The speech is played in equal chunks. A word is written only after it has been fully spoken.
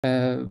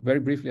Very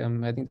briefly,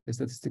 I'm heading the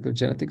statistical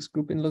genetics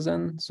group in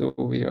Lausanne. So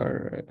we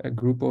are a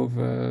group of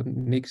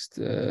mixed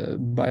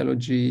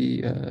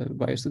biology,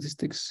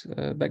 biostatistics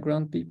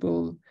background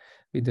people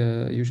with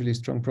usually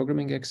strong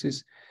programming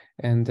axis.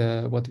 And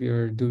what we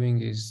are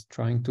doing is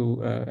trying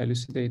to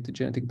elucidate the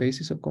genetic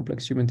basis of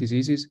complex human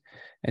diseases.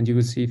 And you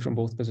will see from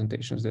both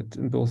presentations that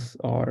both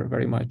are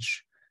very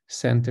much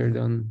centered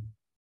on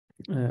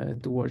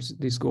towards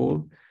this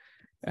goal.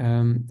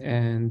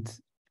 And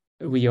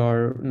we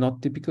are not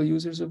typical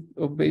users of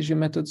Bayesian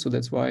methods, so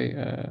that's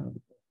why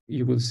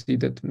you will see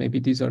that maybe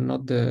these are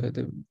not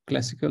the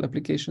classical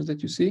applications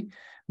that you see,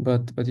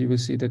 but you will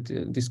see that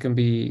this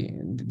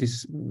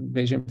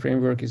Bayesian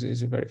framework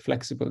is very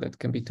flexible, that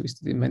can be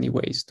twisted in many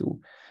ways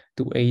to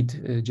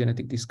aid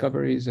genetic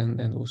discoveries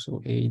and also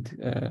aid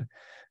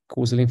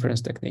causal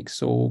inference techniques.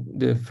 So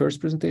the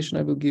first presentation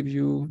I will give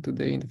you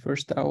today in the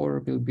first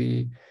hour will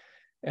be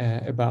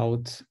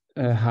about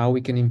how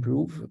we can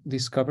improve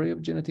discovery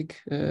of genetic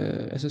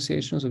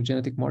associations, of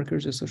genetic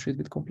markers associated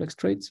with complex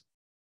traits.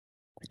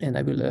 And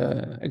I will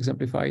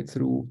exemplify it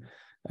through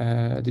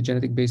the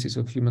genetic basis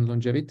of human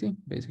longevity.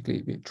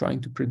 Basically, we're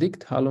trying to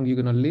predict how long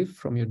you're going to live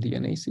from your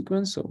DNA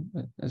sequence. So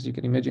as you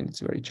can imagine,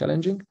 it's very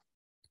challenging.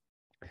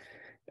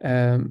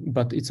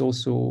 But it's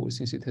also,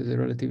 since it has a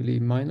relatively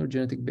minor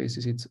genetic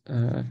basis, it's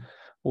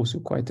also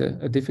quite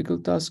a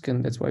difficult task,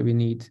 and that's why we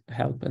need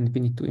help, and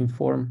we need to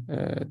inform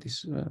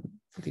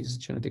these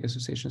genetic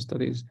association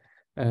studies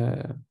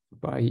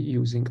by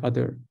using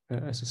other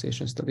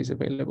association studies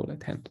available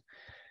at hand.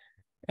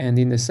 And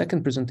in the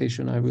second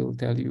presentation, I will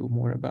tell you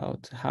more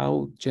about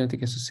how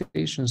genetic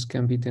associations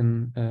can be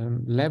then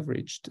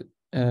leveraged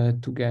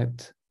to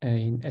get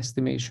an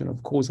estimation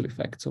of causal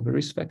effects of a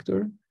risk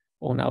factor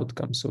on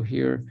outcomes. So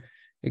here,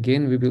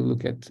 again, we will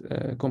look at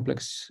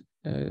complex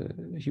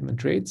human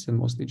traits and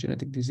mostly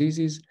genetic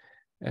diseases,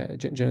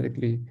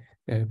 genetically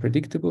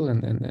predictable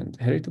and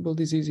heritable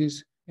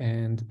diseases,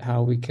 and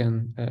how we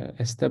can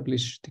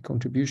establish the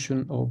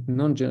contribution of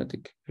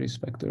non-genetic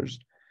risk factors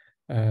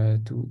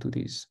to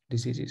these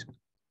diseases.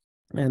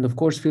 And of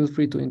course, feel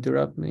free to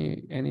interrupt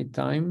me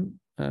anytime.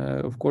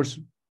 Of course,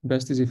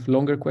 best is if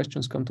longer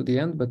questions come to the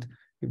end, but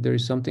if there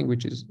is something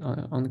which is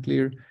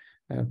unclear,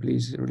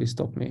 please really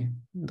stop me.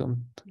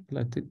 Don't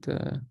let it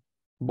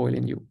boil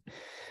in you.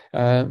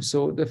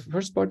 So the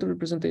first part of the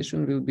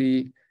presentation will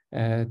be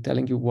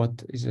telling you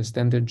what is a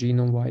standard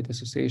genome-wide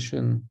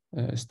association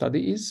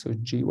study is. So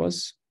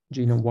GWAS,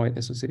 genome-wide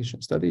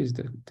association study, is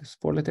this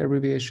four-letter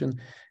abbreviation.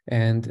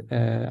 And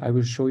I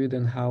will show you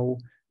then how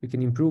we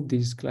can improve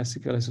these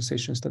classical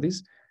association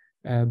studies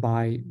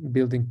by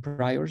building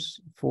priors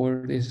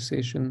for the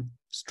association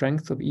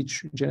strength of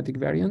each genetic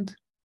variant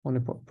on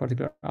a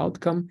particular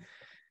outcome.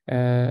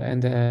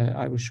 And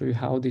I will show you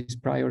how these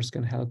priors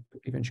can help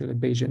eventually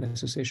Bayesian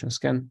association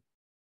scan.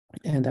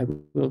 And I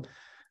will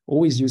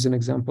always use an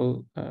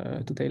example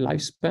today,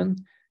 lifespan,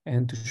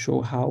 and to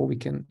show how we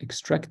can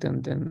extract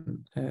and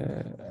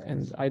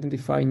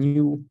identify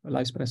new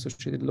lifespan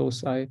associated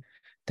loci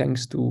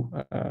thanks to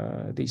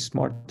the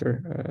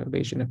smarter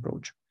Bayesian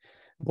approach,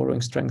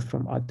 borrowing strength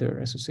from other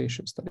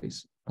association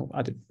studies of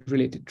other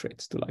related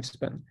traits to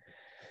lifespan.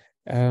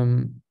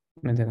 And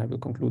then I will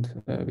conclude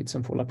with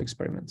some follow-up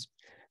experiments.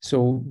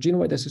 So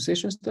genome-wide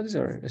association studies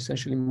are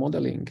essentially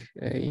modeling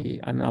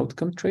an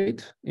outcome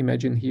trait.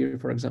 Imagine here,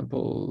 for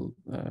example,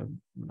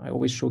 I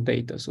always show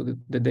data. So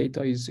the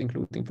data is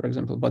including, for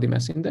example, body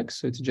mass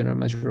index. So it's a general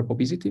measure of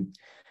obesity.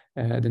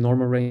 The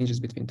normal range is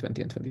between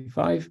 20 and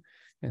 25.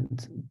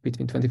 And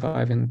between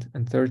 25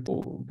 and 30,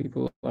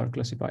 people are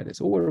classified as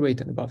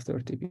overweight, and above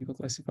 30, people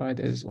classified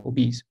as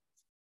obese.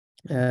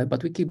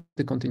 But we keep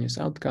the continuous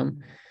outcome,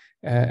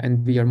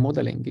 and we are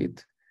modeling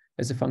it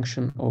as a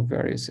function of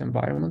various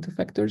environmental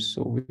factors.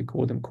 So we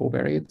call them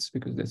covariates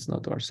because that's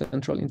not our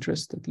central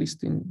interest, at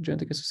least in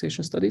genetic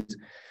association studies.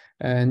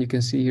 And you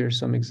can see here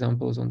some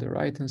examples on the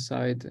right-hand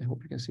side. I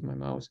hope you can see my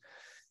mouse.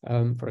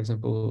 For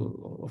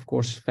example, of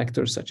course,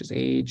 factors such as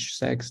age,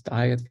 sex,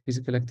 diet,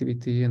 physical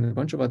activity, and a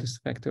bunch of other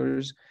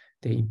factors,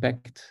 they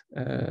impact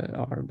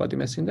our body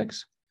mass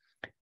index.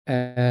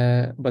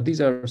 But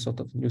these are sort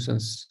of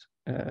nuisance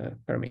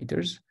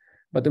parameters.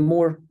 But the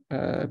more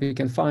we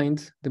can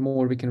find, the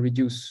more we can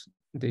reduce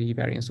the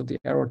variance of the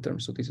error term.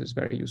 So this is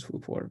very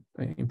useful for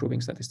improving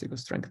statistical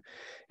strength.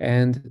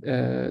 And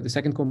the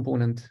second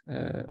component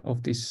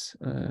of this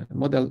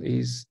model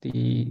is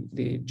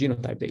the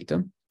genotype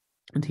data.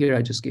 And here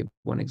I just give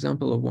one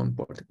example of one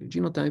particular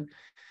genotype.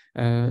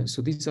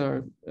 So these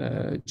are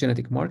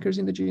genetic markers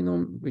in the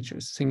genome, which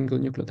are single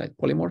nucleotide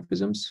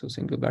polymorphisms, so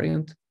single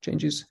variant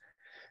changes.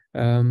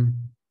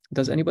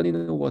 Does anybody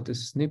know what a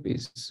SNP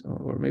is?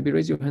 Or maybe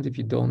raise your hand if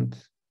you don't,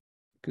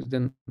 because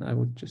then I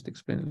would just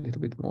explain a little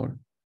bit more.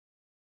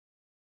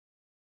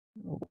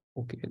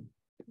 Okay.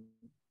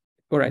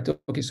 All right.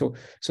 Okay. So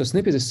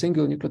SNP is a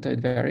single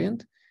nucleotide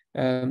variant.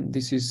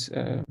 This is,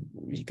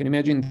 you can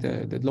imagine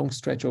the long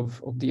stretch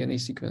of DNA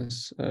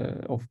sequence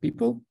of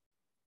people.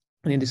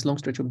 And in this long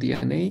stretch of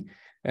DNA,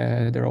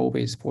 there are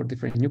always 4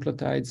 different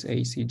nucleotides,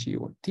 A, C, G,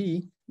 or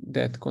T,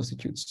 that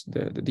constitutes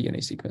the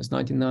DNA sequence.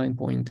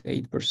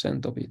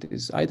 99.8% of it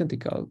is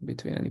identical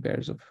between any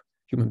pairs of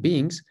human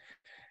beings.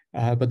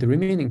 But the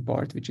remaining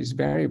part, which is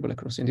variable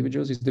across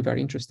individuals, is the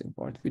very interesting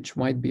part, which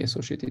might be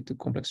associated to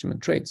complex human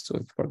traits. So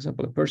if, for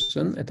example, a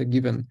person at a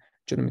given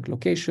genomic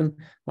location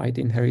might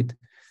inherit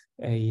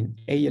an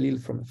A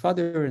allele from a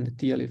father and a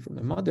T allele from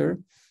a mother,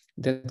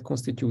 that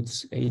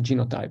constitutes a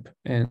genotype.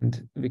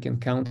 And we can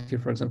count here,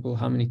 for example,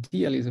 how many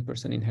T alleles a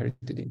person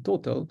inherited in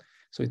total.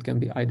 So it can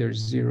be either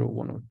 0,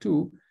 1, or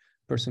 2.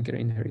 Person can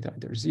inherit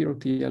either 0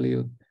 T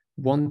allele,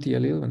 1 T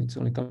allele when it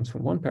only comes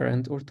from one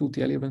parent, or 2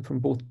 T allele when from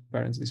both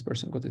parents this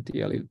person got a T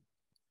allele.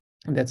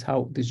 And that's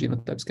how these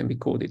genotypes can be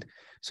coded.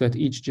 So at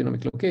each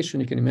genomic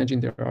location, you can imagine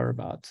there are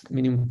about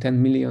minimum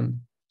 10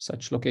 million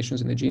such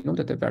locations in the genome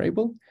that are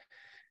variable,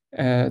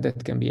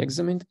 that can be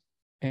examined.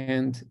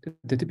 And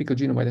the typical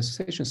genome-wide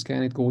association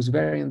scan, it goes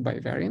variant by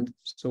variant.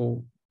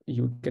 So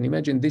you can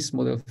imagine this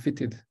model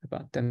fitted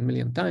about 10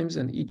 million times,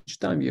 and each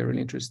time we are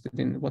really interested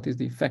in what is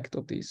the effect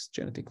of these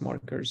genetic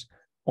markers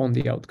on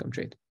the outcome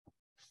trait.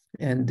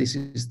 And this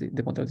is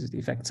the model is the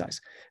effect size.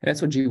 And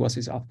that's what GWAS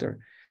is after.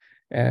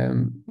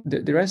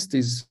 The rest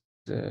is,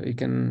 you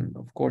can,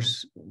 of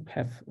course,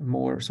 have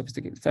more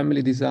sophisticated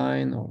family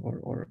design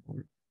or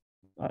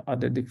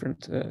other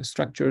different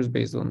structures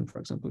based on, for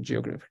example,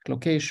 geographic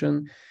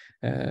location.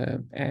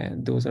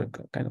 And those are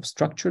kind of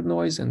structured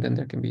noise. And then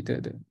there can be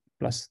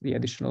plus the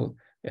additional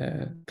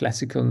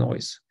classical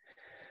noise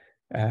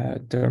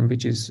term,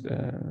 which is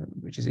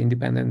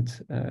independent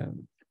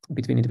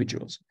between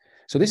individuals.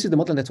 So this is the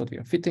model, and that's what we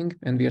are fitting,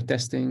 and we are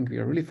testing. We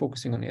are really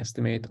focusing on the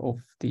estimate of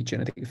the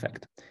genetic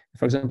effect.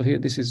 For example, here,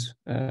 this is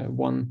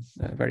one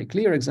very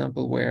clear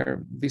example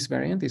where this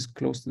variant is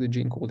close to the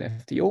gene called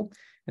FTO.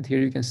 And here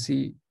you can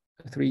see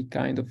 3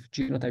 kind of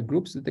genotype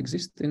groups that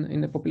exist in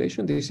the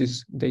population. This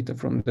is data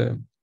from the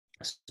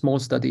small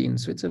study in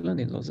Switzerland,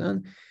 in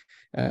Lausanne,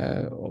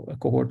 a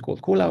cohort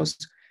called Colaus.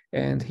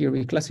 And here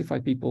we classify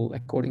people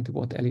according to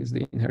what alleles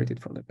they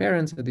inherited from their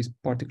parents at this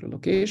particular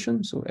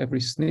location. So every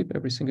SNP,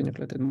 every single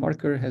nucleotide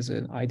marker has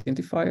an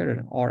identifier,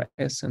 an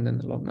RS, and then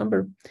a log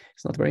number.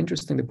 It's not very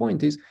interesting. The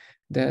point is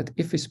that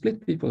if we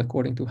split people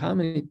according to how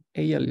many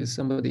A alleles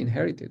somebody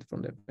inherited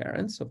from their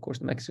parents, of course,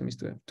 the maximum is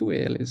to have 2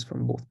 A alleles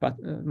from both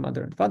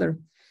mother and father,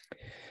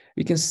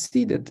 we can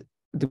see that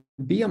the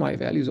BMI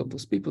values of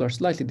those people are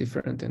slightly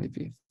different. And if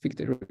we pick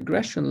the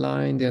regression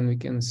line, then we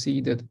can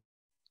see that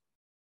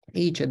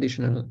each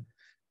additional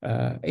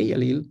A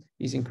allele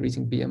is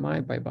increasing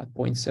BMI by about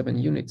 0.7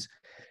 units.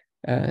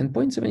 And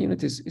 0.7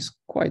 units is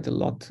quite a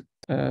lot.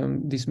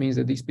 This means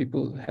that these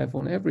people have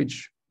on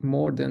average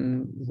more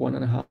than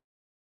 1.5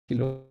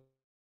 kilo,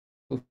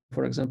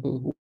 for example,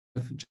 who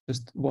have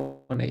just 1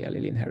 A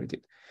allele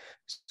inherited.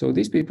 So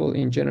these people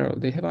in general,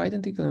 they have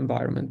identical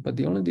environment, but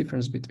the only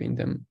difference between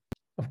them,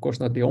 of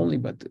course, not the only,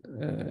 but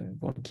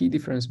one key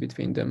difference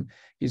between them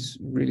is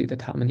really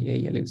that how many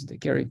A alleles they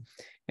carry.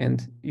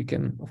 And you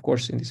can, of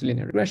course, in this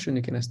linear regression,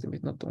 you can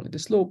estimate not only the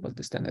slope, but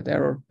the standard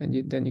error,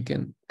 and then you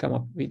can come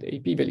up with a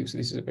p-value. So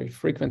this is a very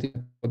frequent,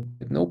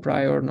 with no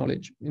prior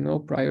knowledge, no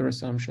prior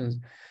assumptions.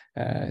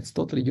 It's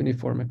totally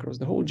uniform across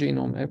the whole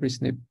genome. Every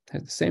SNP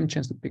has the same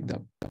chance to pick it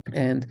up.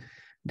 And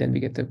then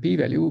we get a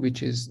p-value,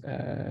 which is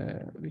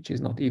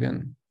not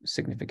even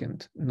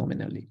significant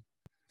nominally.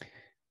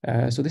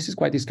 So this is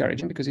quite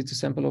discouraging because it's a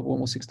sample of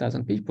almost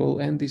 6,000 people,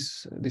 and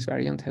this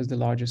variant has the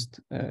largest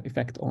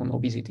effect on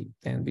obesity,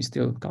 and we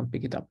still can't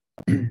pick it up.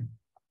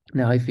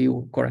 Now, if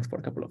you correct for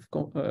a couple of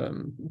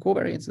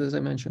covariates, as I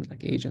mentioned,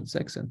 like age and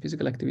sex and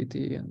physical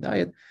activity and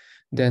diet,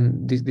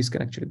 then this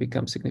can actually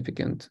become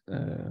significant,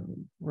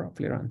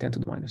 roughly around 10 to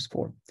the minus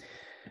 4.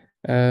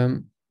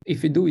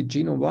 If we do it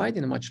genome-wide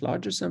in a much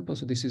larger sample,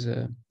 so this is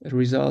a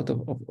result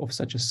of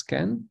such a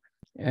scan,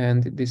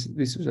 and this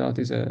result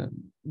is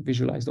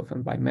visualized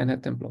often by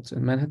Manhattan plots.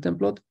 And Manhattan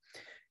plot,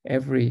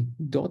 every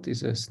dot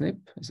is a SNP,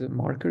 is a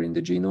marker in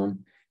the genome,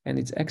 and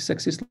its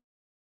x-axis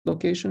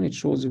location, it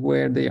shows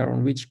where they are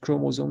on which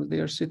chromosomes they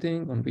are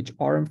sitting, on which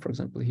arm. For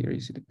example, here you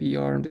see the P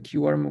arm, the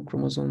Q arm of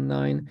chromosome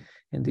 9,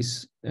 and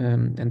this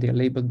and they are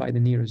labeled by the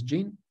nearest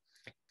gene.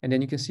 And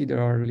then you can see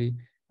there are really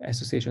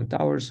association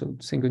towers, so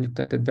single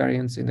nucleotide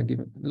variants in a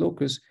given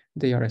locus,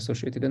 they are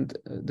associated. And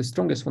the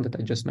strongest one that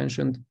I just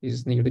mentioned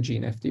is near the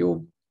gene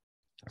FTO.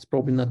 It's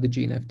probably not the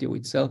gene FTO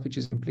itself, which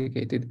is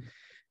implicated,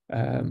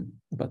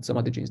 but some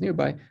other genes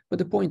nearby. But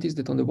the point is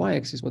that on the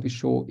y-axis, what we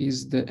show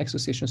is the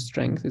association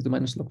strength, is the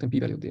minus log 10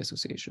 p-value of the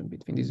association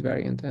between this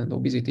variant and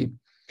obesity.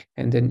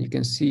 And then you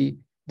can see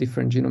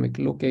different genomic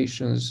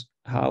locations,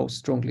 how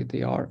strongly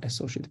they are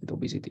associated with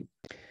obesity.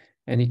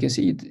 And you can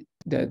see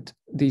that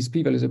these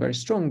p-values are very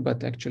strong,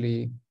 but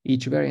actually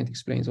each variant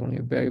explains only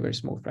a very, very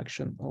small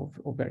fraction of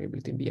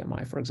variability in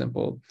BMI. For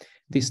example,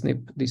 this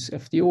SNP, this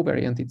FTO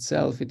variant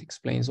itself, it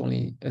explains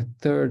only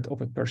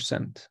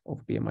 1/3%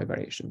 of BMI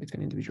variation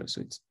between individuals.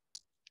 So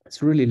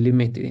it's really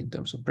limited in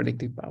terms of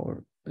predictive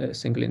power, a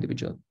single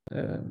individual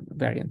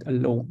variant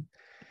alone.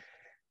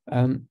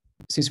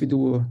 Since we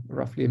do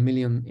roughly 1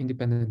 million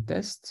independent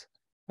tests,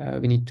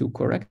 We need to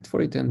correct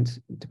for it, and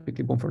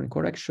typically bone foreign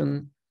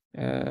correction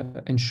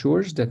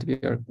ensures that we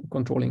are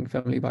controlling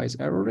family bias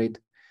error rate.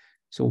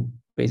 So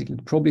basically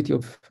the probability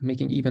of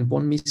making even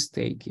one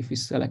mistake if we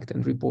select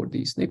and report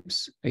these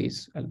SNPs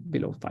is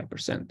below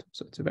 5%.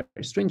 So it's a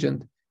very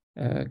stringent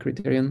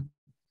criterion.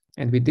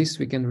 And with this,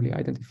 we can really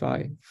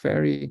identify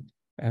very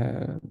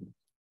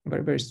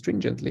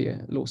stringently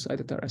loci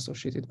that are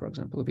associated, for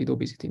example, with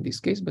obesity in this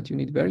case, but you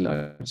need very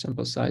large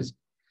sample size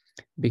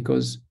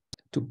because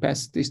to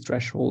pass this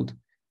threshold,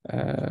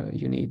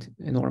 you need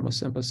enormous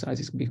sample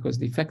sizes because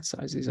the effect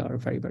sizes are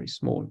very, very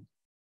small.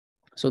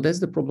 So that's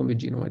the problem with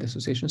genome-wide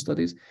association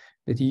studies,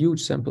 that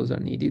huge samples are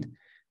needed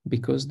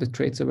because the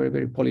traits are very,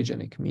 very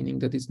polygenic, meaning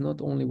that it's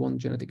not only one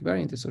genetic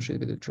variant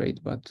associated with the trait,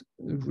 but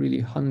really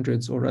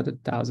hundreds or rather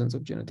thousands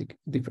of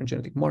different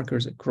genetic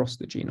markers across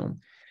the genome,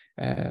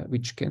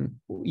 which can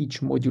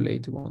each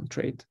modulate one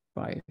trait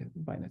by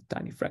a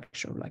tiny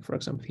fraction. Like, for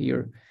example,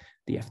 here,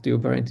 the F2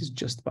 variant is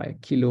just by a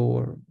kilo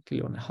or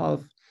kilo and a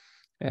half.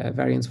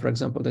 Variants, for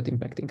example, that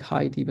impacting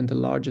height, even the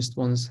largest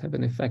ones have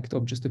an effect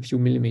of just a few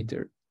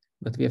millimeters.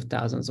 But we have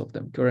thousands of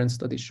them. Current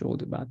studies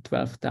showed about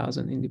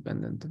 12,000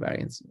 independent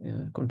variants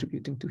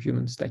contributing to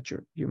human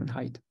stature, human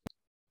height.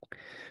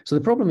 So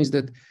the problem is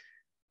that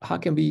how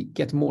can we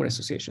get more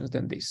associations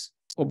than this?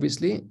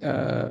 Obviously,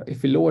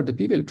 if we lower the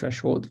p-value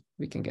threshold,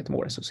 we can get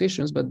more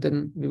associations, but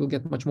then we will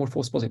get much more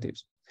false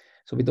positives.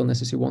 So we don't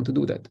necessarily want to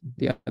do that.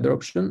 The other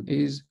option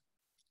is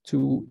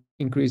to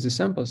increase the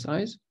sample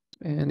size,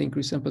 and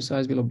increased sample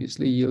size will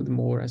obviously yield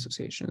more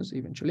associations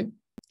eventually,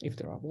 if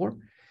there are more.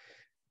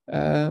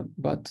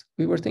 But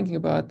we were thinking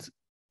about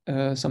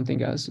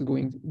something else,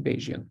 going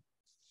Bayesian.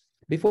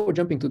 Before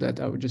jumping to that,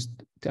 I would just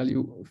tell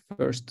you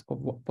first of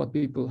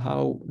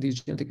how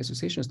these genetic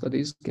association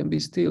studies can be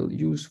still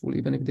useful,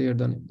 even if they are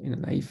done in a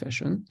naive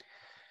fashion.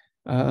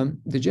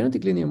 The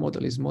genetic linear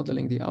model is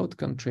modeling the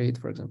outcome trait,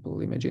 for example,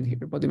 imagine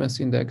here body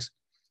mass index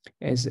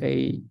as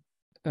the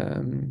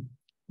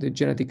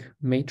genetic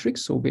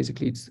matrix. So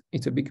basically,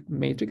 it's a big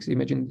matrix.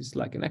 Imagine it's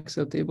like an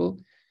Excel table.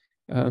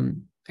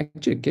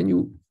 Actually, can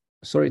you?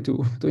 Sorry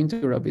to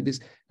interrupt with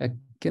this.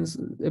 Can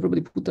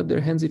everybody put up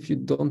their hands if you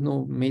don't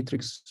know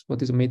matrix?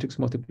 What is a matrix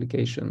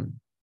multiplication?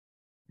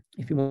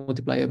 If you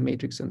multiply a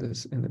matrix and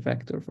a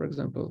vector, for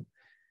example,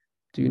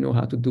 do you know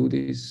how to do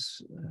this?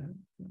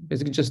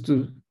 Basically, just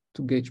to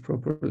gauge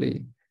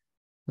properly,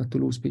 not to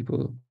lose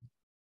people.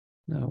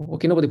 No,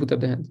 okay, nobody put up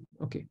the hand.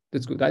 Okay,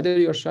 that's good. Either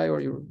you're shy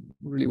or you're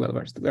really well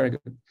versed. Very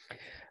good.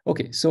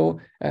 Okay, so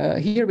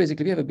here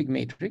basically we have a big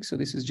matrix. So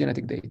this is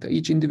genetic data.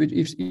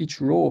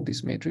 Each row of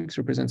this matrix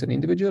represents an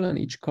individual, and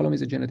each column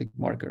is a genetic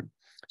marker.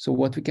 So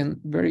what we can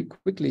very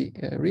quickly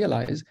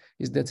realize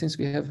is that since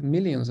we have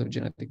millions of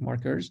genetic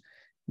markers,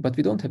 but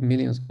we don't have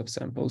millions of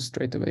samples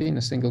straight away in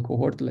a single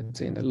cohort. Let's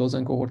say in the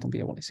Lausanne cohort, we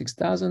have only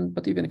 6,000.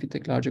 But even if you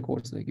take larger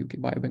cohorts like UK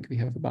Biobank, we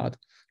have about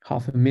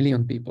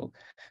 500,000 people.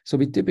 So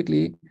we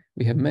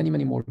have many,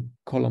 many more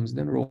columns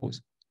than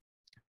rows.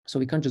 So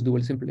we can't just do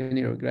a simple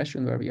linear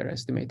regression where we are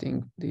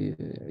estimating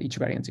each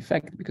variance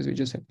effect because we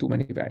just have too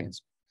many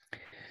variants.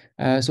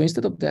 So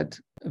instead of that,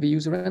 we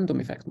use a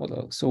random effect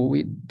model. So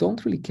we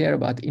don't really care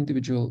about each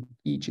individual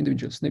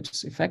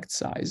SNP's effect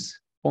size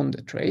on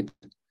the trait,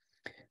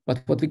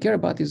 but what we care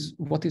about is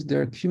what is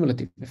their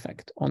cumulative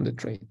effect on the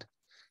trait.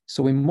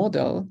 So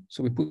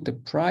we put a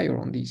prior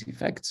on these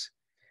effects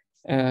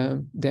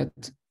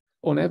that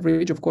on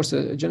average, of course,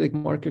 a genetic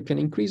marker can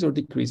increase or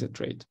decrease a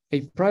trait.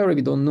 A priori,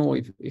 we don't know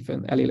if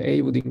an allele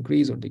A would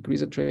increase or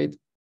decrease a trait.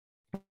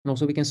 And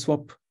also, we can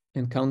swap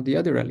and count the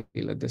other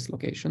allele at this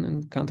location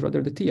and count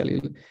rather the T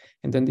allele,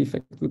 and then the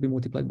effect will be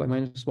multiplied by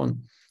 -1.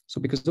 So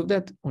because of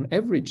that, on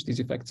average, these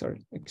effects are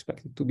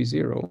expected to be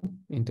 0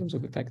 in terms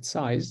of effect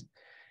size.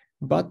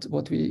 But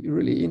what we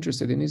really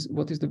interested in is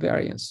what is the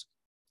variance,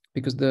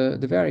 because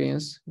the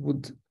variance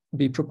would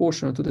be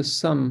proportional to the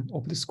sum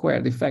of the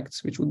squared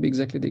effects, which would be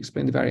exactly the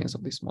explained variance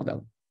of this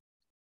model.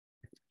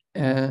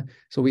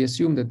 So we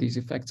assume that these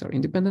effects are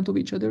independent of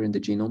each other in the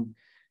genome,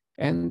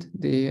 and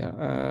they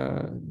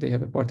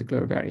have a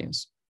particular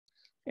variance.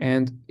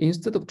 And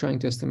instead of trying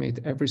to estimate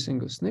every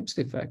single SNP's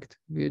effect,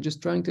 we are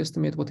just trying to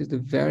estimate what is the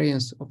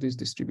variance of this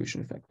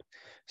distribution effect.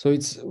 So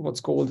it's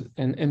what's called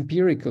an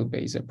empirical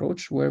Bayes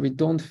approach, where we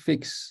don't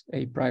fix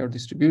a prior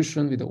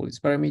distribution with all its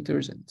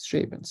parameters and its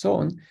shape and so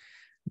on,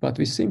 but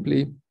we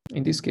simply,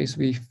 in this case,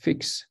 we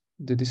fix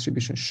the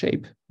distribution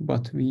shape,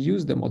 but we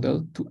use the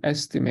model to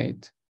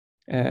estimate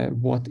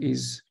what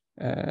is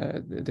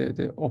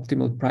the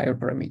optimal prior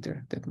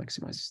parameter that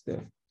maximizes the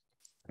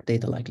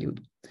data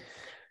likelihood.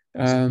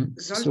 Zoltan,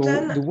 so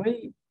the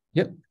way,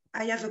 yep.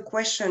 I have a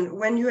question.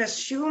 When you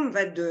assume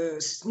that the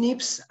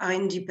SNPs are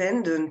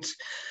independent,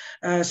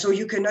 so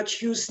you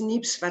cannot use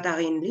SNPs that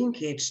are in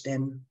linkage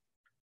then.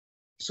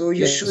 So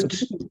you should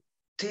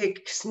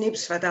take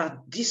SNPs that are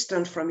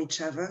distant from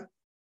each other.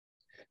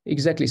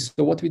 Exactly.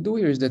 So what we do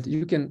here is that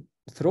you can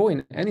throw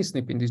in any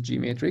SNP in this G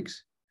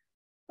matrix,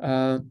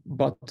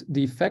 but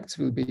the effects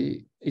will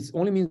be, it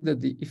only means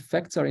that the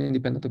effects are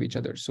independent of each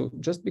other. So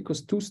just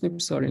because two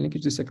SNPs are in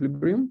linkage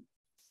disequilibrium,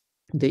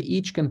 they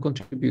each can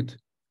contribute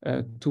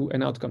to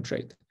an outcome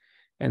trait.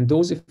 And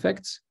those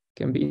effects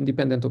can be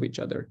independent of each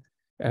other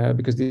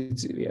because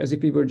it's as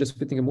if we were just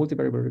fitting a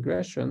multivariable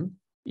regression.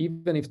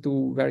 Even if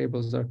two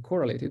variables are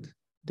correlated,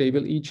 they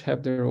will each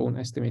have their own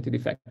estimated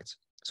effects.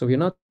 So we're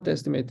not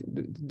estimating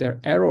their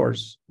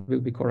errors will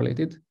be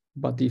correlated,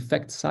 but the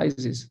effect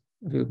sizes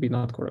will be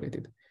not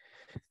correlated.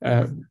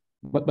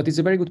 But it's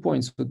a very good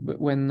point. So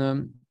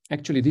when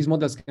actually these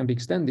models can be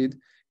extended,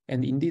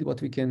 and indeed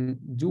what we can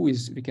do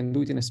is we can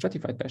do it in a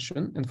stratified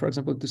fashion. And for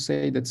example, to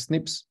say that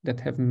SNPs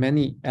that have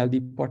many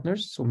LD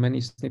partners, so many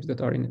SNPs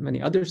that are in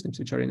many other SNPs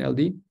which are in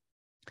LD,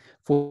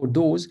 for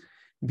those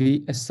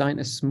we assign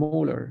a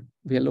smaller,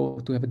 we allow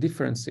to have a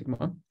different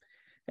sigma.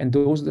 And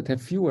those that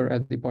have fewer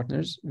LD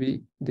partners,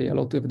 they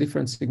allow to have a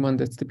different sigma, and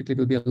that typically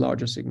will be a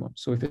larger sigma.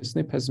 So if a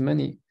SNP has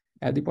many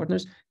LD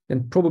partners,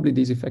 then probably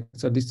these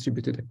effects are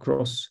distributed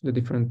across the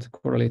different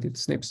correlated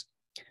SNPs.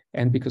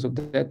 And because of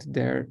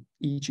that,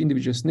 each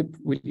individual SNP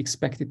will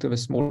expect it to have a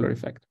smaller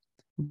effect.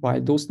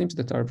 While those SNPs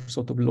that are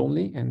sort of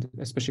lonely, and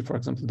especially, for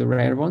example, the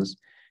rare ones,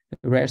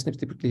 the rare SNPs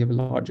typically have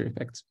larger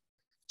effects.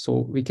 So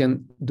we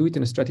can do it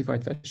in a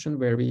stratified fashion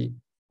where we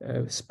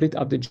split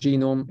up the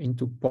genome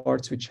into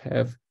parts which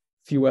have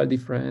few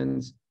LD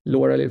friends,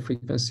 lower allele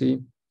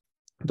frequency.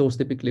 Those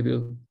typically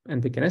will,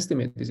 and we can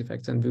estimate these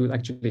effects, and we will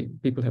actually,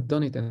 people have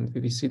done it, and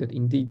we see that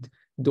indeed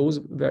those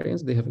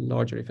variants, they have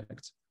larger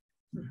effects.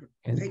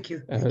 And Thank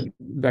you.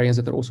 variants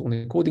that are also on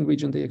the coding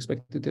region, they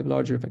expect to have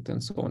larger effect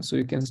and so on. So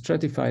you can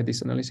stratify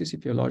this analysis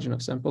if you have large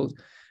enough samples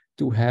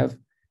to have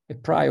a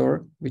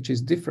prior which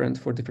is different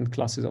for different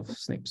classes of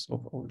SNPs,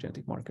 of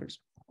genetic markers.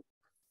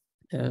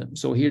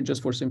 So here,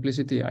 just for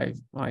simplicity, I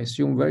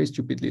assume very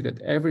stupidly that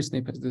every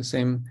SNP has the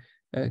same,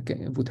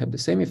 would have the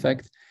same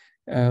effect.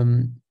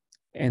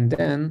 And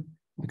then,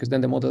 because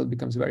then the model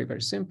becomes very,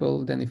 very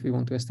simple, then if we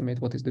want to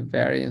estimate what is the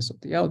variance of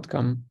the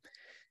outcome,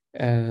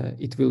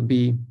 it will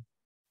be,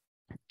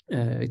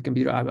 it can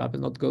be, I will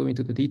not go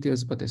into the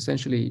details, but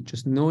essentially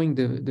just knowing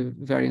the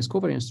variance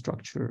covariance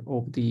structure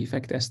of the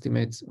effect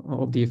estimates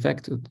of the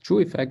effect, of the true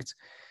effects,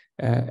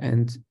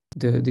 and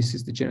this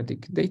is the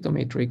genetic data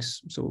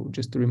matrix. So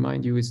just to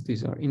remind you,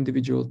 these are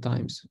individual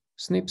times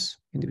SNPs,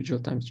 individual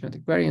times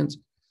genetic variants,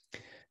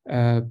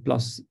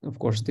 plus, of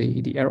course,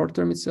 the error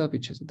term itself,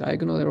 which is a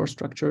diagonal error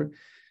structure.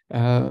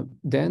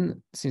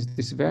 Then, since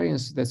this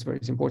variance, that's where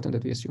it's important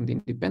that we assume the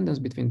independence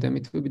between them,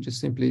 it will be just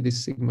simply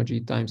this sigma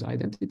g times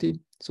identity.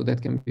 So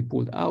that can be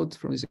pulled out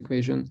from this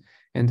equation.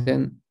 And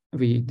then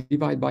we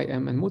divide by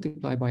m and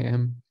multiply by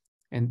m.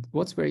 And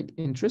what's very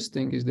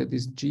interesting is that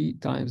this g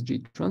times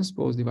g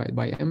transpose divided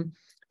by m,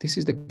 this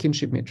is the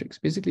kinship matrix.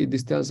 Basically,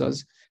 this tells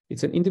us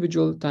it's an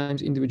individual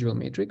times individual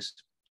matrix.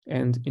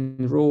 And in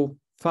row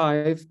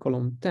 5,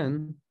 column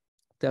 10,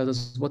 tells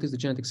us what is the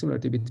genetic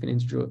similarity between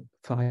individual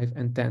 5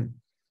 and 10.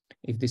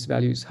 If this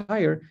value is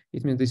higher,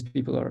 it means these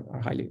people are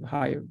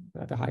higher,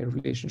 at a higher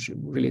relationship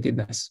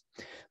relatedness.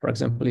 For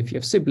example, if you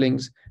have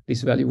siblings,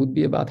 this value would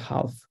be about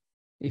half.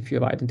 If you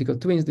have identical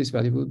twins, this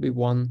value will be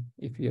 1.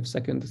 If you have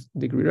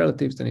second-degree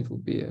relatives, then it will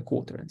be a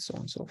quarter, and so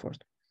on and so forth.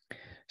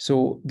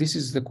 So this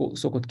is the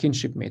so-called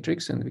kinship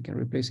matrix, and we can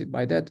replace it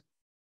by that.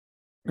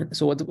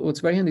 So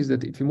what's very handy is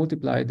that if you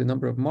multiply the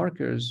number of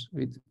markers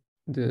with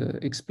the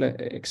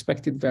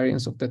expected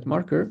variance of that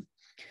marker,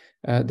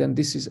 then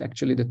this is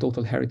actually the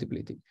total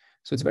heritability.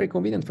 So it's very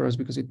convenient for us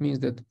because it means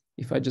that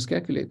if I just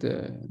calculate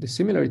the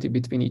similarity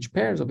between each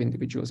pairs of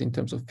individuals in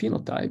terms of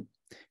phenotype,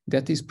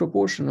 that is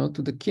proportional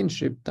to the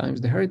kinship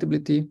times the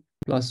heritability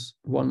plus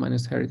 1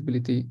 minus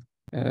heritability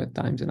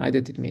times an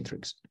identity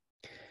matrix,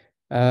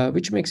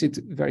 which makes it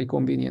very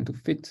convenient to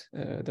fit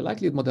the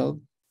likelihood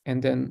model.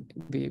 And then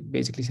we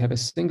basically have a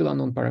single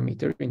unknown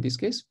parameter in this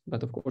case,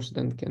 but of course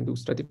then we can do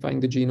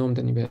stratifying the genome.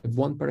 Then we have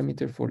one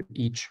parameter for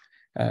each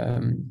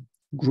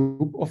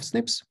group of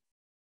SNPs,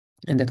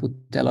 and that would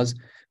tell us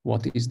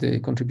what is the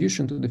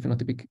contribution to the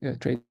phenotypic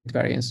trait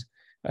variance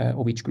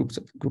of each group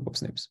of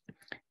SNPs.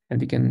 And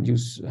we can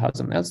use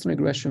Hazen-Elston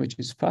regression, which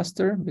is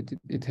faster, but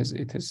it has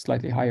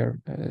slightly higher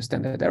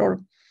standard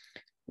error,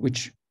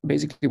 which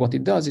basically what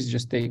it does is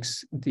just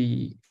takes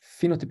the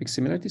phenotypic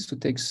similarities, so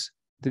takes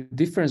the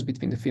difference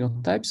between the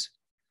phenotypes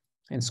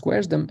and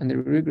squares them, and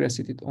then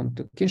regresses it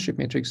onto the kinship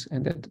matrix,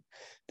 and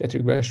that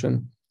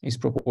regression is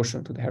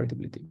proportional to the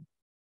heritability.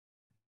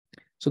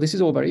 So this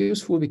is all very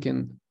useful. We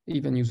can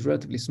even use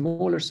relatively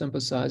smaller sample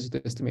size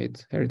to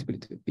estimate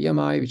heritability of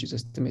BMI, which is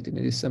estimated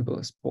in this sample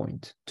as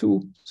 0.2.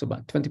 So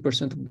about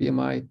 20% of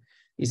BMI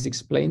is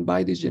explained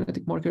by these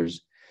genetic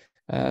markers.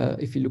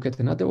 If you look at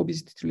another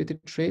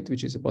obesity-related trait,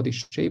 which is a body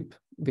shape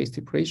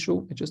waist-hip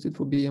ratio adjusted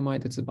for BMI,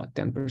 that's about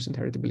 10%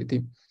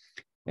 heritability.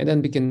 And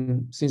then we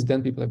can, since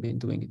then, people have been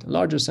doing it in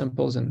larger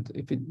samples. And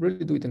if we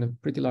really do it in a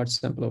pretty large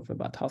sample of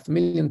about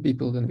 500,000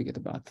 people, then we get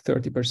about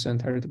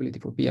 30%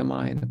 heritability for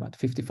BMI and about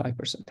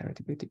 55%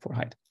 heritability for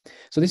height.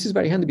 So this is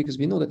very handy because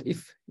we know that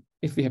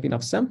if we have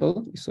enough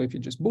sample, so if you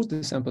just boost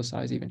the sample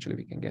size, eventually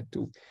we can get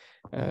to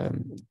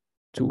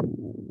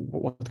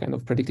what kind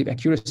of predictive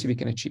accuracy we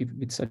can achieve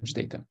with such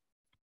data.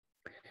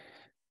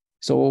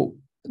 So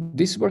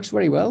this works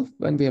very well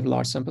when we have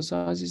large sample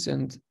sizes.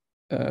 And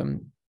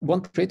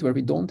one trait where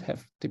we don't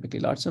have typically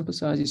large sample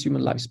size is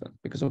human lifespan,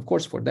 because of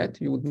course for that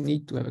you would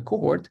need to have a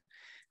cohort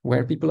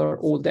where people are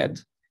all dead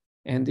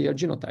and they are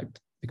genotyped,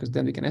 because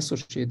then we can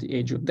associate the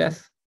age of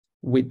death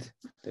with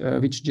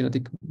which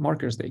genetic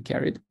markers they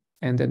carried.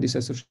 And then this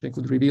association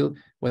could reveal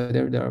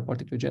whether there are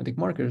particular genetic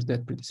markers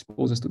that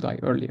predispose us to die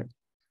earlier.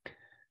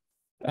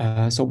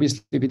 So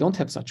obviously we don't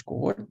have such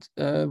cohort.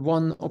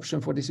 One option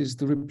for this is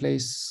to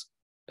replace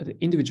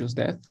the individual's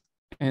death,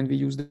 and we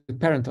use the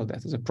parental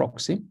death as a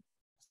proxy.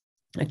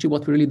 Actually,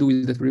 what we really do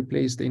is that we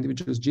replace the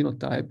individual's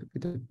genotype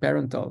with the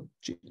parental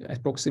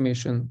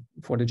approximation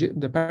for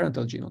the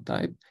parental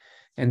genotype,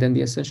 and then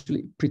we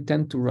essentially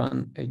pretend to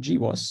run a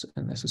GWAS,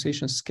 an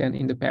association scan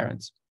in the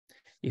parents.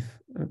 If,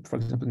 for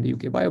example, in the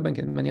UK Biobank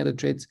and many other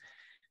traits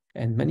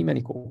and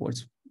many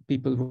cohorts,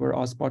 people who were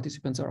asked,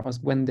 participants are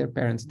asked when their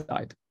parents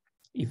died,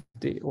 if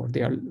they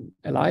are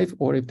alive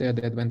or if they are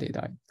dead when they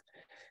died.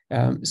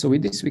 So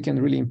with this, we can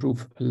really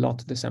improve a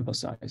lot the sample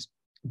size,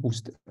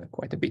 boost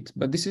quite a bit,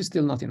 but this is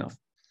still not enough.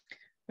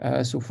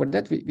 So for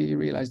that, we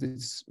realized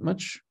it's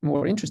much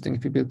more interesting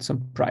if we build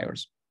some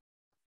priors.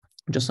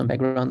 Just some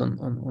background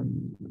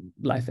on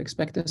life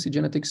expectancy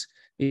genetics.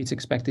 It's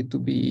expected to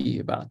be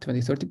about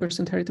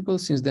 20–30% heritable.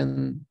 Since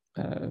then,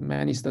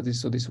 many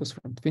studies, so this was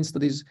from twin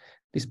studies,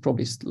 this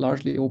probably is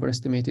largely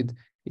overestimated.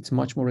 It's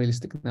much more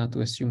realistic now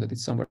to assume that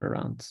it's somewhere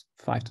around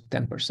 5 to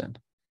 10%.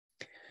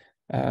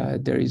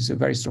 There is a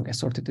very strong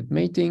assortative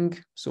mating,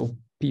 so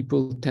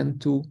people tend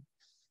to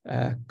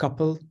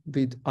couple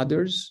with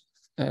others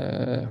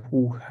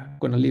who are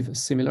going to live a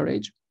similar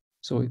age.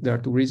 So there are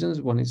two reasons.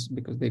 One is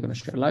because they're going to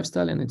share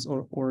lifestyle, and it's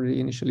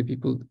already initially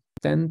people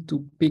tend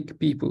to pick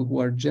people who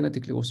are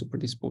genetically also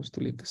predisposed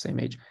to live the same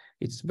age.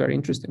 It's very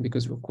interesting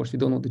because, of course, we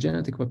don't know the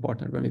genetic of a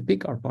partner when we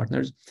pick our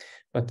partners,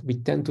 but we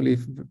tend to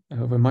live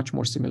of a much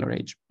more similar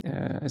age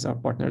as our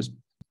partners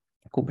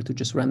compared to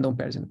just random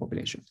pairs in the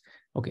population.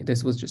 Okay,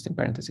 this was just in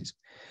parentheses.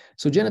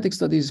 So genetic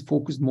studies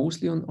focused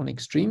mostly on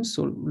extremes,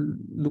 so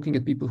looking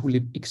at people who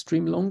live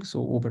extreme long,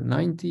 so over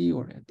 90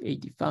 or at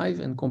 85,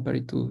 and compare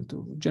it to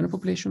general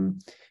population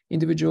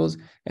individuals.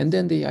 And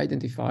then they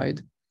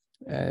identified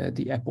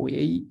the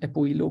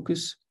ApoE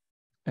locus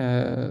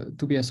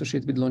to be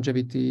associated with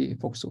longevity,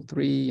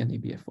 FOXO3 and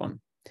EBF1.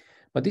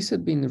 But this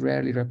had been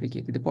rarely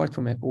replicated, apart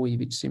from ApoE,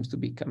 which seems to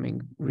be coming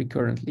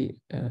recurrently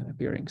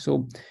appearing.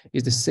 So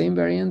it's the same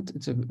variant.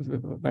 It's a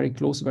very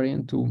close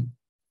variant to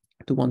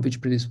one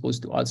which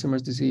predisposed to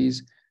Alzheimer's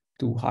disease,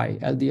 to high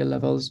LDL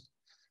levels.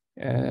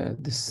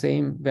 The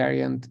same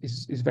variant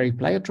is very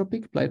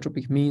pleiotropic.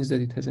 Pleiotropic means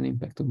that it has an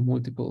impact on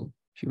multiple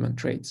human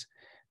traits.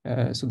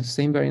 So the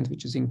same variant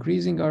which is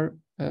increasing our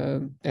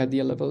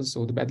LDL levels,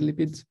 so the bad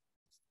lipids,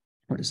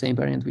 or the same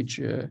variant which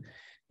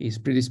is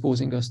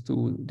predisposing us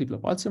to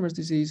develop Alzheimer's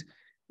disease,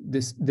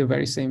 the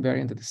very same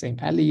variant at the same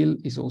allele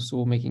is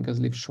also making us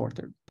live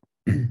shorter.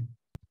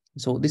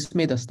 So this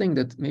made us think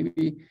that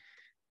maybe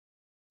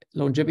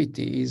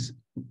longevity is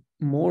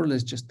more or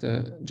less just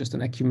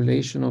an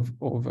accumulation of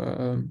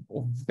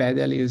bad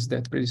alleles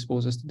that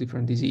predispose us to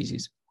different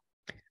diseases.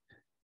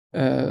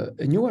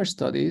 Newer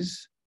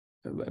studies,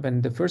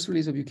 when the first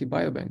release of UK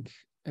Biobank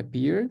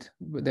appeared,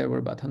 there were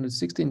about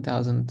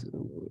 116,000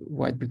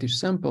 white British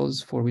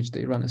samples for which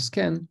they run a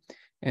scan,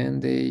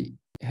 and they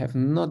have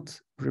not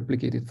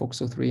replicated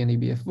FOXO3 and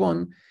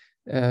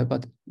EBF1,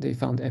 but they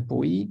found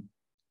ApoE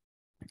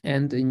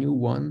and a new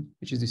one,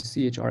 which is the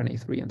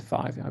ChRNA3 and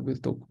 5. I will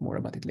talk more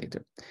about it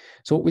later.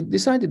 So we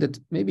decided that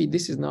maybe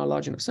this is now a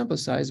large enough sample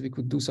size, we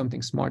could do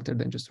something smarter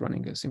than just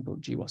running a simple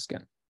GWAS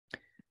scan.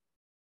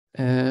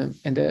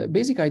 And the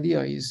basic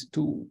idea is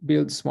to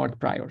build smart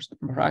priors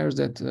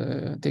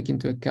that take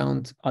into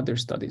account other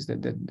studies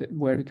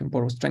where we can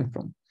borrow strength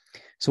from.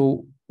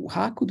 So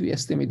how could we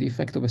estimate the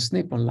effect of a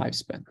SNP on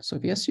lifespan? So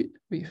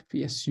if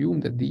we assume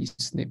that these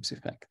SNPs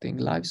affecting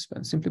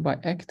lifespan simply by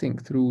acting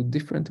through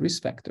different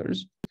risk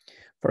factors,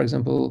 for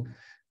example,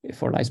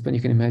 for lifespan,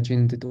 you can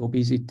imagine that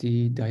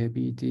obesity,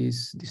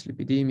 diabetes,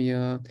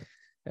 dyslipidemia,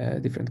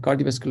 different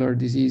cardiovascular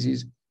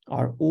diseases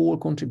are all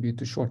contribute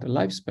to shorter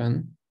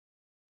lifespan.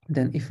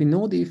 Then if we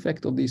know the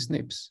effect of these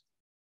SNPs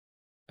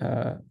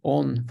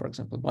on, for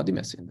example, body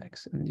mass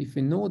index, and if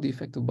we know the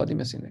effect of body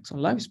mass index on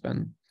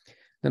lifespan,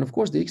 then of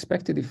course the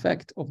expected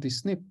effect of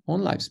this SNP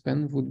on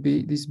lifespan would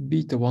be this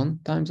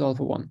beta-1 times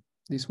alpha-1.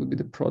 This would be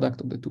the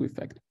product of the two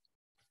effects.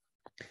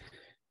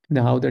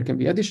 Now there can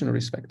be additional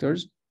risk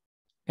factors,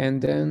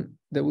 and then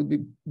there would be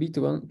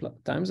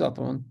beta-1 times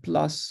alpha-1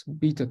 plus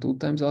beta-2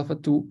 times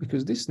alpha-2,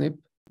 because this SNP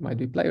might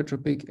be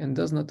pleiotropic and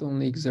does not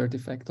only exert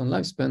effect on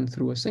lifespan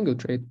through a single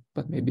trait,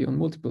 but maybe on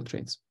multiple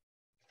traits.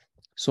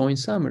 So in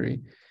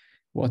summary,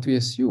 what we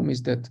assume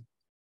is that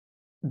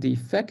the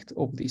effect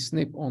of the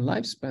SNP on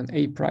lifespan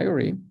a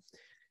priori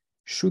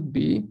should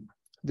be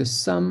the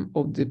sum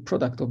of the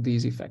product of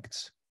these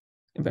effects,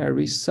 where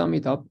we sum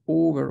it up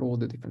over all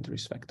the different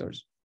risk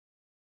factors.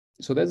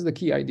 So that's the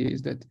key idea,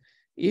 is that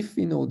if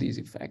we know these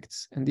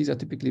effects, and these are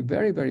typically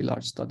very, very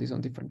large studies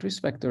on different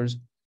risk factors,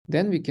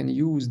 then we can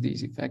use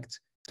these effects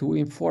to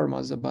inform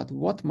us about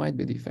what might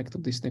be the effect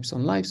of these SNPs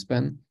on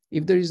lifespan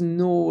if there is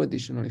no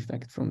additional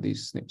effect from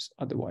these SNPs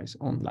otherwise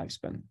on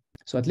lifespan.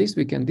 So at least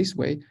we can, this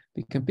way,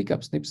 we can pick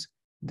up SNPs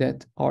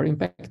that are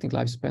impacting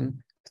lifespan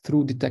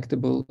through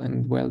detectable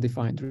and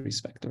well-defined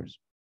risk factors.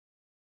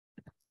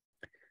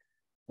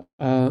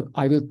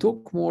 I will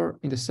talk more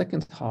in the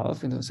second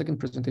half, in the second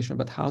presentation,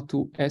 about how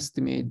to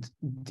estimate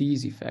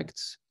these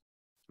effects.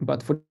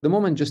 But for the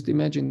moment, just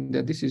imagine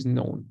that this is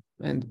known.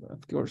 And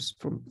of course,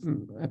 from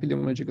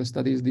epidemiological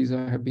studies, these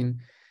have been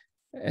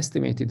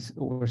estimated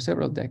over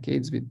several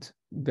decades with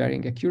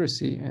varying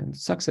accuracy and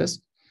success.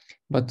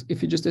 But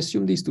if you just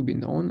assume these to be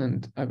known,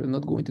 and I will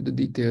not go into the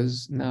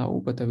details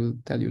now, but I will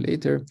tell you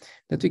later,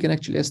 that we can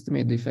actually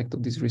estimate the effect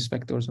of these risk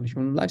factors on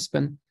human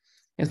lifespan.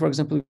 And for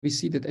example, we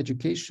see that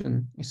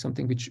education is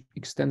something which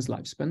extends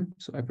lifespan.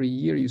 So every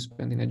year you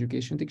spend in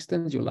education, it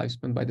extends your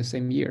lifespan by the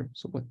same year.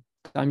 So what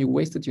time you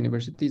waste at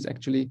university is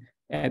actually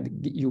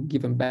you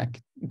given back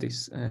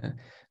this,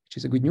 which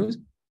is a good news,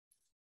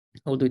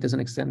 although it doesn't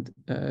extend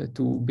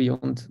to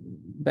beyond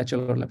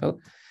bachelor level.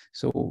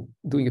 So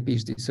doing a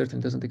PhD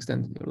certainly doesn't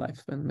extend your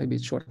life, and maybe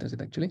it shortens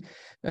it actually.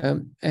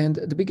 And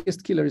the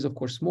biggest killer is, of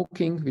course,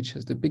 smoking, which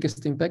has the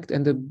biggest impact.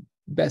 And the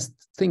best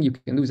thing you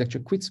can do is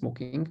actually quit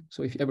smoking.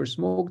 So if you ever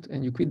smoked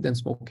and you quit then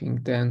smoking,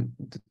 then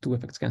the two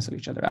effects cancel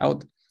each other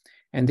out.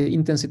 And the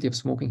intensity of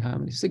smoking, how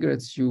many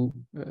cigarettes you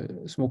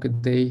smoke a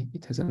day,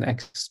 it has an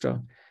extra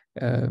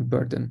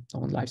burden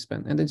on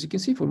lifespan. And as you can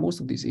see, for most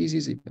of these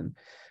diseases, even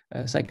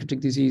psychiatric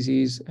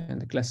diseases and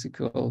the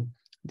classical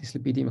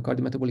dyslipidemia,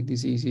 cardiometabolic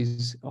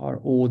diseases are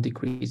all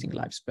decreasing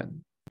lifespan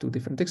to a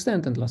different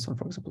extent. And the last one,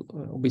 for example,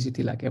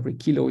 obesity, like every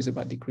kilo is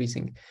about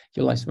decreasing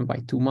your lifespan by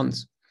 2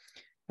 months.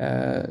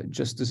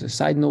 Just as a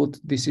side note,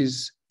 this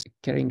is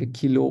carrying a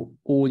kilo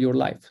all your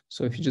life.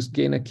 So if you just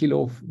gain a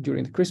kilo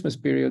during the Christmas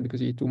period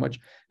because you eat too much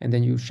and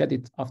then you shed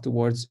it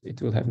afterwards,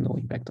 it will have no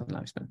impact on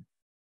lifespan.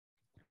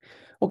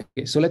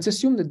 Okay, so let's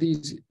assume that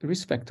these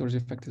risk factors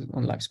affected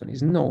on lifespan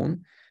is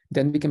known.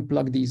 Then we can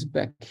plug these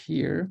back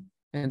here.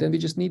 And then we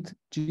just need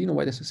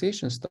genome-wide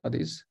association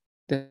studies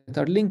that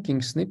are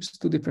linking SNPs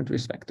to different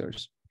risk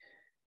factors.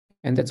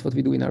 And that's what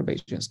we do in our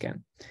Bayesian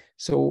scan.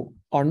 So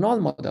our null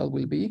model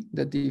will be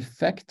that the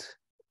effect,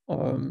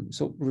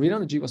 so we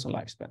run a GWAS on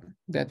lifespan.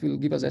 That will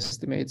give us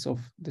estimates of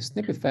the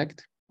SNP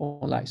effect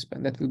on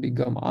lifespan. That will be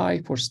gamma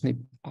I for SNP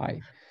I.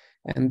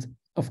 And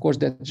of course,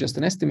 that's just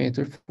an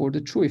estimator for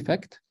the true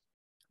effect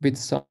with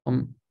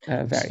some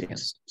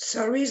variance.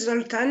 Sorry,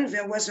 Zoltan,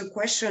 there was a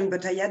question,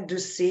 but I had the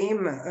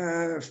same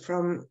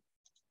from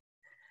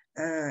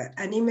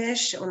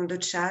Animesh on the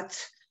chat.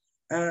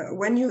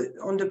 When you,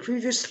 on the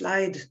previous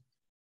slide,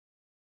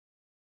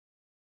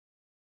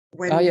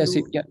 when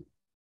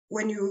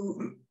when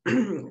you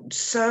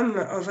sum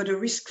over the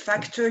risk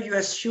factor, you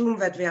assume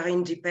that they are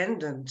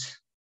independent.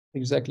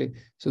 Exactly.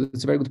 So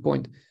that's a very good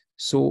point.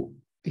 So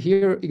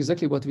here,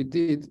 exactly what we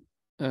did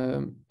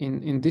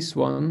in this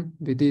one,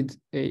 we did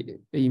a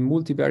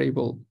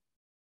multivariable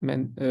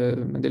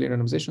Mendelian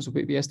randomization. So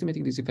we're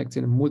estimating these effects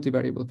in a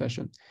multivariable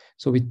fashion.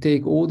 So we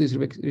take all these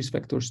risk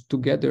factors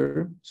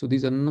together. So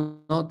these are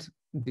not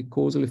the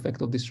causal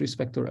effect of this risk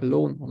factor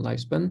alone on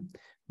lifespan,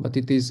 but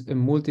it is a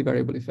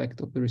multivariable effect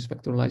of the risk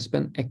factor on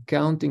lifespan,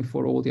 accounting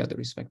for all the other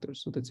risk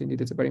factors. So that's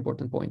a very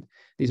important point.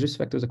 These risk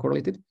factors are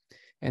correlated,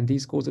 and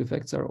these causal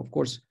effects are, of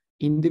course,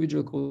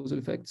 individual causal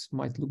effects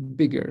might look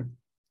bigger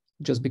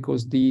just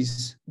because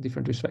these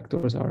different risk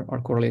factors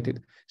are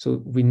correlated.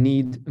 So we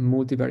need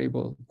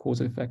multivariable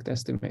causal effect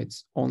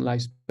estimates on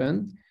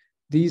lifespan.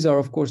 These are,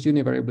 of course,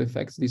 univariable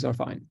effects. These are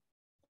fine.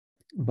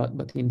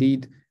 But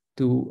indeed,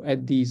 to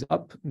add these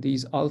up,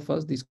 these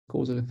alphas, these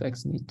causal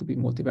effects need to be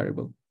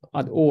multivariable.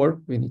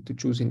 Or we need to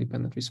choose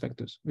independent risk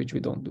factors, which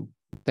we don't do.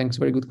 Thanks,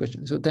 very good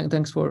question. So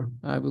thanks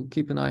I will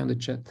keep an eye on the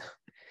chat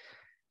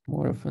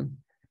more often.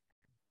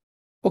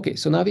 Okay,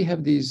 so now we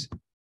have these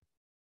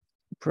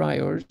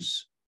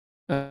priors.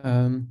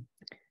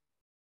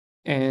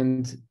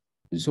 And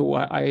so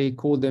I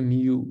call them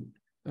mu,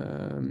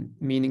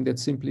 meaning that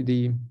simply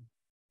the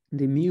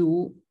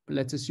mu,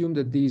 let's assume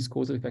that these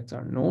causal effects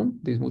are known,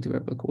 these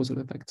multivariable causal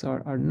effects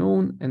are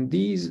known, and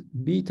these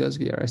betas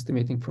we are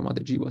estimating from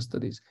other GWAS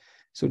studies.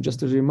 So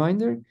just as a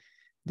reminder,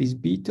 this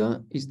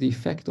beta is the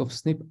effect of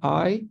SNP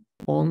I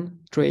on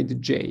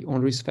trait J,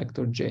 on risk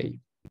factor J,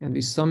 and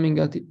we're summing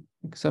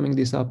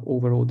this up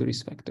over all the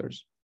risk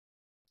factors.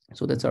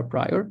 So that's our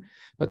prior.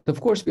 But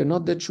of course, we are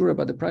not that sure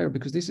about the prior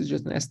because this is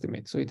just an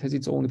estimate. So it has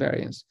its own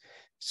variance.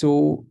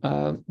 So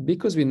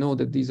because we know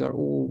that these are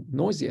all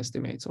noisy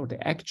estimates or the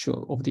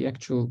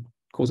actual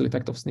causal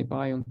effect of SNP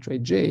I on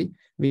trait J,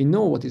 we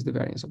know what is the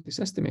variance of this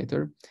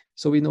estimator.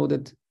 So we know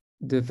that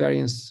the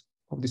variance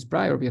of this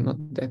prior, we are not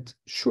that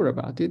sure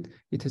about it.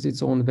 It has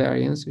its own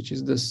variance, which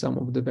is the sum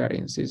of the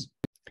variances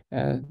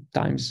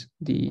times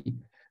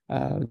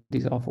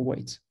these alpha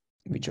weights,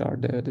 which are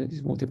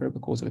these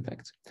multivariable causal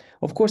effects.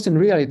 Of course, in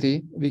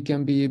reality, we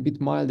can be a bit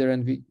milder,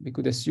 and we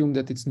could assume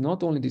that it's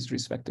not only these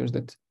risk factors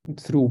that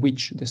through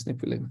which the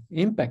SNP will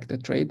impact the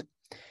trait,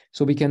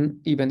 So we can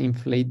even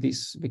inflate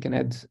this. We can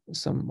add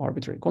some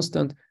arbitrary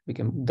constant. We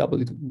can double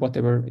it,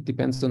 whatever. It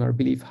depends on our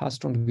belief, how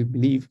strongly we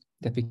believe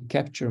that we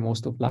capture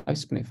most of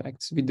lifespan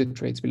effects with the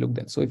traits we looked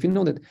at. So if you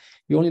know that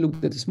we only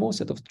looked at a small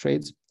set of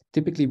traits,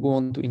 typically we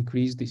want to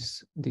increase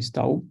this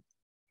tau.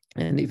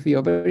 And if we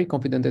are very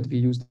confident that we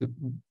used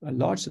a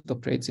large set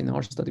of traits, in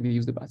our study we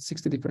used about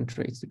 60 different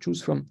traits to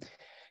choose from,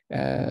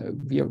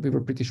 we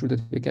were pretty sure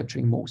that we're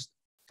capturing most.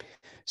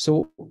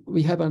 So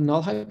we have a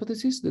null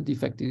hypothesis that the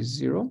effect is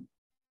 0,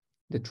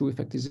 the true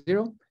effect is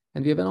 0,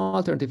 and we have an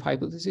alternative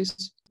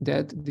hypothesis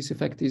that this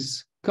effect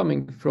is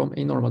coming from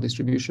a normal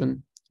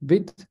distribution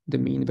with the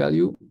mean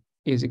value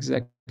is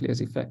exactly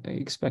as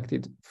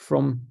expected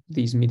from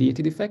these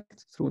mediated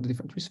effects through the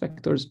different risk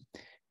factors,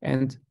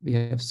 and we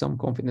have some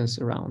confidence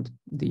around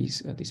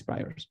these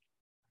priors.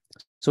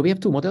 So we have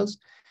two models,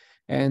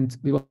 and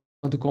we want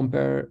to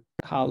compare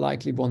how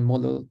likely one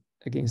model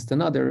against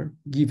another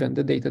given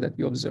the data that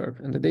we observe.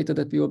 And the data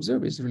that we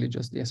observe is really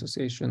just the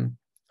association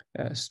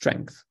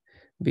strength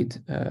with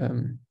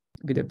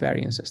a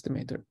variance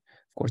estimator.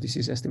 Of course, this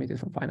is estimated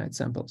from finite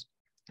samples.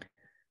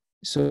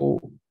 So,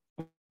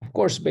 of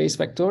course, Bayes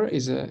vector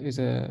is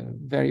a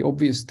very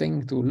obvious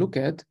thing to look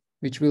at,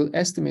 which will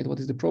estimate what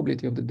is the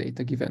probability of the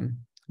data given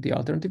the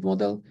alternative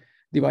model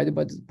divided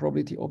by the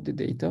probability of the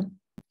data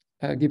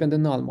given the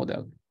null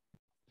model.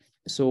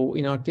 So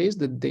in our case,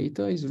 the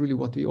data is really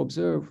what we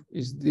observe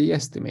is the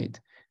estimate.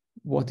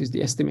 What is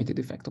the estimated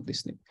effect of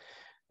this SNP?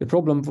 The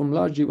problem from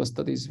large GWAS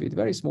studies with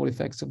very small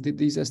effects of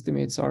these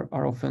estimates are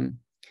often,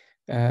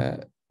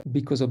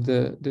 because of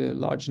the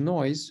large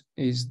noise,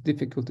 is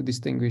difficult to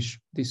distinguish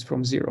this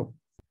from 0.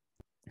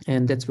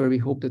 And that's where we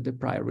hope that the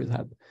prior will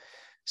help.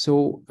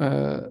 So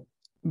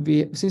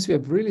since we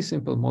have really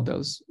simple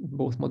models,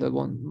 both model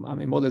 1, I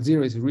mean, model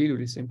 0 is really,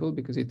 really simple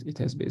because it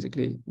has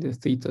basically the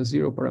theta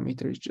 0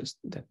 parameter is just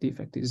that the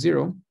effect is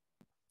 0.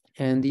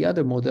 And the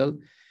other model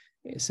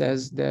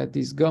says that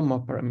this gamma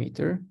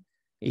parameter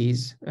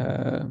is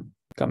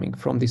coming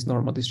from this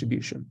normal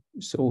distribution.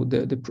 So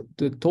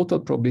the total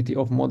probability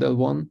of model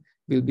 1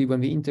 will be when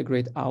we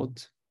integrate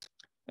out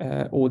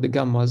all the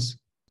gammas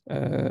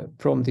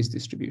from this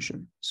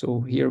distribution.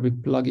 So here we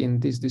plug in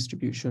this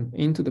distribution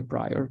into the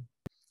prior,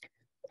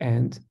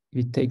 and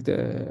we take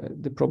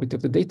the probability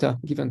of the data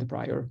given the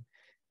prior,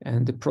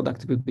 and the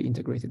product will be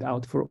integrated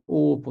out for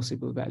all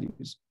possible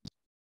values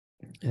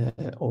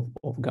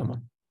of gamma.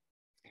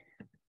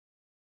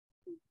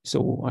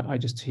 So I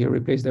just here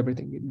replaced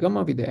everything with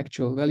gamma with the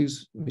actual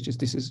values, which is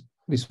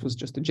this was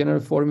just a general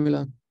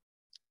formula,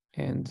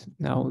 and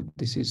now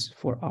this is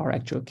for our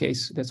actual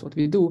case. That's what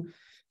we do,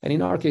 and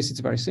in our case it's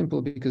very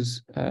simple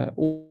because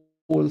all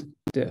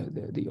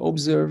the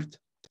observed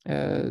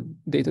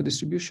data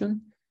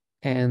distribution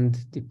and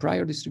the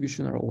prior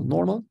distribution are all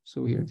normal.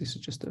 So here, this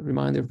is just a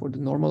reminder for the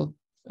normal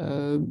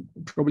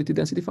probability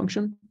density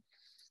function.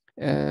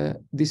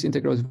 This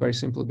integral is very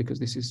simple because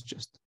this is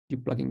just you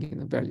plugging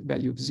in a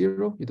value of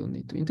 0. You don't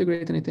need to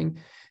integrate anything.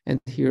 And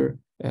here,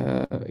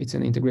 it's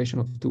an integration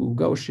of two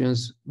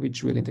Gaussians,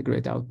 which will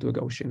integrate out to a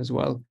Gaussian as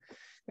well.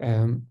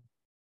 And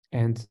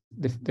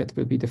that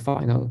will be the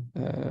final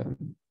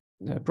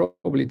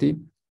probability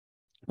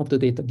of the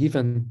data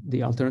given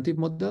the alternative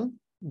model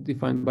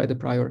defined by the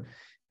prior.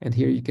 And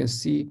here you can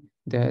see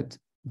that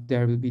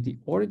there will be the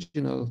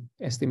original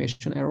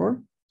estimation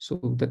error. So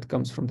that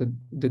comes from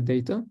the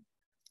data.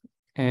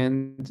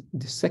 And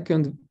the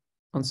second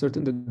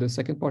uncertainty, the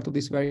second part of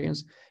this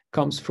variance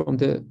comes from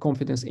the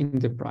confidence in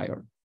the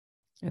prior.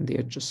 And they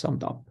are just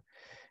summed up.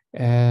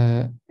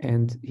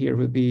 And here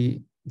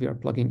we are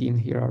plugging in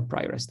here our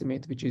prior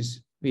estimate, which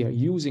is we are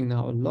using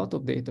now a lot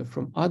of data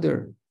from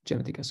other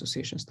genetic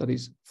association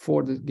studies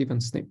for the given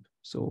SNP.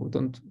 So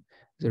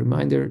as a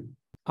reminder,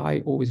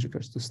 I always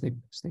refers to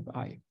SNP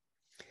I.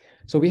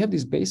 So we have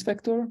this Bayes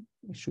vector,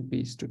 which should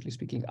be strictly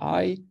speaking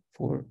I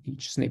for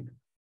each SNP.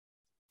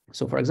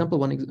 So for example,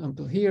 one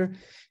example here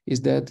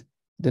is that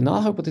the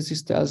null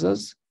hypothesis tells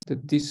us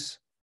that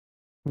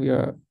we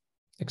are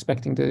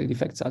expecting the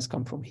effect size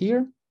come from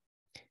here.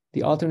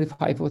 The alternative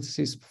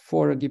hypothesis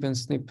for a given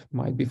SNP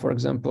might be, for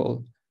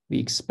example, we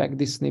expect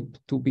this SNP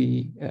to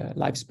be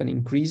lifespan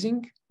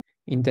increasing.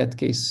 In that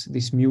case,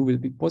 this mu will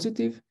be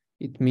positive.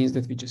 It means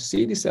that we just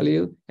see this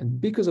allele,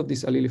 and because of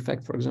this allele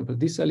effect, for example,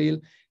 this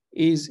allele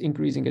is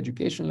increasing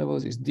education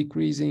levels, is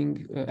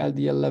decreasing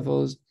LDL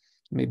levels,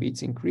 maybe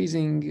it's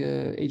increasing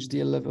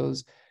HDL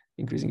levels,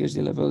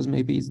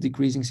 maybe it's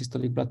decreasing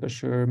systolic blood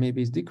pressure,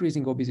 maybe it's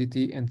decreasing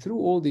obesity, and through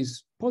all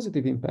these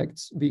positive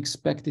impacts, we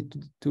expect it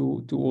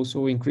to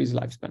also increase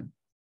lifespan.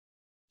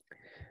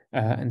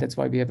 And that's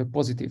why we have a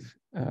positive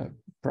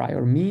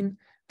prior mean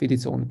with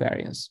its own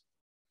variance.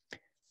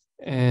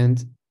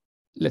 And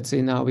let's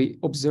say now we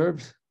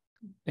observed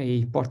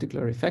a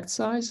particular effect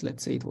size,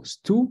 let's say it was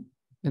 2,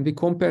 and we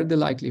compare the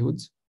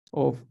likelihoods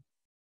of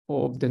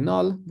the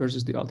null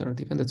versus the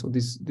alternative. And that's what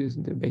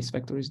the Bayes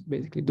vector is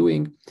basically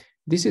doing.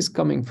 This is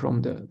coming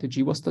from the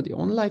GWAS study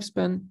on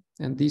lifespan,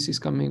 and this is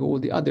coming all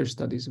the other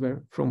studies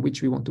from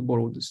which we want to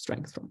borrow the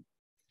strength from.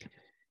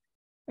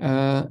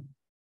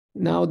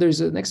 Now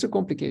there's an extra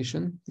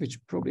complication, which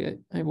probably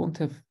I won't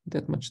have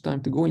that much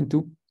time to go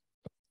into,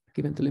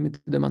 given the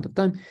limited amount of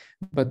time,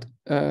 but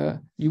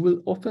you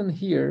will often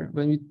hear,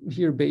 when you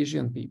hear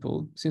Bayesian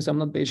people, since I'm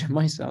not Bayesian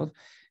myself,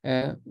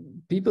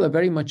 people are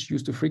very much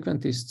used to,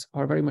 frequentists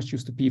are very much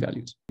used to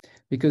p-values,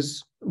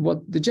 because what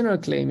the general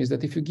claim is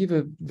that if you give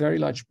a very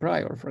large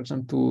prior, for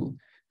example,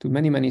 to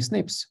many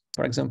SNPs,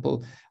 for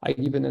example, I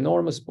give an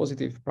enormous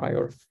positive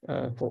prior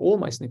for all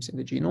my SNPs in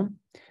the genome,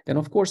 then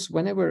of course,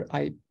 whenever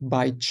I,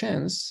 by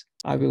chance,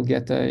 I will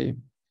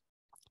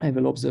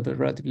observe a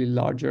relatively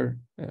larger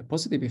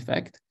positive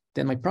effect,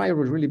 then my prior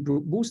will really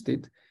boost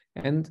it,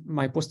 and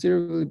my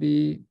posterior will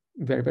be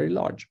very, very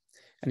large.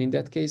 And in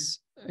that case,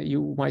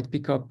 you might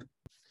pick up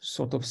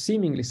sort of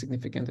seemingly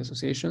significant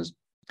associations,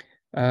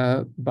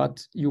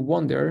 but you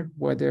wonder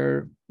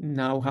whether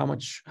now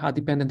how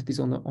dependent it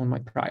is on my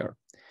prior.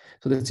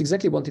 So that's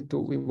exactly what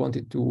we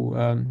wanted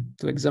to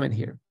examine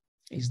here,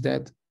 is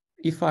that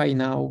if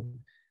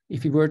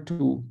we were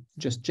to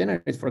just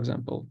generate, for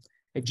example,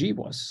 a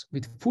GWAS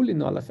with fully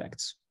null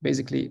effects,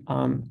 basically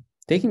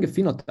taking a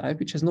phenotype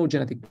which has no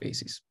genetic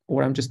basis,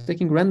 or I'm just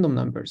taking random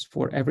numbers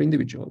for every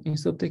individual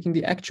instead of taking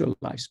the actual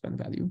lifespan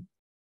value,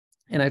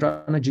 and I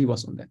run a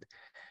GWAS on that,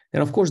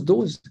 then of course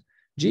those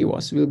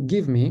GWAS will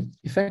give me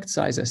effect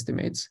size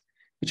estimates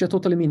which are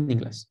totally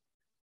meaningless.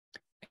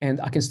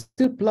 And I can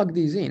still plug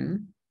these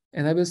in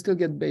and I will still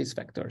get base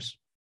factors.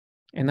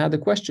 And now the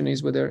question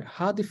is whether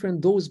how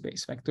different those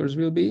base factors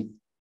will be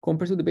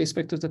compared to the base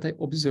factors that I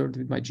observed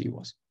with my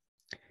GWAS.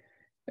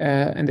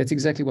 And that's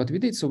exactly what we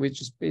did. So we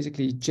just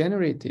basically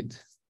generated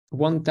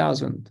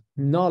 1,000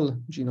 null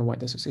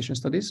genome-wide association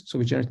studies. So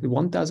we generated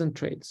 1,000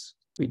 traits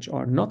which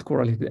are not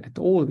correlated at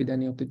all with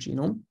any of the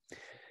genome.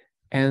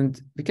 And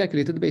we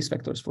calculated the base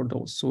factors for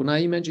those. So now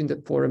imagine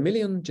that for 1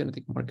 million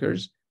genetic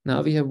markers,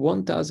 now we have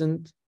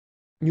 1,000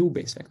 new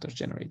base factors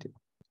generated.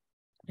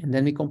 And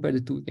then we compare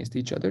the two against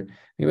each other.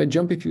 We will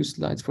jump a few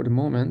slides for the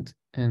moment,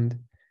 and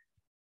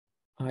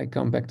I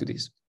come back to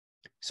this.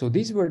 So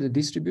these were the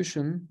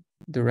distribution,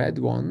 the red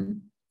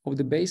one, of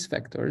the base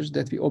factors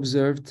that we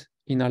observed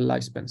in our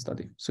lifespan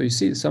study. So you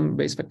see some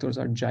base factors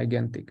are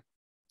gigantic.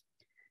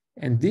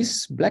 And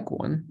this black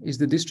one is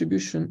the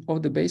distribution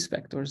of the base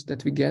factors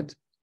that we get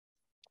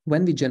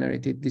when we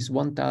generated these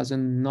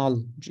 1,000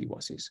 null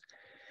GWASs.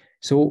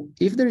 So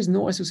if there is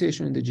no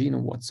association in the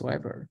genome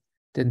whatsoever,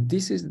 then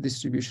this is the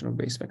distribution of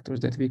base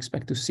factors that we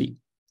expect to see.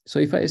 So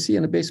if I see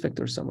a base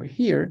factor somewhere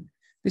here,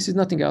 this is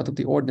nothing out of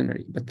the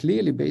ordinary, but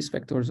clearly base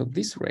factors of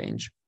this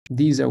range,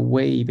 these are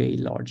way, way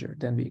larger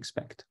than we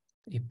expect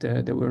if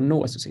there were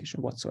no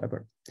association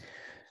whatsoever.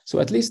 So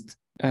at least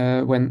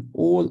when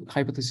all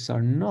hypotheses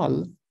are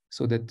null,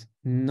 so that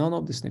none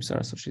of the SNPs are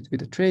associated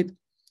with a trait,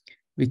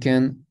 we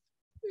can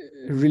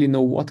really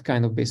know what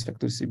kind of base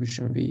factor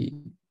distribution we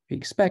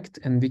expect,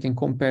 and we can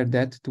compare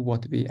that to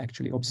what we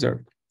actually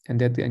observed. And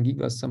that can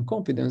give us some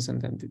confidence, and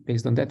then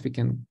based on that, we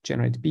can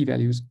generate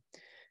p-values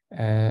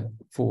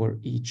for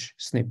each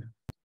SNP.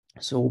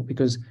 So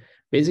because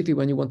basically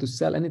when you want to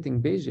sell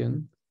anything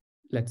Bayesian,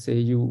 let's say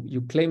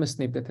you claim a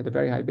SNP that had a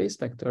very high base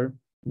factor,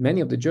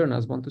 many of the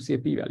journals want to see a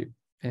p-value.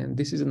 And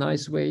this is a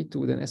nice way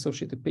to then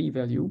associate a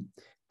p-value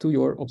to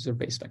your observed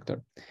base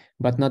factor.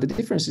 But now the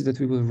difference is that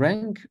we will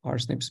rank our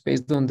SNPs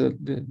based on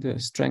the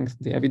strength,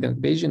 the evidence,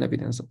 Bayesian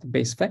evidence of the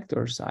base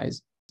factor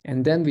size,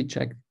 and then we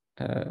check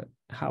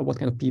what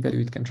kind of p-value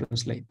it can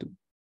translate to.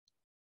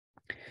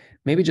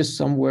 Maybe just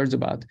some words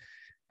about,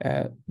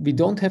 we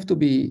don't have to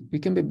be, we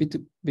can be a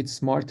bit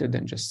smarter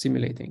than just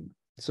simulating.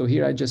 So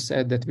here I just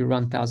said that we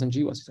run 1,000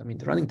 GWASs. I mean,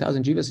 running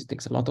 1,000 GWASs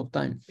takes a lot of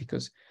time,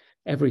 because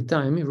every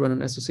time you run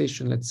an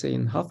association, let's say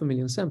in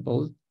 500,000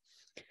 samples,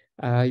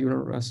 you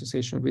run an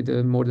association with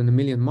more than 1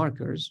 million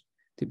markers,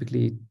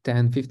 typically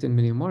 10, 15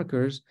 million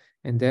markers,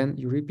 and then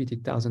you repeat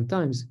it 1,000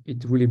 times,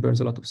 it really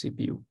burns a lot of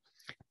CPU.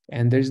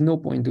 And there's no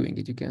point doing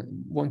it.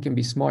 One can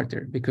be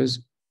smarter, because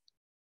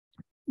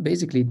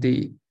basically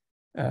we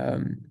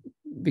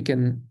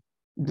can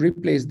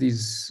replace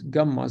these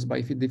gammas by,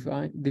 if you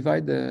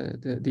divide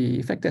the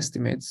effect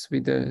estimates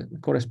with the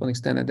corresponding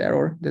standard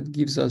error, that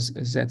gives us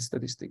a Z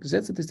statistic.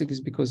 Z statistic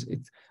is because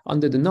it's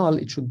under the null,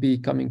 it should be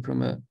coming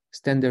from a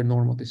standard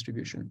normal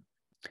distribution.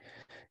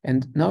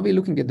 And now we're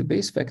looking at the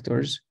base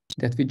factors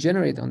that we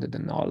generate under the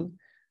null.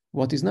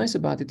 What is nice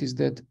about it is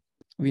that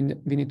we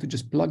need to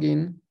just plug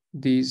in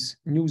these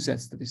new Z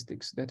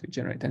statistics that we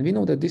generate. And we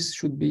know that this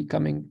should be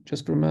coming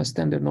just from a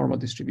standard normal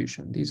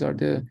distribution. These are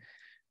the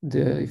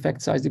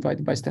effect size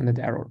divided by standard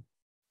error.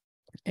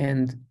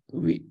 And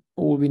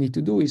all we need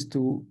to do is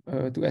to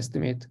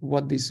estimate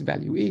what this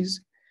value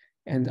is.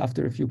 And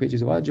after a few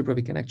pages of algebra,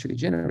 we can actually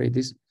generate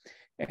this,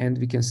 and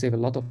we can save a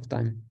lot of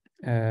time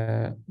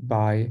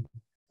by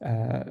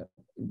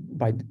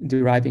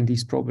deriving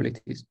these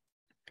probabilities.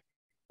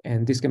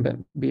 And this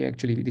can be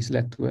actually, this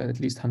led to at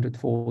least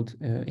 100-fold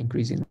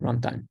increase in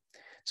runtime.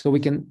 So we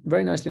can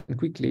very nicely and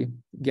quickly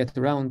get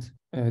around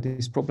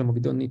this problem of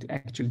we don't need to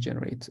actually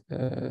generate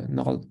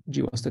null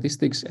GWAS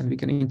statistics, and we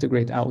can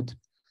integrate out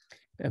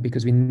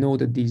because we know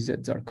that these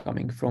Zs are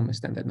coming from a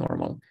standard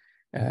normal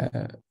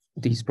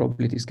these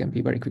probabilities can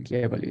be very quickly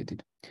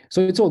evaluated.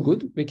 So it's all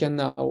good. We can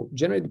now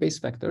generate base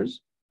vectors,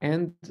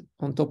 and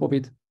on top of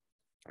it,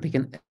 we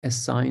can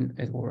assign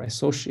or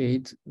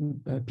associate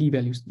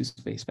p-values to these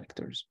base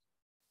vectors.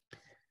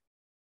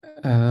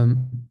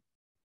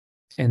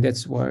 And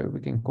that's where we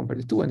can compare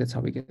the two, and that's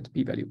how we get the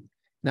p-value.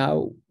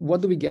 Now,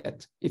 what do we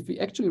get? If we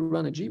actually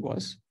run a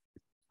GWAS,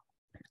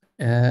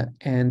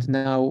 and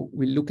now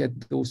we look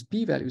at those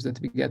p-values that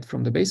we get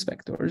from the base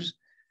vectors,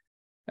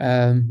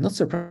 not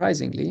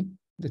surprisingly,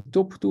 the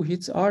top two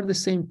hits are the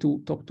same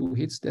top two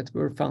hits that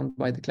were found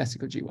by the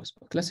classical GWAS.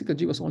 Classical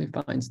GWAS only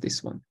finds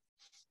this one.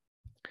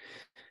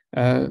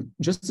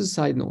 Just as a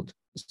side note,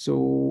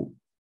 so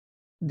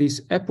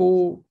this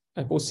ApoC1,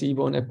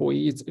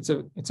 ApoE,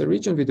 it's a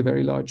region with a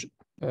very large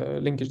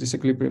linkage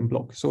disequilibrium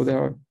block. So there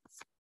are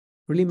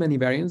really many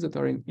variants that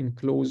are in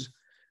closely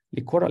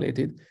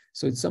correlated.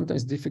 So it's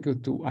sometimes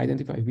difficult to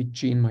identify which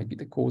gene might be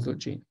the causal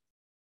gene.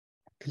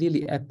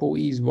 Clearly,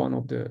 ApoE is one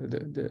of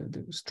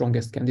the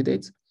strongest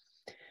candidates.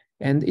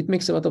 And it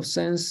makes a lot of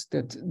sense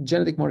that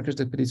genetic markers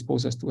that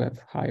predispose us to have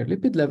higher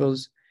lipid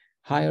levels,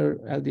 higher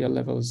LDL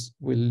levels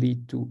will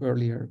lead to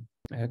earlier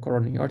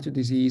coronary artery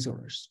disease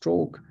or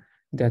stroke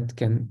that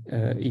can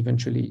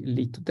eventually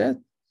lead to death.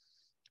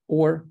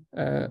 Or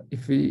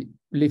if we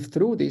live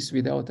through this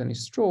without any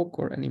stroke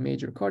or any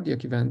major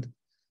cardiac event,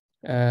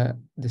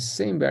 the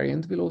same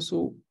variant will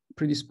also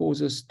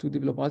predispose us to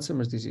develop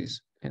Alzheimer's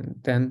disease. And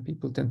then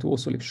people tend to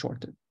also live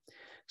shorter.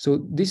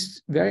 So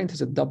this variant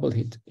is a double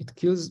hit. It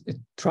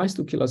tries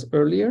to kill us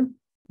earlier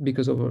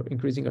because of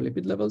increasing our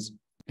lipid levels.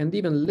 And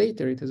even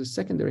later, it has a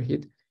secondary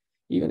hit.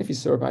 Even if we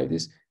survive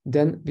this,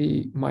 then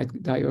we might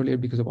die earlier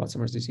because of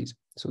Alzheimer's disease.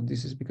 So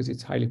this is because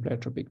it's highly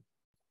pleiotropic.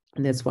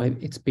 And that's why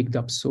it's picked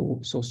up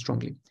so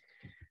strongly.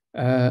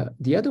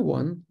 The other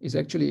one is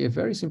actually a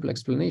very simple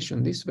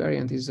explanation. This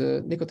variant is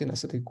a nicotine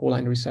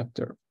acetylcholine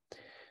receptor.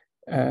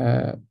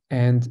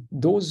 And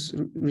those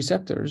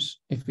receptors,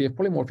 if we have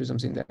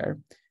polymorphisms in there,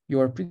 you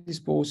are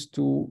predisposed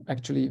to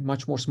actually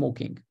much more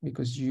smoking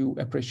because you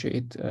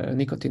appreciate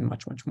nicotine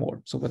much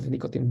more. So when the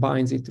nicotine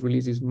binds, it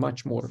releases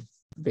much more,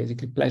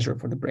 basically, pleasure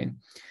for the brain.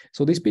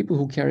 So these people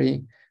who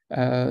carry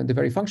the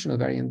very functional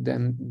variant,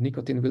 then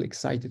nicotine will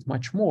excite it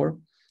much more,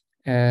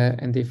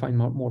 and they find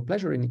more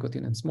pleasure in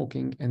nicotine and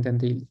smoking, and then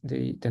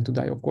they tend to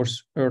die, of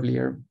course,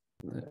 earlier.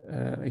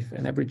 If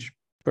an average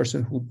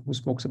person who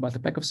smokes about a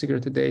pack of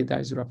cigarettes a day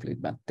dies roughly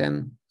about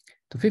 10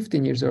 to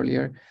 15 years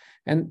earlier.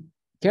 And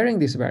carrying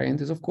this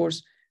variant is, of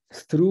course,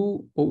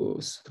 through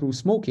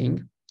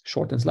smoking,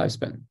 shortens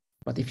lifespan.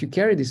 But if you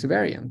carry this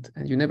variant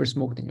and you never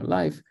smoked in your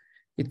life,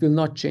 it will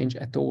not change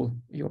at all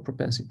your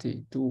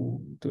propensity to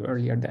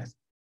earlier death.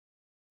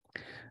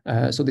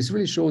 So this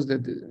really shows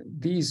that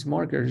these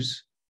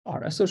markers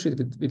are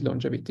associated with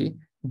longevity,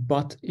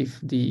 but if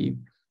the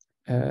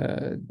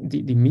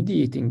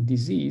mediating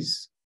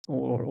disease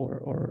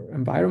or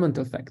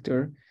environmental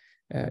factor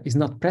is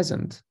not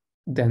present,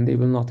 then they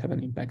will not have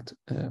an impact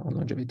on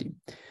longevity.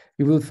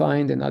 You will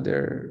find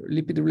another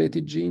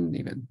lipid-related gene,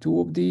 even two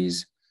of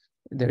these.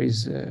 There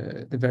is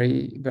the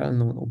very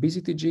well-known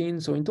obesity gene.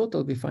 So in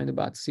total, we find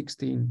about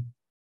 16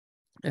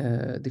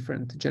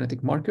 different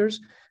genetic markers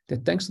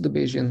that, thanks to the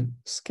Bayesian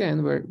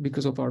scan, where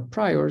because of our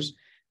priors,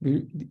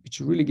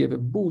 which really gave a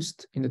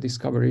boost in the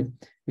discovery,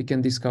 we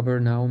can discover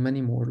now many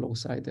more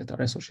loci that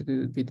are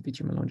associated with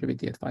human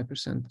longevity at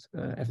 5%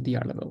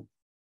 FDR level,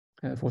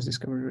 forced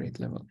discovery rate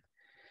level.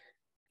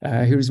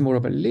 Here is more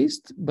of a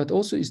list, but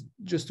also is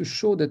just to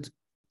show that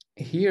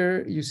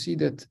here you see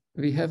that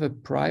we have a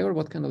prior,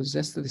 what kind of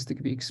Z statistic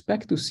we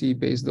expect to see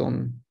based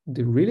on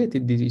the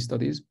related disease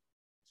studies.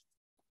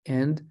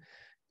 And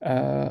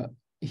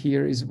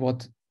here is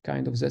what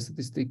kind of Z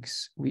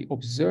statistics we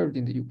observed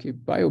in the UK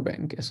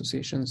Biobank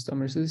Association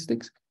Summary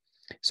Statistics.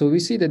 So we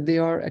see that they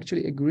are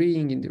actually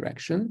agreeing in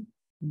direction,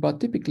 but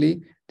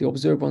typically the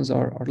observed ones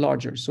are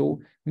larger. So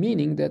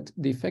meaning that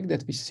the effect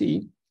that we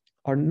see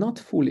are not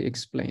fully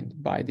explained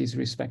by these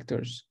risk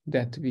factors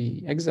that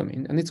we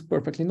examine, and it's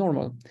perfectly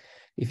normal.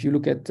 If you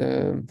look at,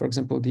 for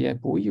example, the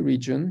ApoE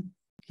region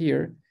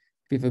here,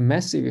 we have a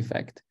massive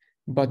effect,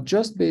 but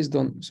just based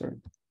on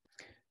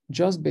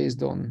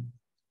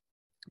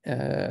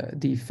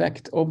the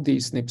effect of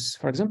these SNPs.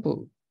 For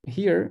example,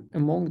 here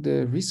among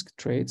the risk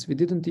traits, we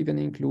didn't even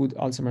include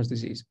Alzheimer's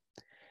disease.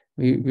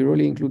 We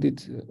really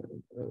included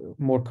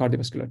more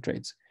cardiovascular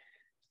traits.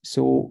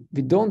 So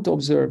we don't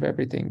observe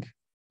everything.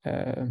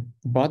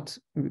 But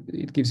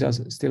it gives us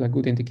still a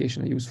good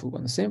indication, a useful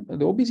one.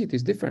 The obesity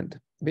is different.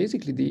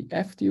 Basically, the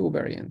FTO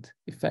variant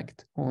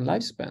effect on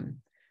lifespan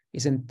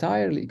is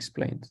entirely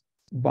explained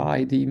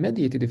by the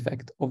mediated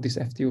effect of this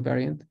FTO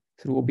variant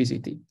through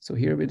obesity. So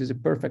here it is a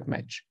perfect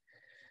match.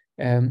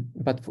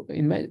 But for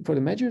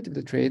the majority of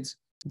the traits,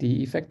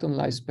 the effect on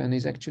lifespan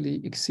is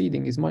actually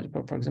exceeding as much.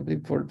 For example,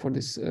 for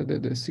this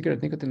the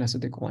cigarette nicotine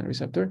acetylcholine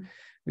receptor,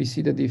 we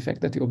see that the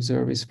effect that we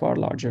observe is far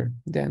larger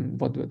than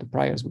what the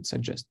priors would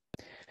suggest.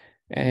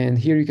 And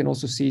here you can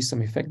also see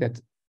some effect that,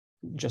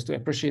 just to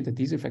appreciate that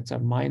these effects are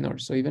minor.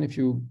 So even if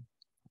you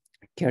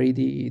carry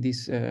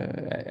this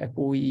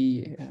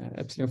ApoE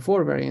epsilon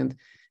 4 variant,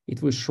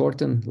 it will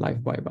shorten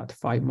life by about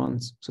 5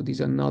 months. So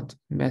these are not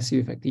massive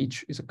effects.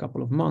 Each is a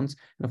couple of months.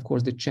 And of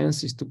course, the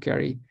chances to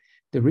carry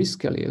the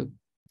risk allele,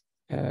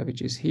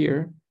 which is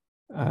here,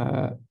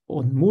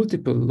 on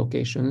multiple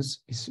locations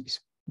is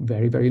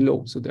very, very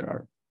low. So there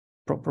are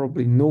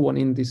probably no one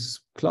in this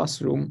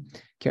classroom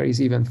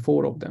carries even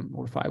 4 of them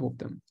or 5 of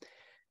them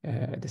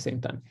at the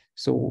same time.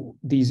 So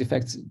these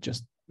effects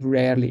just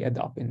rarely add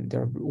up, and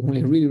there are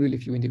only really, really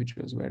few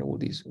individuals where all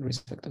these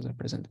risk factors are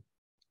present.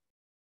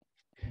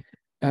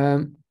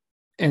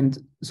 And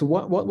so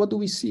what do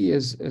we see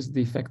as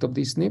the effect of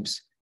these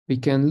SNPs? We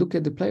can look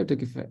at the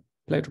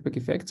pleiotropic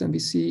effects, and we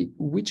see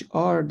which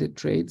are the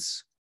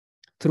traits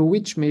through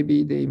which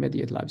maybe they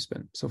mediate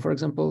lifespan. So for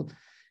example,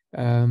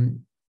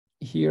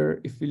 here,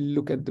 if we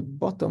look at the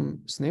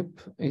bottom SNP,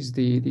 is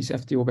this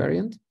FTO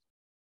variant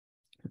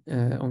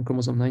on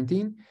chromosome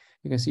 19.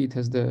 You can see it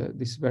has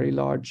this very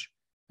large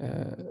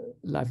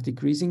life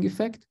decreasing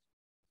effect.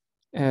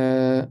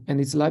 And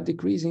it's life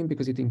decreasing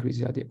because it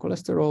increases LDL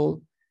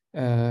cholesterol,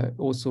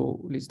 also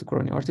leads to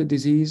coronary artery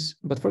disease.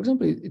 But for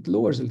example, it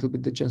lowers a little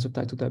bit the chance of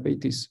type 2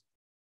 diabetes.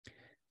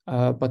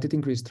 But it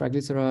increases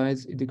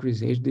triglycerides, it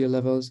decreases HDL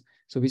levels.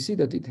 So we see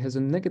that it has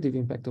a negative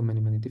impact on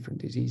many, many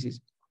different diseases,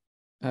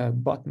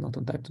 but not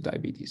on type 2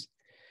 diabetes.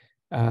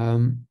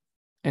 And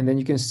then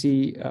you can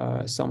see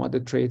some other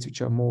traits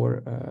which are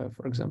more,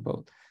 for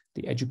example,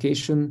 the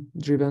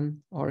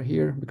education-driven are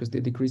here, because the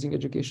decreasing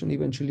education,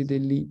 eventually they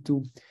lead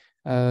to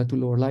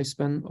lower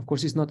lifespan. Of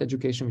course, it's not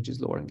education which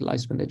is lowering the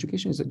lifespan.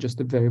 Education is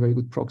just a very, very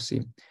good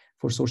proxy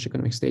for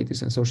socioeconomic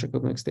status, and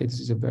socioeconomic status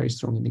is a very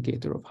strong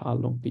indicator of how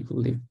long people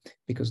live,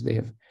 because they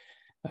have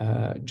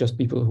just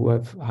people who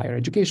have higher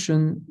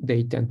education,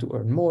 they tend to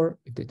earn more.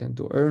 If they tend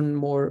to earn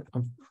more,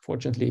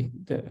 unfortunately,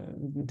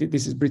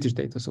 this is British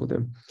data, so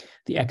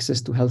the access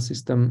to health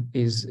system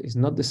is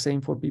not the same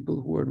for people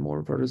who earn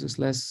more versus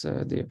less.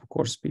 They have, of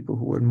course, people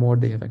who earn more,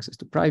 they have access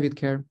to private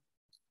care.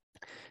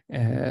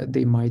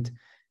 They might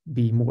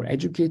be more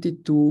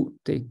educated to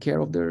take care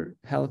of their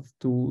health,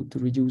 to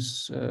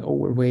reduce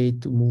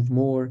overweight, to move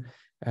more,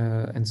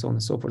 and so on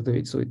and so forth.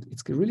 So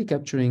it's really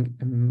capturing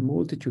a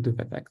multitude of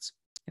effects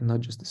and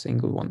not just a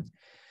single one.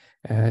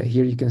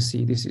 Here you can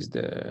see this is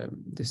the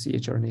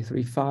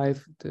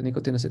CHRNA3/5, the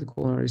nicotine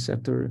acetylcholine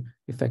receptor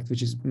effect,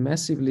 which is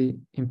massively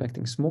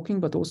impacting smoking,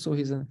 but also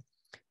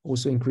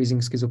also increasing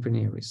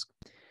schizophrenia risk.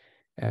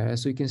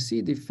 So you can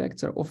see the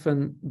effects are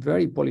often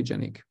very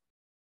polygenic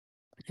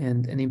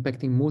and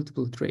impacting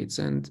multiple traits,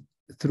 and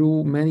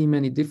through many,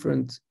 many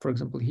different, for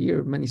example,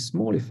 here, many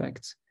small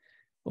effects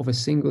of a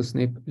single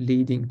SNP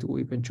leading to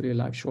eventually a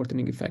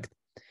life-shortening effect.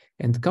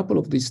 And a couple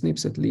of these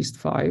SNPs, at least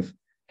 5,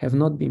 have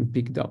not been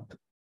picked up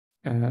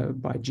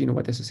by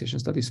genome-wide association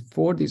studies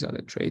for these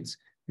other traits,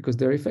 because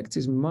their effects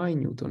is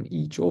minute on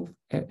each of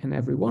and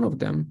every one of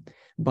them,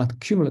 but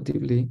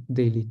cumulatively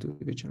they lead to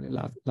eventually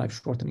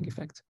life-shortening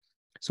effects.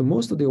 So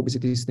most of the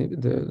obesity SNP,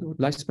 the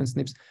lifespan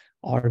SNPs,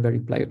 are very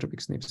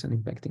pleiotropic SNPs and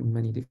impacting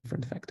many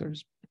different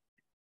factors.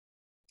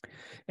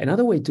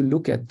 Another way to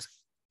look at,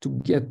 to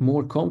get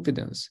more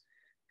confidence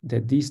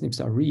that these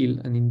SNPs are real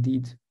and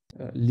indeed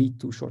lead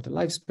to shorter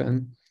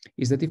lifespan,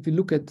 is that if you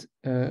look at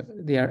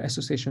their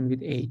association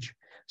with age.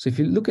 So if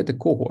you look at a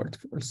cohort,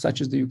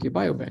 such as the UK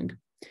Biobank,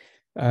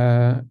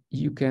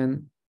 you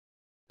can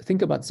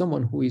think about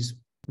someone who is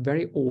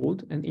very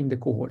old and in the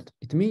cohort.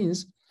 It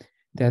means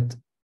that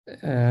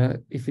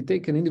if you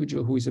take an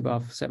individual who is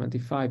above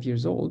 75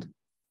 years old,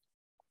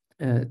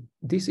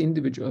 this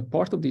individual,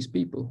 part of these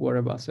people who are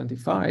above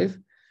 75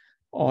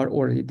 are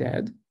already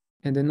dead,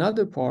 and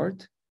another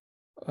part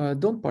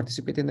don't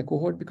participate in the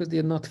cohort because they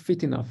are not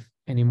fit enough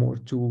anymore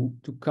to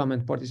come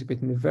and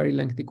participate in a very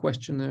lengthy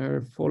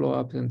questionnaire,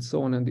 follow-up, and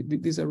so on. And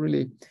these are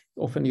really,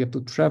 often you have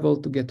to travel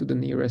to get to the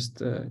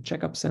nearest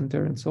checkup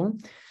center and so on.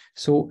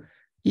 So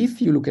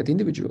if you look at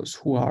individuals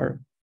who are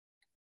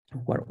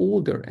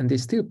older and they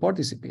still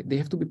participate, they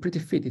have to be pretty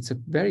fit. It's a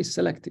very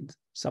selected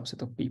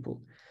subset of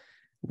people.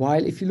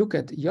 While if you look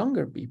at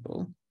younger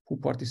people who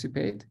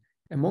participate,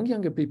 among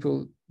younger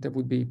people, there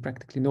would be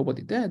practically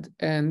nobody dead,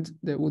 and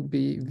there would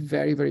be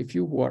very, very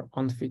few who are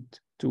unfit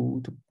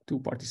to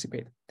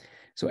participate.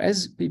 So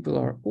as people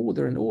are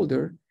older and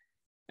older,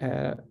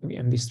 and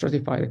we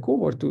stratify the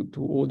cohort to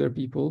older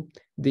people,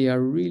 they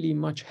are really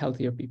much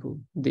healthier people.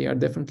 They are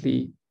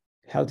definitely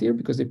healthier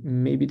because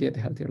maybe they had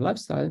a healthier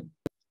lifestyle,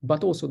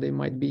 but also they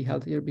might be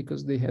healthier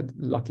because they had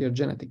luckier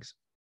genetics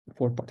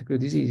for particular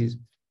diseases.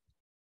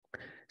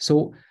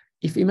 So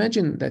if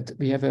imagine that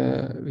we have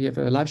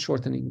a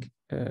life-shortening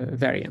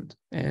variant,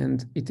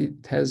 and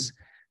it has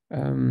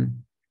a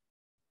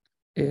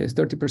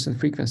 30%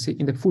 frequency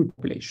in the full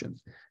population.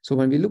 So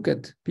when we look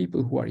at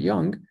people who are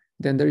young,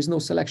 then there is no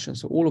selection,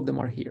 so all of them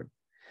are here.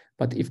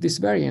 But if this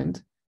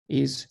variant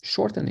is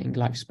shortening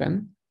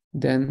lifespan,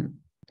 then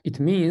it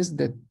means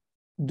that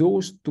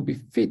those to be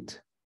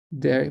fit,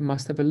 they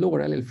must have a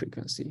lower allele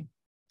frequency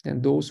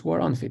than those who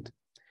are unfit.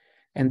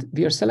 And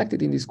we are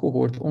selected in this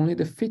cohort only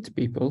the fit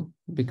people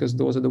because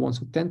those are the ones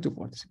who tend to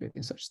participate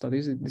in such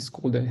studies. It is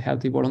called a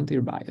healthy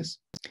volunteer bias.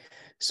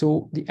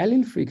 So the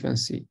allele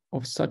frequency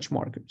of such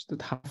markers,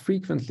 that how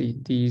frequently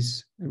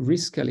these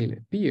risk allele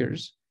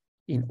appears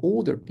in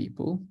older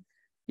people,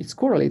 it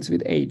correlates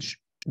with age,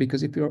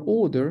 because if you're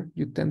older,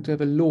 you tend to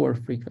have a lower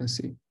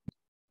frequency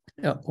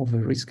of a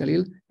risk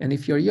allele. And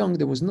if you're young,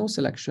 there was no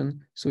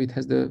selection, so it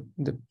has the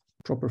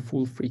proper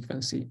full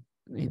frequency,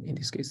 in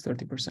this case,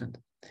 30%.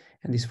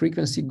 And this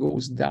frequency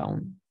goes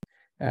down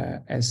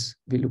as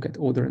we look at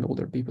older and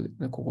older people in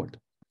the cohort.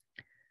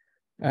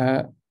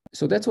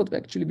 So that's what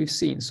actually we've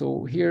seen.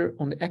 So here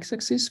on the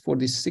x-axis, for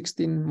these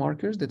 16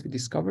 markers that we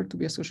discovered to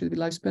be associated with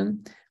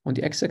lifespan, on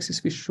the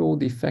x-axis we show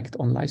the effect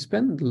on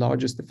lifespan. The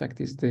largest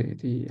effect is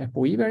the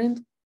ApoE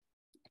variant.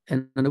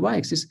 And on the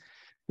y-axis,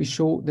 we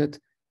show that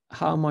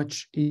how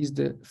much is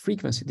the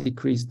frequency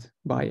decreased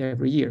by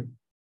every year.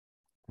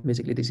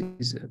 Basically, this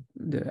is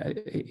the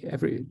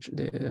average,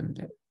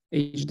 the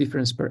age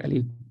difference per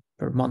allele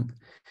per month.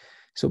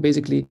 So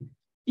basically,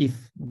 if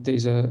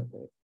there's the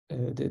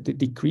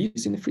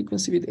decrease in the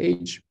frequency with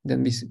age,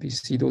 then we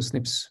see those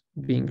SNPs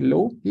being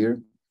low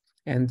here.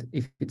 And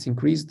if it's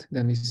increased,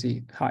 then we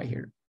see high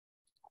here.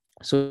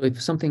 So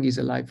if something is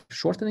a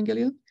life-shortening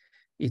allele,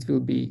 it will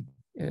be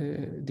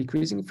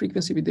decreasing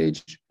frequency with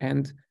age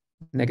and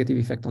negative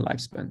effect on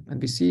lifespan.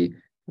 And we see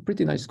a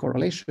pretty nice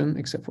correlation,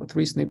 except for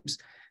 3 SNPs,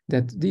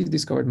 that these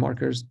discovered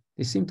markers,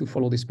 they seem to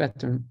follow this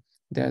pattern,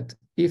 that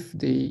if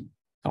they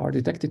are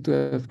detected to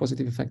have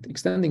positive effect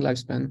extending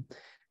lifespan,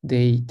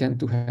 they tend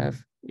to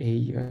have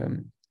a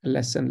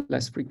less and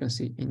less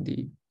frequency in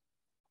the,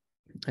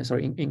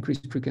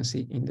 increased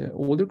frequency in the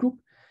older group.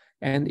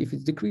 And if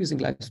it's decreasing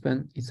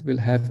lifespan, it will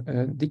have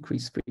a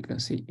decreased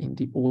frequency in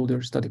the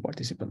older study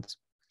participants.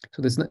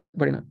 So that's not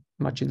very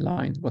much in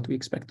line what we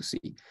expect to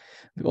see.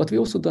 What we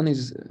also done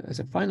is, as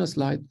a final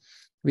slide,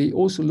 we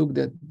also looked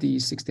at the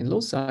 16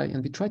 loci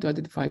and we tried to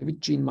identify which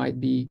gene might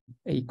be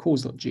a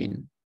causal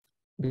gene.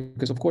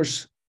 Because of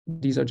course,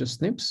 these are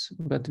just SNPs,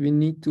 but we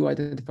need to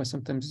identify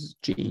sometimes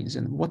genes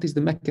and what is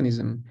the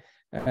mechanism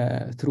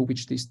through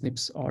which these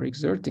SNPs are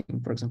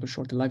exerting, for example,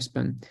 shorter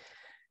lifespan.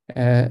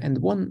 And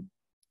one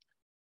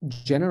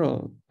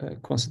general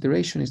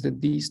consideration is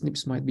that these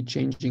SNPs might be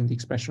changing the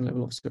expression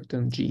level of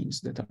certain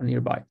genes that are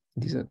nearby.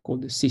 These are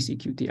called the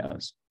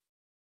CCQTLs.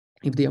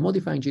 If they are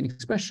modifying gene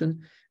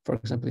expression, for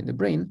example, in the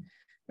brain,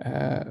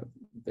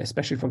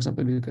 especially, for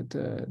example, we look at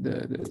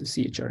the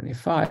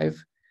CHRNA5,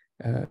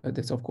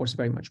 that's of course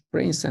very much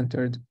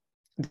brain-centered,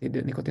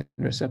 the nicotine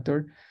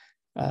receptor.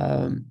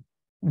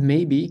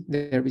 Maybe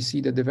there we see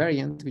that the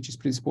variant which is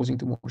predisposing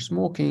to more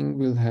smoking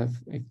will have,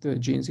 if the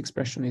gene's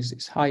expression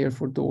is higher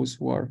for those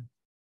who are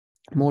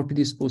more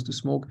predisposed to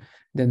smoke,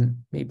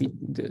 then maybe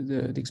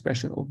the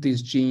expression of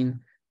this gene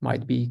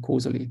might be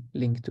causally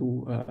linked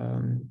to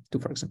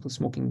for example,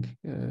 smoking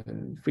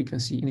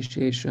frequency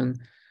initiation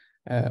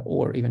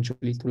or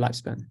eventually to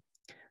lifespan.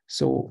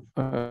 So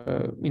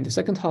in the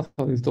second half,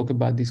 I will talk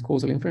about this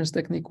causal inference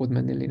technique called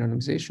Mendelian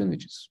randomization,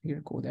 which is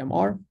here called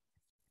MR.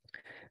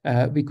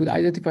 We could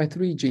identify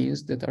 3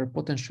 genes that are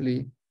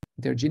potentially,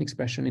 their gene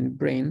expression in the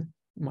brain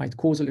might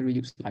causally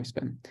reduce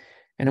lifespan.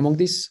 And among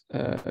this,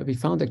 we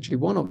found actually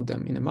one of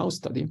them in a mouse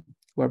study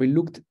where we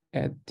looked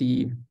at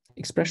the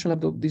expression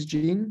level of this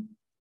gene,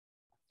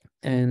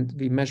 and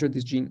we measured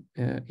this gene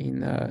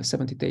in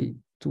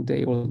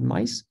 72-day-old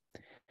mice.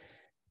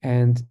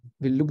 And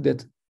we looked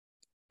at,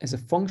 as a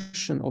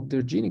function of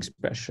their gene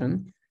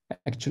expression,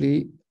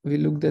 actually, we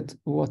looked at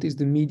what is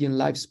the median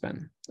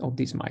lifespan of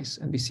these mice,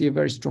 and we see a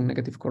very strong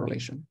negative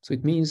correlation. So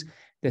it means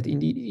that in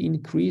the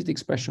increased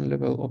expression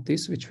level of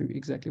this, which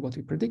exactly what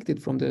we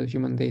predicted from the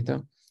human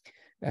data,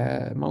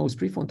 mouse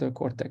prefrontal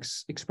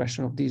cortex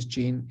expression of this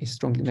gene is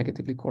strongly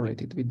negatively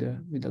correlated with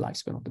the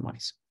lifespan of the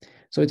mice.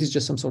 So it is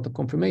just some sort of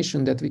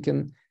confirmation that we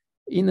can,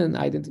 in a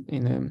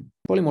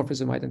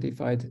polymorphism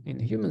identified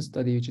in a human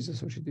study, which is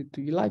associated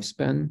to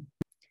lifespan,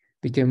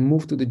 we can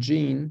move to the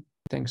gene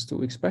thanks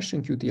to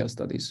expression QTL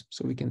studies.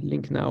 So we can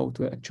link now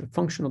to an actual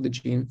function of the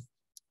gene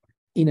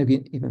in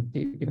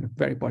even a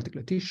very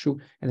particular tissue,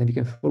 and then we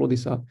can follow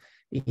this up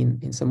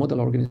in some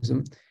model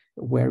organism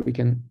where we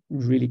can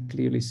really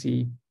clearly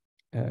see.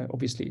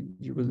 Obviously,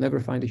 you will never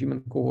find a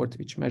human cohort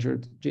which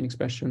measured gene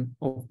expression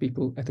of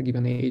people at a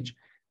given age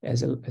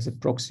as a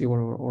proxy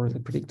or as a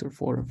predictor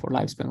for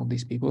lifespan of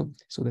these people.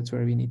 So that's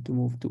where we need to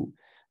move to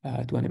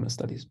animal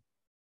studies.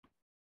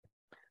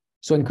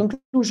 So in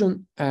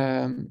conclusion,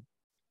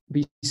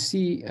 we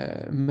see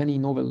many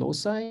novel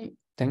loci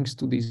thanks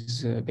to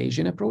this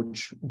Bayesian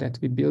approach, that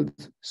we build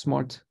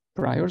smart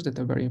priors that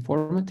are very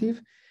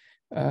informative.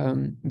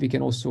 We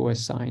can also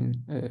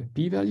assign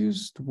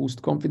p-values to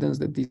boost confidence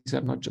that these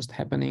are not just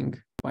happening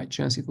by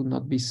chance. It would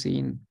not be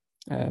seen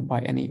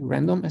by any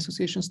random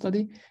association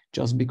study,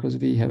 just because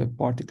we have a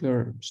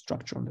particular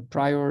structure on the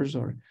priors,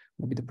 or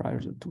maybe the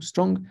priors are too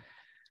strong.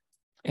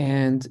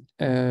 And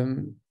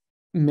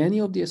many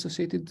of the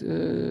associated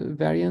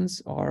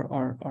variants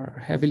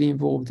are heavily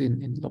involved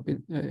in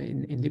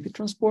lipid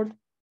transport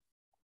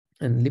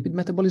and lipid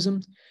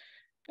metabolism.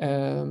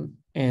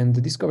 And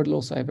the discovered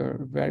loci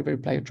were very, very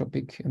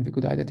pleiotropic, and we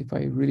could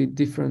identify really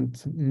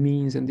different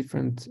means and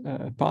different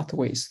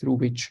pathways through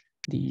which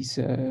these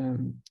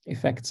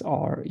effects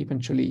are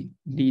eventually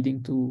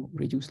leading to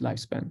reduced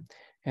lifespan.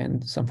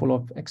 And some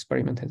follow-up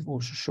experiment has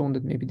also shown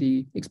that maybe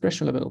the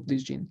expression level of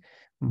this gene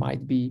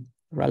might be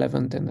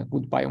relevant and a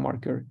good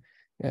biomarker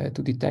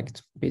to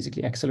detect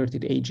basically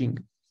accelerated aging.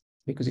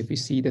 Because if we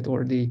see that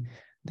already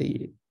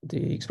the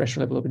expression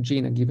level of a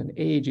gene at a given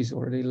age is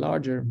already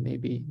larger,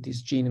 maybe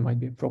this gene might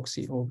be a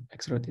proxy of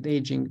accelerated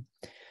aging.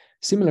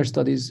 Similar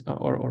studies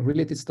or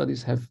related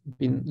studies have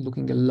been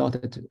looking a lot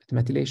at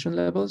methylation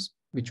levels,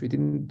 which we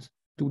didn't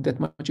do that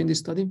much in this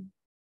study.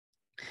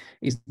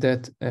 Is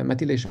that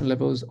methylation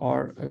levels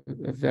are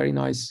a very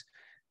nice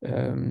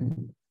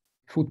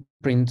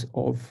footprint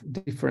of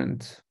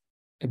different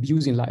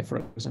abuse in life, for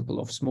example,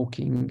 of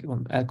smoking,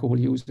 on alcohol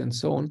use, and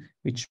so on,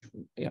 which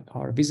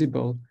are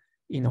visible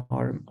in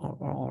our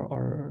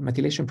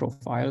methylation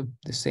profile,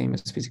 the same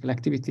as physical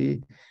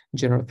activity.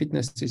 General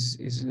fitness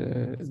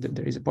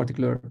there is a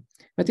particular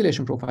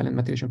methylation profile and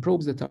methylation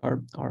probes that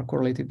are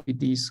correlated with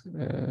these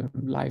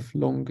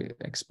lifelong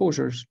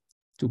exposures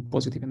to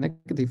positive and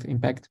negative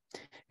impact,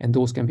 and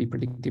those can be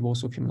predictive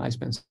also of human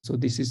lifespan. So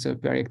this is a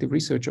very active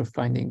research of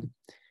finding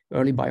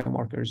early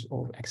biomarkers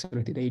of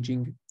accelerated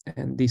aging,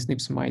 and these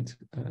SNPs might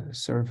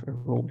serve a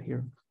role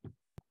here.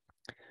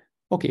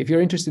 Okay, if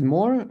you're interested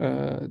more,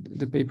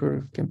 the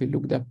paper can be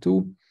looked up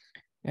too.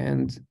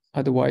 And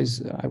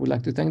otherwise, I would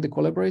like to thank the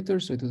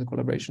collaborators. So it was a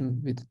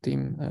collaboration with the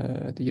team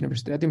at the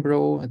University of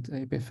Edinburgh, at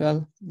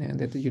EPFL,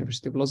 and at the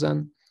University of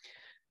Lausanne.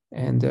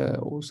 And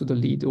also the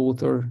lead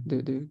author,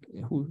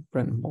 who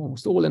ran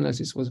almost all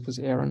analysis was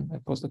Aaron, a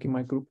postdoc in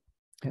my group.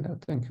 And I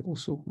thank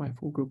also my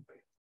full group.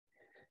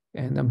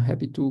 And I'm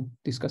happy to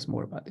discuss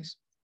more about this.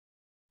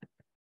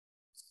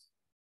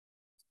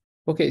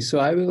 Okay, so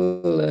I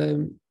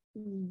will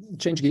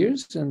change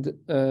gears, and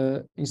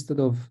instead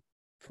of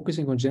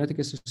focusing on genetic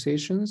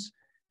associations,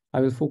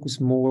 I will focus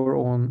more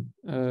on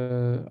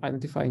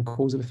identifying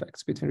causal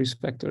effects between risk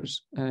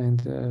factors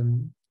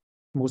and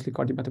mostly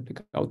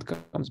cardiometabolic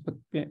outcomes, but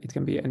yeah, it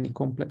can be any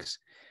complex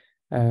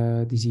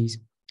disease.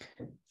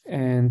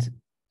 And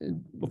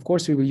of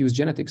course, we will use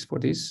genetics for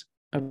this.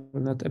 I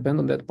will not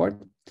abandon that part.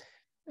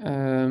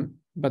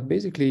 But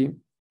basically,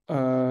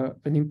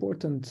 an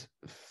important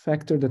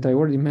factor that I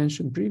already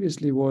mentioned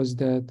previously was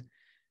that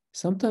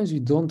sometimes we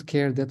don't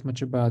care that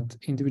much about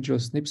individual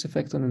SNPs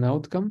effect on an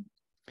outcome.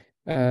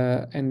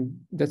 And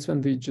that's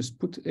when we just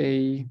put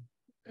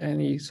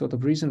any sort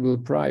of reasonable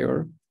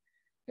prior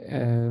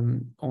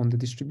on the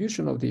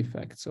distribution of the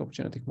effects of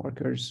genetic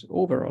markers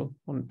overall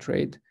on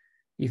trait,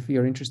 if we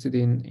are interested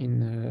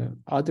in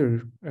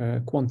other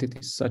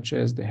quantities, such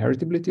as the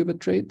heritability of a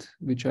trait,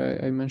 which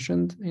I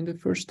mentioned in the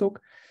first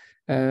talk.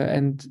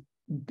 And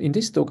in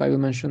this talk, I will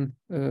mention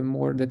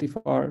more that if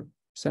our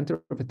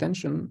center of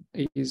attention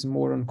is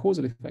more on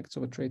causal effects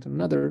of a trait on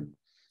another,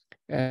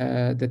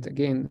 that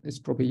again, is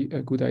probably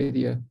a good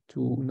idea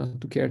to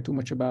not to care too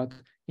much about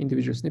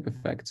individual SNP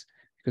effects,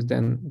 because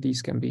then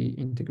these can be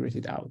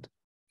integrated out.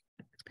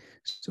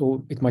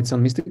 So it might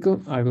sound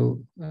mystical. I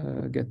will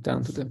get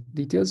down to the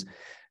details.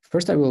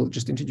 First, I will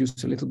just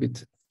introduce a little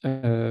bit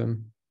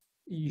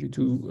you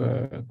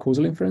to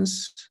causal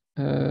inference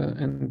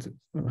and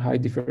how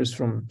it differs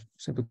from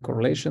simple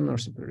correlation or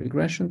simple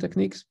regression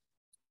techniques.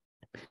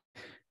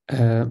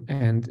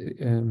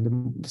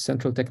 The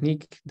central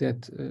technique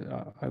that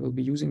I will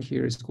be using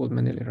here is called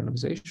Mendelian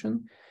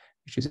randomization,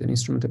 which is an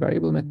instrument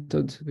variable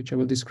method, which I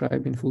will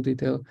describe in full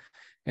detail.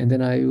 And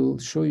then I will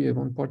show you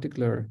one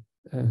particular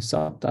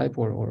subtype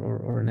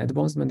or an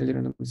advanced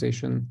Mendelian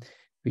randomization,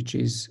 which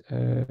is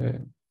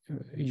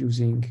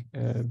using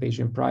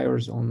Bayesian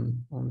priors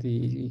on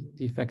the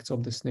effects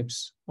of the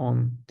SNPs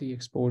on the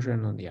exposure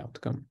and on the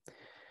outcome.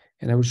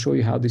 And I will show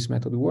you how this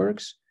method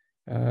works,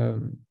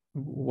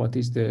 what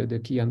is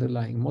the key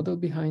underlying model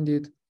behind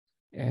it,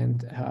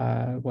 and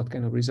what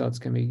kind of results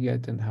can we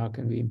get, and how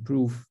can we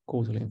improve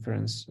causal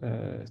inference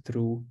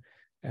through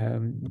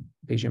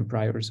Bayesian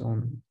priors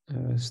on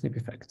SNP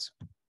effects.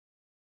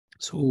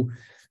 So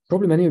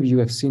probably many of you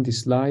have seen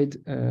this slide.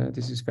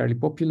 This is fairly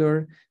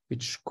popular,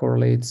 which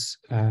correlates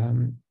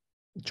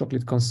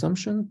chocolate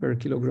consumption per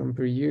kilogram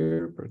per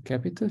year per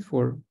capita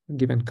for a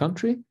given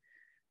country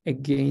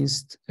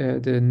against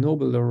the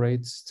Nobel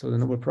laureates, so the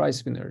Nobel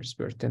Prize winners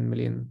per 10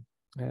 million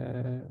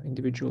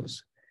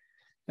individuals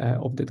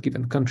of that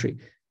given country.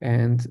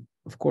 And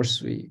of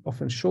course, we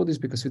often show this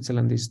because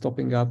Switzerland is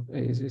topping up,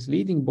 is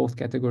leading both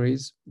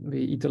categories. We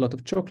eat a lot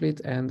of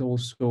chocolate, and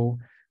also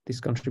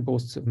this country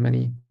boasts of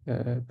many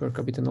per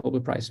capita Nobel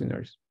Prize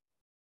winners.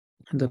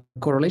 And the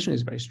correlation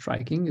is very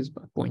striking, is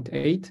about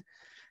 0.8.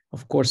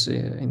 Of course,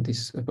 in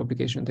this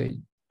publication, they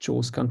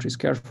chose countries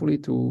carefully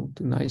to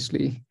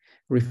nicely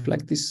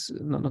reflect this,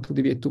 not to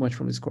deviate too much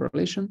from this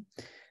correlation.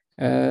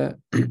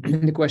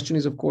 The question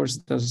is, of course,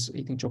 does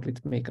eating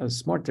chocolate make us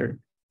smarter?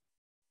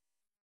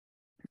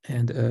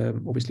 And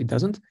obviously it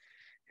doesn't.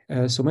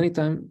 So many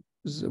times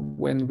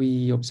when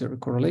we observe a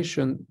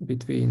correlation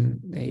between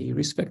a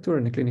risk factor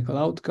and a clinical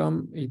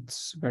outcome,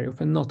 it's very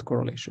often not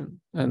correlation,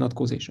 not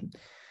causation.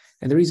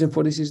 And the reason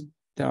for this is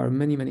there are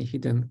many, many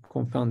hidden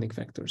confounding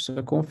factors. So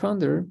a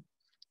confounder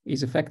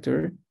is a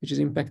factor which is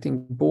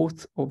impacting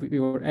both of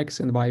your X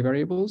and Y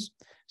variables.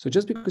 So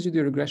just because you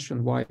do a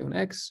regression Y on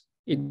X,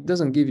 it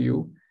doesn't give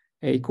you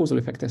a causal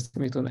effect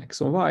estimate on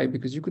X on Y,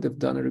 because you could have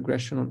done a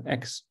regression on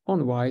X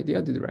on Y, the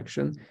other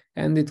direction,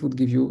 and it would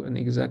give you an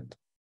exact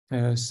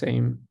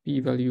same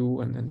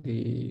p-value, and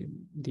the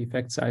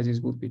effect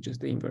sizes would be just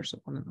the inverse of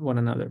one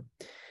another.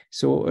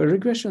 So a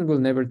regression will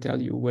never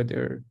tell you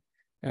whether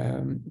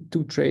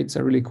two traits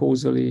are really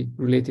causally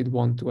related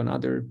one to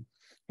another.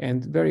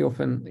 And very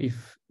often,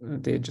 if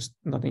they're just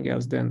nothing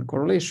else than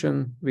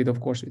correlation, with, of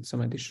course, with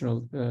some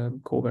additional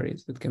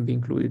covariates that can be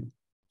included.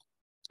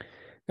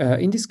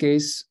 In this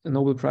case,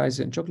 Nobel Prize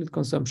and chocolate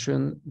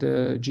consumption,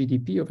 the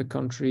GDP of a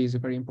country is a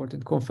very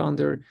important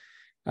confounder.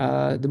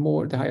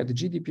 The higher the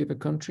GDP of a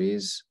country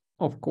is,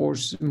 of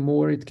course,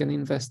 more it can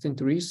invest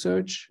into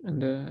research.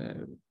 And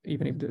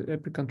even if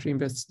every country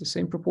invests the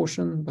same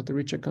proportion, but the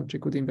richer country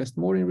could invest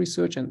more in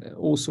research, and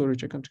also a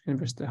richer country can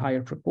invest a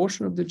higher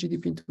proportion of the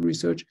GDP into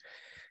research,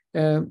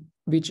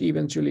 which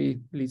eventually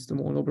leads to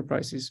more Nobel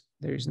Prizes.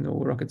 There is no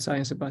rocket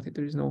science about it.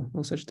 There is no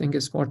such thing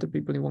as smarter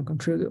people in one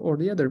country or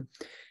the other.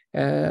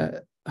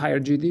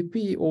 Higher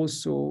GDP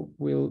also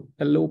will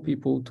allow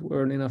people to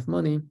earn enough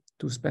money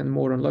to spend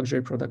more on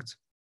luxury products,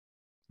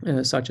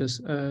 such as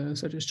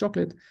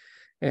chocolate,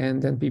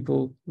 and then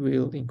people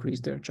will increase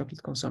their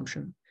chocolate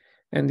consumption.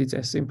 And it's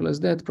as simple as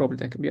that. Probably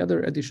there can be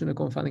other additional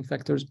confounding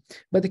factors,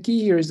 but the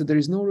key here is that there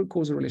is no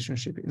causal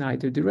relationship in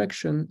either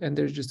direction, and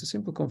there's just a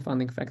simple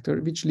confounding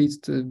factor which leads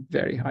to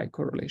very high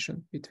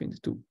correlation between the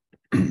two.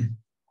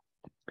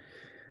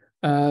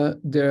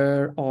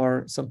 There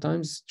are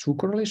sometimes true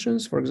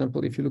correlations. For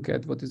example, if you look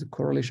at what is the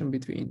correlation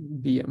between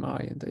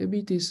BMI and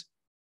diabetes,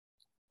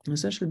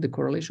 essentially the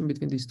correlation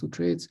between these two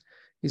traits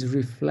is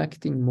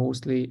reflecting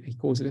mostly a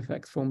causal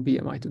effect from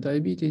BMI to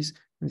diabetes.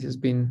 And this has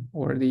been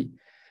already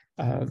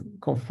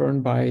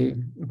confirmed by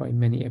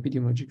many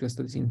epidemiological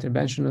studies,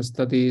 interventional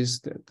studies,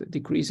 that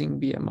decreasing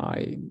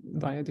BMI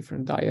via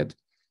different diet,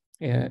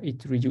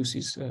 it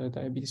reduces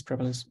diabetes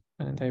prevalence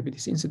and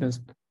diabetes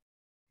incidence.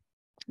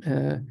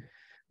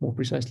 More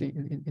precisely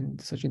in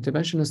such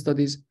interventional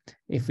studies.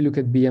 If we look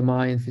at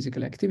BMI and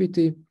physical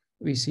activity,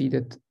 we see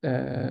that,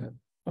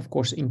 of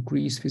course,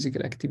 increased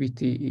physical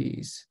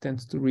activity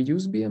tends to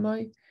reduce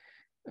BMI,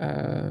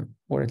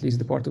 or at least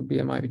the part of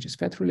BMI which is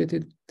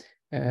fat-related.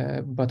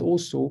 But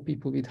also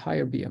people with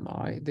higher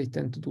BMI, they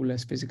tend to do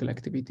less physical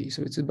activity.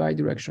 So it's a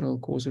bidirectional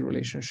causal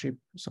relationship,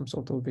 some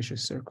sort of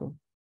vicious circle.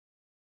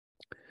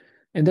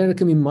 And there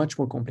can be much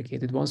more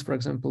complicated ones. For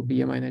example,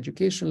 BMI and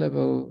education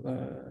level.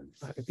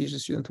 I have a PhD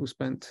student who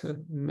spent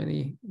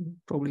many,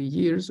 probably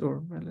years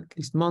or at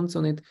least months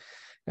on it.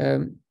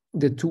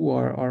 The two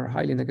are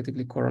highly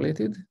negatively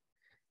correlated.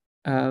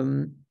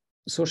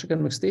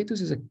 Socioeconomic status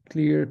is a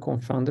clear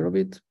confounder of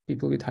it.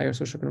 People with higher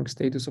socioeconomic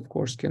status, of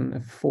course, can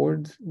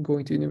afford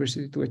going to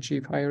university to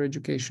achieve higher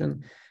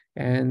education.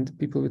 And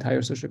people with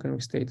higher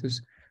socioeconomic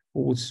status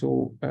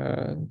also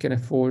can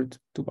afford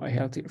to buy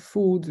healthier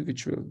food,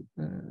 which will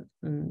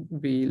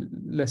be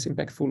less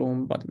impactful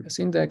on body mass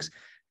index,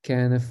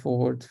 can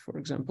afford, for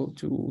example,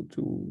 to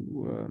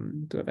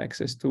have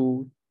access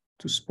to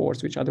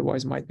sports which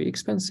otherwise might be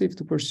expensive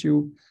to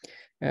pursue,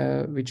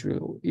 which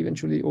will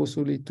eventually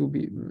also lead to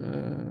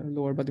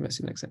lower body mass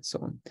index and so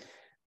on.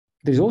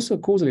 There's also a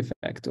causal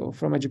effect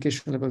from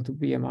education level to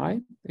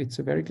BMI. It's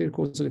a very clear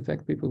causal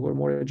effect. People who are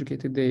more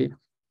educated,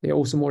 they're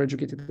also more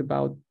educated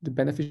about the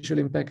beneficial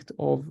impact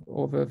of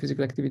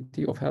physical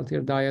activity, of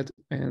healthier diet,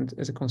 and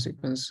as a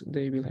consequence,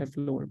 they will have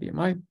lower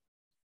BMI.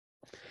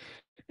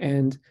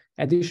 And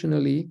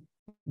additionally,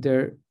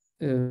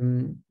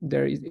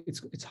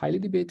 it's highly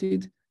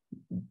debated.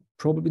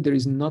 Probably there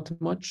is not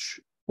much,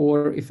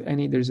 or if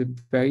any, there's a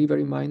very,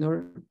 very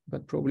minor,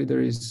 but probably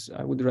there is,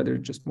 I would rather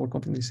just more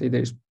confidently say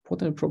there is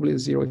probably a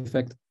zero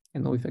effect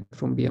and no effect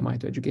from BMI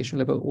to education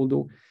level,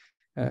 although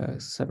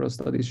several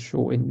studies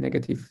show a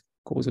negative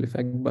causal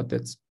effect, but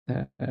that's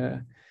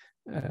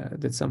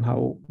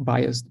somehow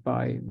biased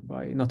by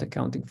not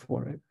accounting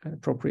for it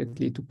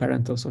appropriately to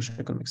parental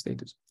socioeconomic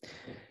status.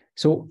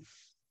 So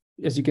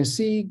as you can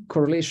see,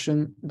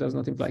 correlation does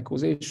not imply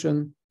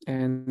causation,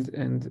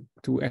 and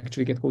to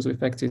actually get causal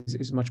effects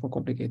is much more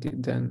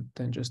complicated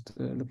than just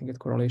looking at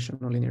correlation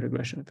or linear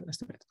regression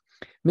estimate.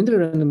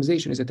 Mendelian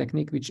randomization is a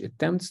technique which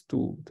attempts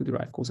to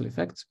derive causal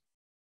effects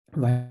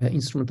via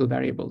instrumental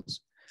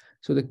variables.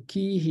 So the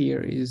key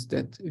here is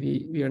that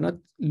we are not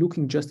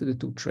looking just at the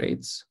two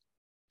traits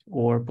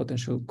or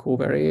potential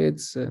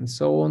covariates and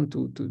so on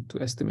to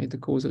estimate the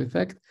causal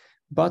effect,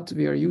 but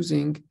we are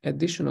using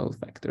additional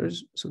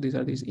factors. So these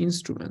are these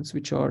instruments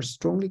which are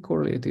strongly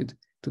correlated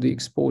to the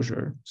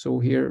exposure. So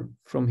here,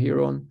 from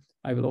here on,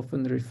 I will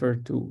often refer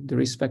to the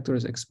risk factor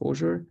as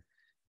exposure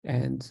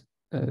and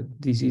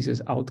disease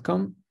as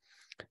outcome.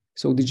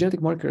 So the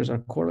genetic markers are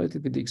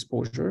correlated with the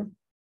exposure.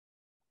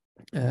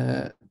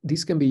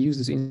 this can be used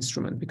as an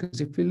instrument,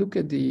 because if we look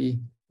at the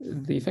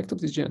effect of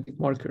these genetic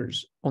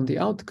markers on the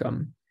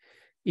outcome,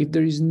 if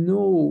there is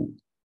no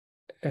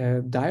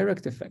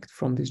direct effect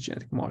from this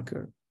genetic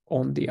marker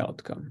on the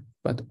outcome,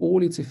 but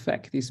all its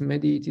effect is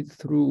mediated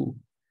through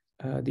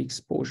the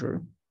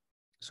exposure,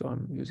 so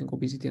I'm using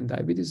obesity and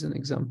diabetes as an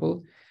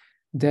example,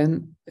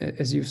 then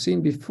as you've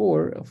seen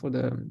before for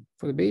the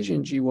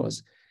Bayesian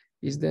GWAS,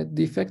 is that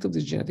the effect of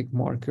this genetic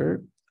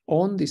marker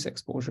on this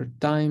exposure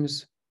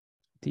times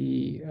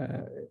the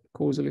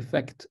causal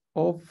effect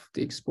of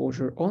the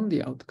exposure on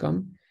the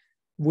outcome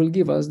will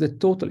give us the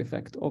total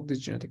effect of this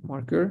genetic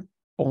marker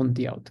on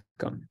the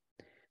outcome.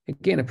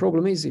 Again, a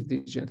problem is if the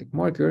genetic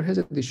marker has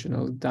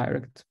additional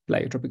direct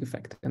pleiotropic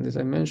effect. And as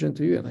I mentioned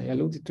to you, and I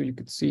alluded to, you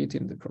could see it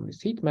from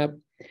this heat map,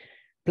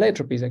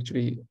 pleiotropy is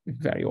actually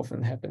very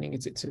often happening.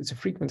 It's a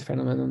frequent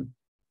phenomenon.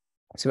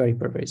 It's very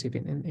pervasive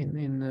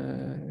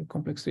in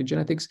complex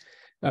genetics.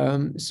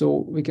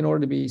 So we can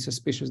already be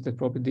suspicious that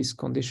probably this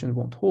condition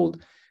won't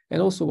hold.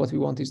 And also what we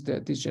want is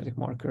that this genetic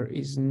marker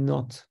is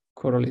not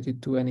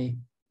correlated to any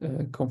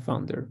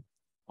confounder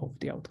of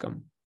the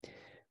outcome,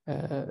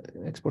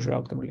 exposure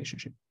outcome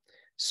relationship.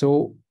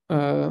 So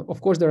of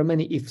course, there are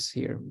many ifs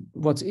here.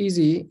 What's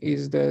easy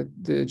is that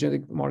the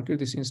genetic marker,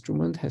 this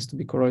instrument, has to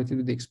be correlated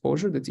with the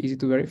exposure. That's easy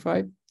to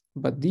verify,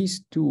 but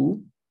these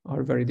two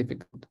are very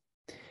difficult.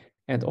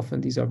 And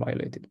often these are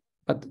violated.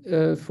 But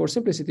for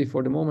simplicity,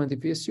 for the moment,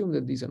 if we assume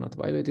that these are not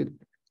violated,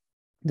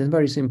 then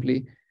very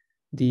simply,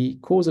 the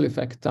causal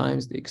effect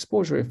times the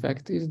exposure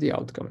effect is the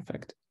outcome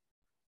effect.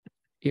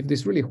 If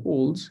this really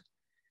holds,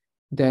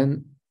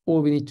 then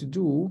all we need to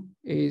do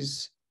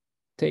is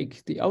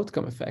take the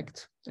outcome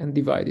effect and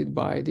divide it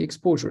by the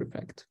exposure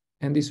effect.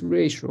 And this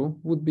ratio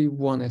would be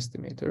one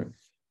estimator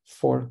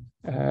for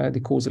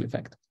the causal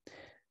effect.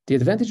 The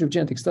advantage of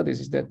genetic studies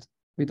is that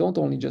we don't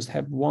only just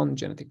have one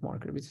genetic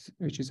marker,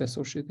 which is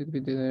associated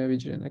with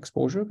an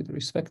exposure, with the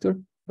risk factor,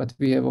 but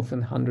we have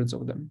often hundreds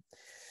of them.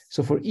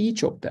 So for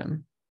each of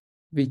them,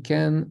 we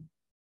can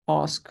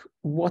ask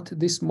what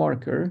this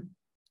marker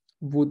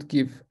would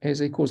give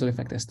as a causal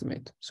effect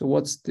estimate. So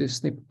what's the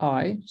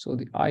SNP-I, so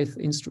the ith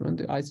instrument,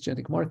 the ith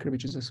genetic marker,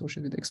 which is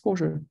associated with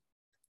exposure,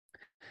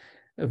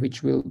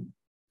 which will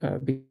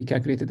be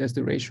calculated as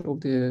the ratio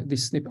of the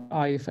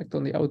SNP-I effect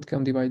on the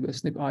outcome divided by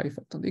SNP-I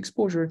effect on the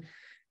exposure.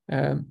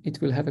 It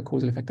will have a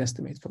causal effect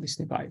estimate for the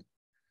SNP-I.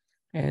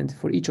 And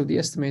for each of the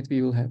estimates,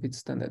 we will have its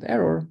standard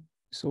error.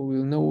 So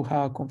we'll know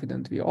how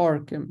confident we are,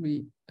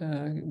 we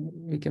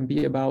can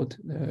be about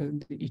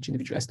each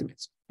individual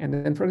estimates. And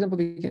then, for example,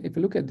 if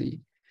we look at the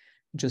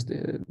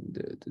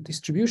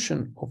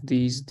distribution of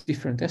these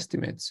different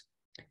estimates,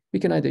 we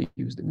can either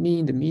use the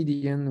mean, the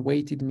median,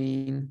 weighted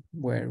mean,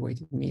 where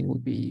weighted mean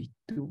would be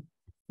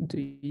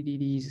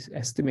these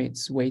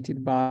estimates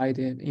weighted by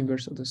the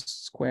inverse of the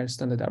square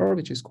standard error,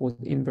 which is called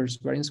inverse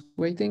variance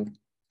weighting.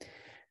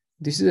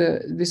 This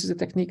is a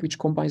technique which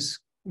combines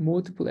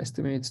multiple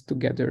estimates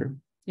together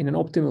in an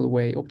optimal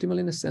way. Optimal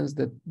in the sense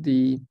that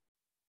the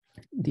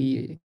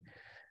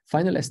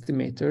final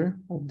estimator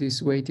of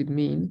this weighted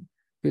mean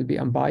will be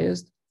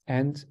unbiased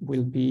and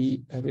will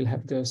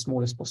have the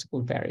smallest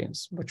possible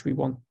variance, which we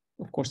want,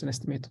 of course, an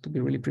estimator to be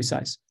really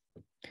precise.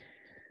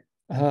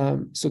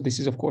 So this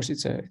is, of course,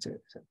 it's a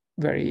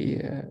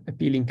very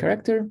appealing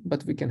character,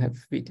 but we can have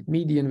weighted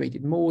median,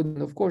 weighted mode.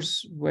 And of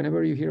course,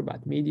 whenever you hear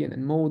about median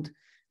and mode,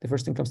 the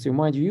first thing comes to your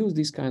mind, you use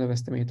these kind of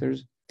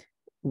estimators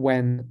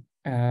when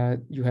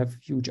you have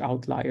huge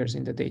outliers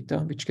in the data,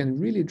 which can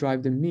really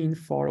drive the mean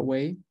far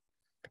away.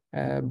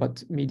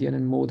 But median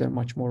and mode are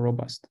much more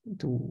robust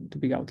to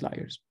big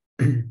outliers.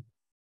 And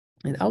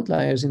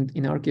outliers,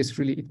 in our case,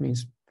 really, it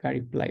means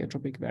very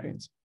pleiotropic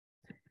variance.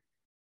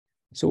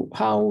 So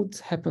how it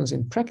happens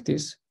in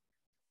practice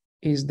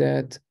is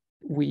that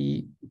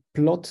we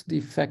plot the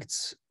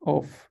effects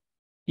of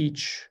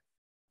each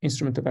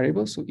instrumental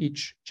variable, so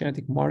each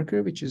genetic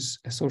marker, which is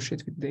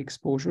associated with the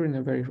exposure in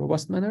a very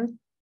robust manner.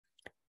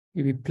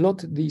 We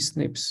plot these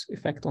SNPs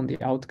effect on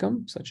the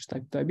outcome, such as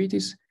type 2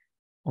 diabetes,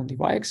 on the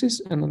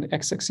y-axis, and on the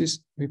x-axis,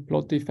 we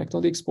plot the effect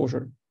on the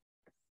exposure.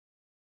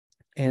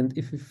 And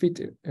if we fit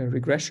a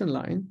regression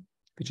line,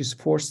 which is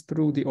forced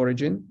through the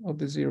origin of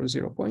the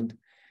 0 point,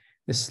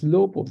 the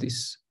slope of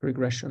this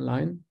regression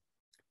line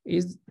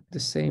is the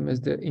same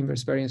as the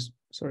inverse variance,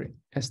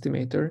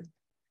 estimator,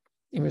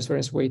 inverse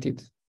variance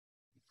weighted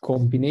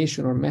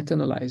combination or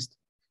meta-analyzed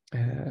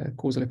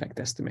causal effect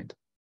estimate.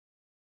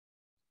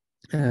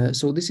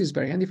 So this is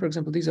very handy. For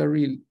example, these are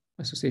real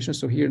associations.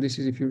 So here, this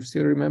is, if you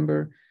still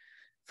remember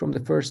from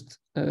the first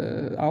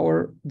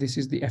hour, this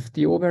is the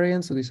FTO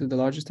variance. So this is the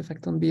largest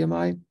effect on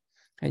BMI.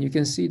 And you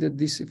can see that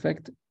this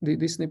effect,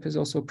 this SNP has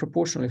also a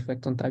proportional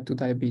effect on type 2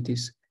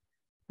 diabetes.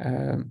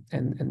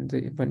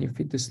 When you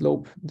fit the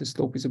slope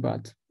is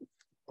about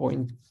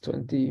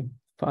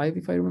 0.25,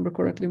 if I remember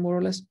correctly, more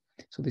or less.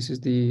 So this is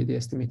the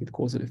estimated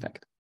causal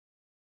effect.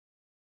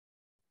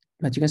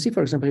 But you can see,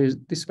 for example, here's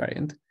this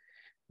variant,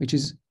 which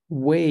is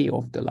way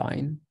off the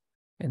line,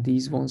 and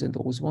these ones and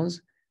those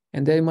ones.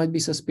 And there might be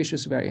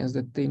suspicious variants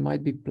that they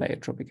might be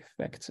pleiotropic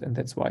effects, and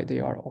that's why they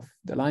are off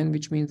the line,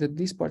 which means that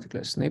this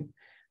particular SNP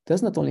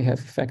does not only have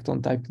effect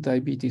on type 2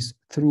 diabetes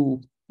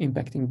through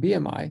impacting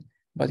BMI,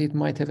 but it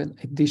might have an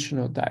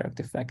additional direct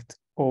effect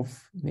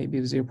of maybe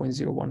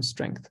 0.01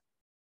 strength,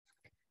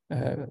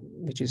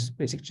 which is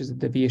basically just a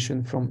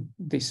deviation from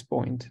this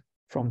point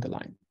from the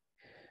line.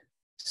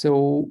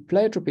 So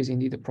pleiotropy is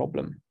indeed a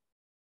problem.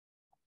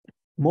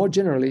 More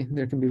generally,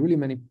 there can be really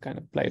many kind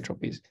of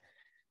pleiotropies.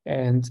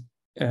 And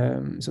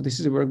so this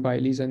is a work by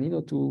Lisa and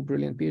Nino, two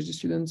brilliant PhD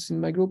students in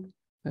my group.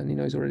 And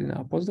Nino is already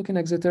now a postdoc in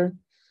Exeter.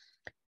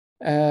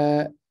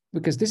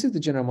 Because this is the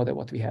general model.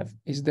 What we have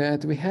is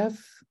that we have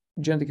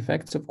genetic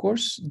effects, of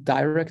course,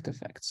 direct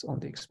effects on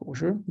the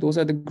exposure. Those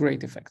are the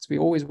great effects. We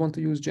always want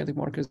to use genetic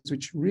markers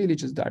which really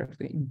just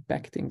directly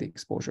impacting the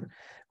exposure.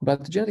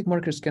 But genetic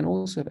markers can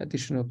also have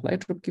additional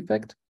pleiotropic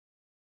effect,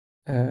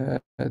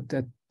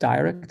 that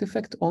direct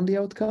effect on the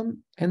outcome,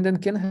 and then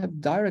can have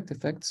direct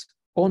effects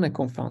on a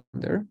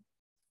confounder,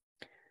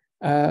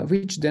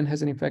 which then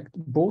has an effect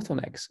both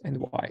on X and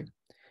Y.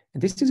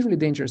 And this is really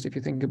dangerous if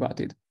you think about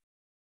it,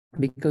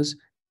 because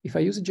if I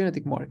use a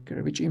genetic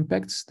marker which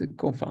impacts the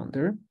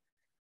confounder,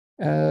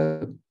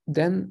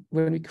 then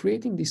when we're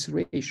creating this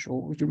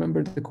ratio, you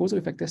remember the causal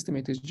effect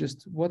estimate is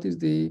just what is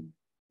the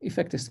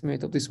effect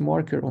estimate of this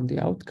marker on the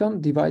outcome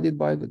divided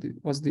by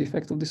what's the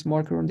effect of this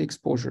marker on the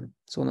exposure.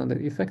 So now the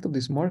effect of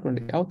this marker on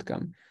the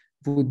outcome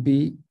would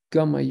be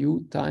gamma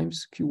U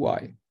times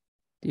QY.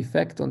 The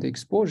effect on the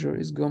exposure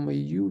is gamma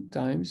U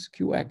times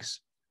QX.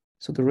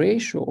 So the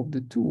ratio of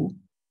the two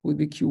would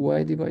be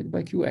QY divided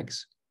by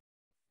QX.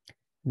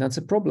 And that's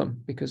a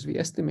problem because we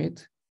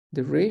estimate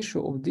the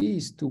ratio of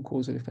these two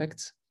causal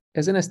effects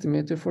as an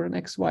estimator for an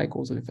XY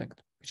causal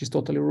effect, which is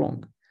totally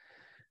wrong.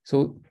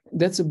 So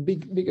that's a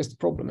biggest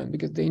problem and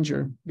biggest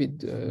danger with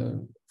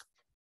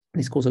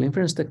these causal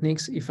inference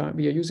techniques. If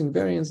we are using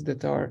variants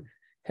that are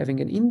having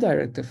an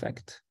indirect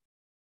effect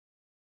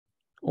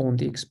on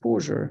the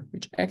exposure,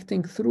 which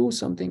acting through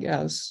something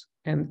else,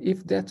 and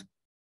if that,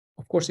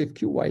 of course, if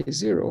QY is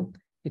 0,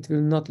 it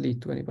will not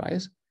lead to any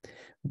bias.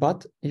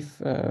 But if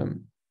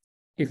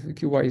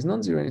QY is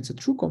non-zero and it's a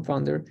true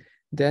confounder,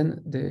 then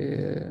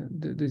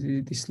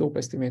the slope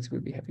estimates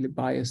will be heavily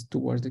biased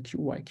towards the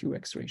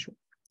QY-QX ratio.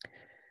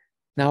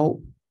 Now,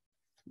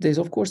 there's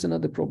of course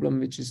another problem,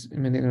 which is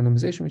Mendelian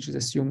randomization, which is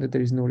assumed that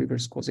there is no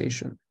reverse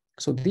causation.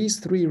 So these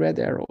three red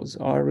arrows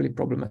are really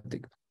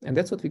problematic. And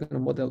that's what we're going to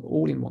model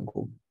all in one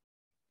go.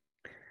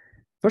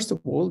 First of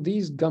all,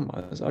 these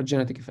gammas are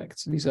genetic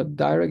effects. These are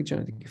direct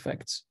genetic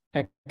effects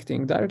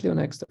acting directly on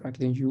X,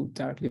 directly on U,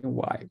 directly on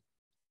Y.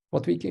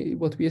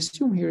 What we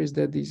assume here is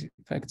that these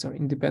effects are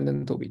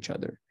independent of each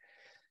other,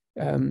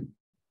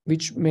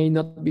 which may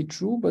not be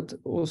true, but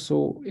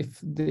also if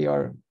they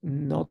are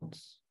not,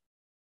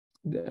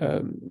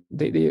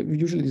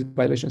 usually these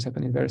violations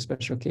happen in very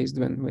special cases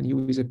when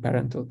U is a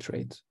parental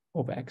trait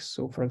of X.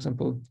 So for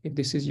example, if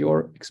this is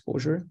your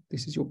exposure,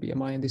 this is your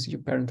BMI, and this is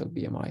your parental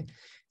BMI,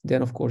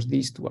 then of course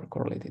these two are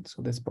correlated.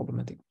 So that's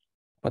problematic.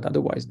 But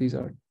otherwise, these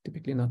are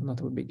typically not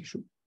a big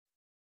issue.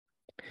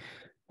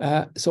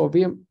 So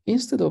we are,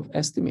 instead of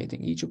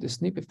estimating each of the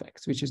SNP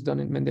effects, which is done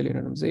in Mendelian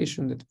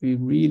randomization, that we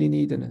really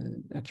need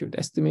an accurate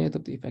estimate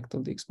of the effect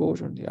of the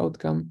exposure and the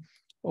outcome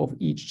of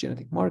each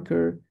genetic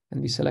marker,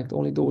 and we select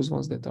only those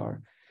ones that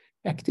are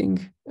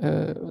acting,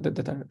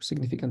 that are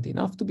significant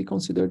enough to be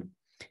considered.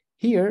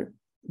 Here,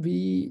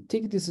 we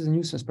take this as a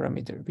nuisance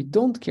parameter. We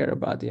don't care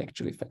about the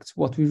actual effects.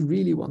 What we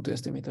really want to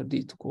estimate are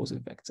these two causal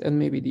effects and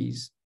maybe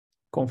these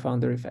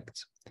confounder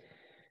effects.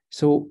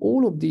 So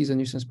all of these are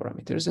nuisance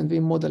parameters, and we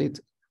model it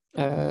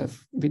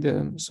with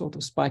a sort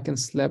of spike and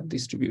slab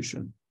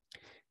distribution.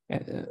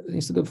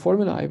 Instead of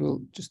formula, I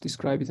will just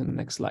describe it in the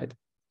next slide.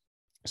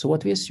 So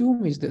what we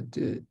assume is that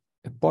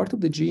a part of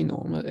the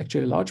genome,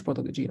 actually a large part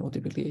of the genome,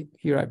 typically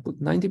here I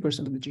put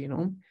 90% of the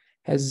genome,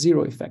 has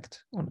zero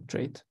effect on a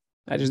trait.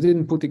 I just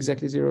didn't put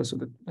exactly zero, so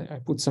that I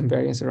put some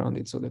variance around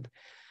it so that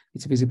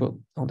it's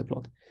visible on the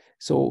plot.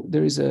 So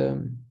there is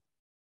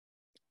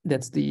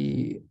that's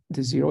the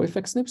zero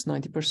effect SNPs,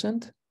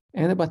 90%,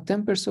 and about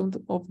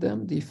 10% of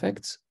them, the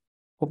effects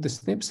of the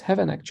SNPs have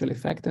an actual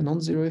effect, a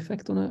non-zero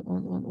effect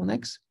on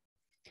X,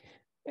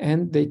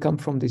 and they come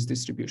from this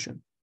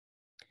distribution.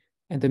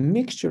 And the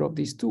mixture of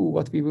these two,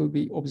 what we will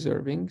be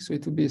observing, so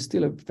it will be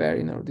still a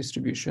very narrow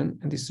distribution,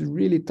 and this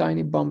really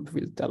tiny bump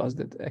will tell us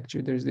that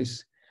actually there's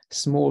this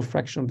small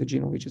fraction of the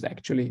genome which is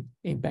actually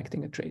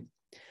impacting a trait.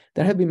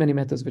 There have been many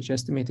methods which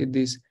estimated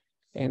this,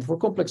 and for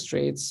complex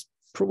traits,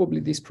 probably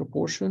this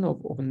proportion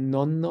of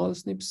non-null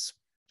SNPs,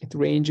 it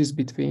ranges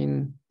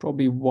between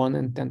probably 1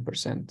 and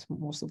 10%,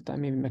 most of the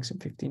time, maybe maximum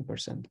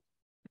 15%.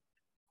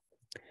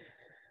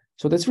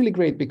 So that's really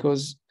great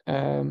because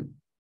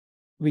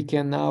we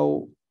can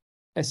now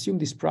assume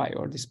this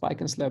prior, the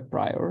spike and slab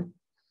prior,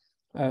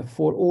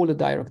 for all the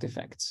direct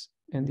effects,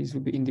 and these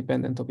will be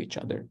independent of each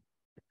other.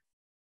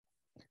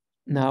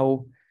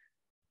 Now,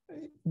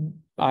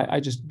 I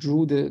just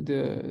drew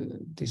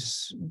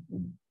this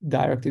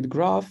directed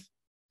graph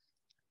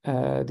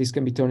This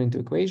can be turned into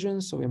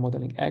equations. So we're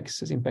modeling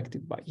X as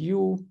impacted by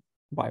U,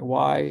 by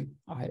Y,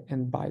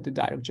 and by the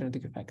direct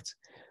genetic effects.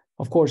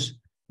 Of course,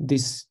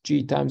 this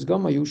G times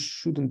gamma U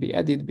shouldn't be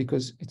added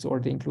because it's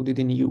already included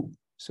in U.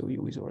 So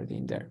U is already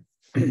in there.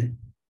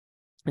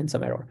 And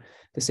some error.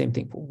 The same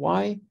thing for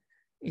Y.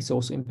 It's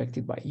also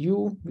impacted by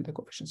U with the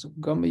coefficients of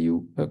gamma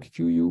U,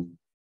 QU,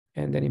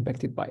 and then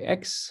impacted by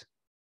X,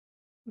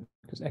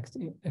 because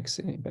X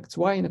impacts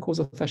Y in a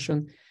causal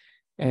fashion.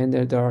 And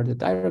there are the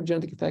direct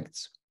genetic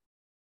effects.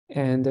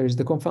 And there is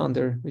the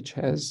confounder, which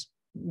has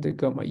the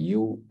gamma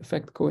U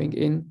effect going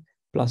in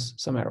plus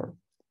some error.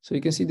 So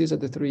you can see these are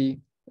the three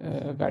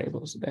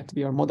variables that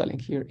we are modeling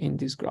here in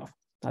this graph.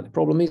 Now, the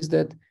problem is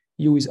that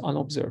U is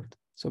unobserved.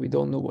 So we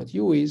don't know what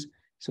U is.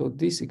 So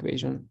this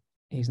equation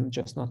is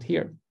just not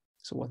here.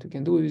 So what we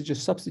can do is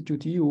just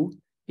substitute U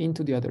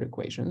into the other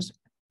equations.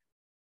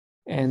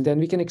 And then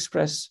we can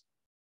express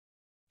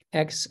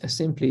X as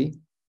simply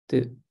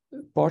the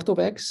part of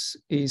X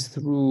is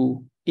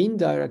through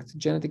indirect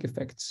genetic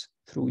effects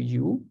through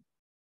U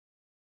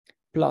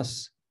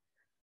plus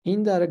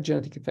indirect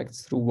genetic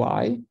effects through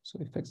Y, so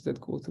effects that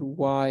go through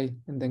Y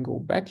and then go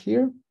back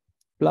here,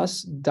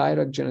 plus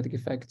direct genetic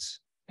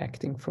effects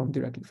acting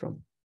directly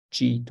from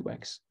G to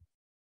X,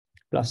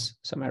 plus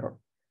some error.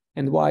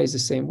 And Y is the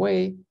same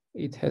way.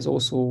 It has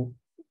also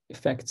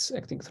effects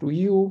acting through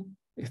U,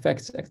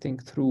 effects acting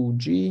through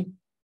G,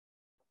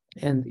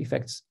 and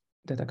effects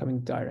that are coming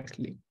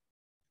directly.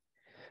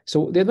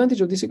 So the advantage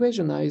of this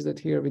equation now is that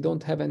here we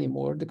don't have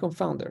anymore the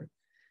confounder.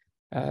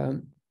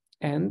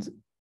 And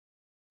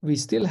we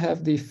still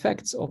have the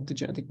effects of the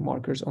genetic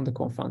markers on the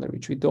confounder,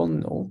 which we don't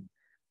know,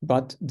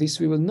 but this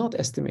we will not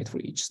estimate for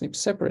each SNP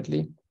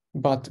separately,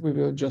 but we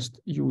will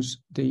just use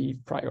the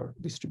prior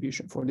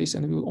distribution for this,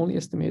 and we will only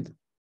estimate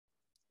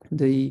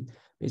the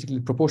basically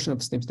the proportion of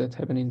SNPs that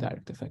have an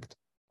indirect effect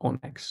on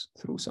X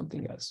through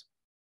something else.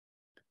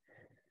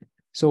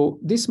 So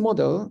this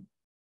model,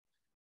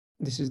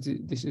 this is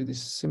the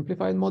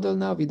simplified model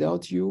now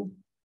without U.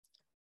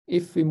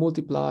 If we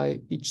multiply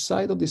each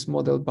side of this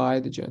model by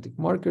the genetic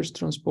markers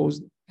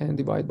transposed and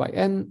divide by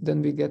n,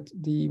 then we get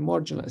the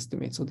marginal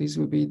estimate. So these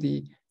will be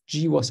the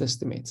GWAS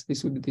estimates.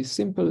 This will be the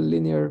simple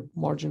linear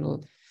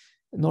marginal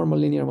normal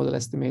linear model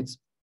estimates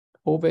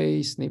of a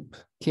SNP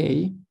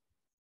K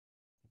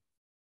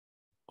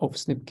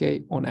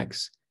on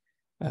X,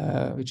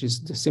 which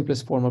is the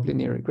simplest form of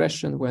linear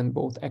regression when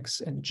both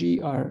X and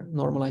G are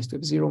normalized to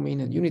have zero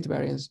mean and unit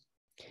variance.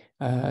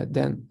 And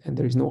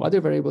there is no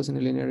other variables in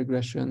a linear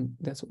regression.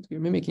 That's what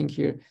we're mimicking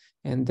here.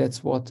 And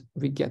that's what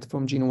we get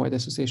from genome-wide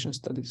association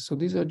studies. So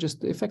these are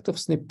just the effect of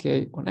SNP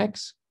K on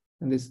X,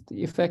 and this is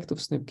the effect of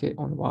SNP K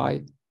on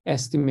Y,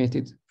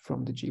 estimated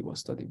from the GWAS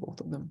study, both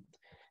of them.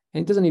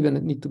 And it doesn't even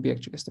need to be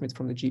actually estimated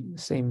from the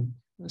same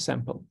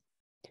sample.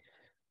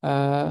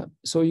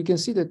 So you can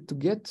see that to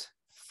get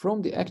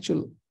from the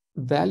actual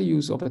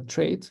values of a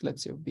trait,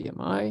 let's say of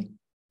BMI,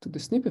 to the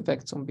SNP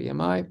effects on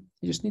BMI,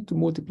 you just need to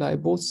multiply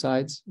both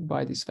sides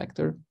by this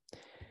factor.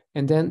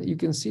 And then you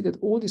can see that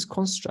all these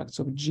constructs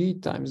of G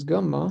times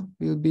gamma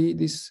will be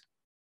this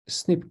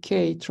SNP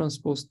K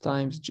transpose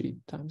times G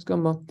times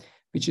gamma,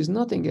 which is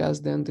nothing else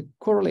than the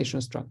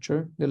correlation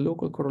structure, the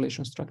local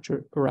correlation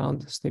structure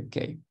around SNP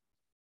K.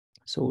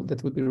 So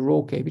that would be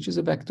rho K, which is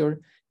a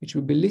vector, which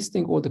will be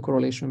listing all the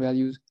correlation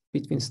values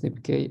between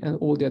SNP K and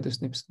all the other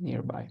SNPs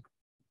nearby.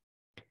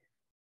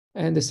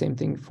 And the same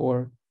thing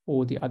for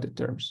all the other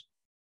terms.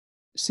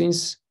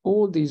 Since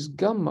all these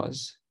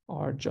gammas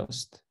are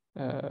just,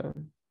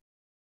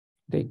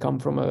 they come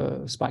from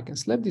a spike and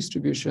slab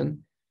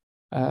distribution,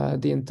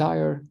 the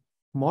entire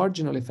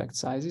marginal effect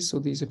sizes, so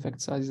these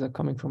effect sizes are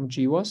coming from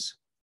GWAS.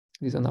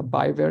 These are now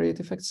bivariate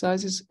effect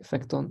sizes,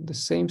 effect on the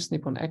same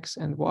SNP on X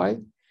and Y.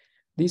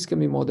 These can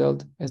be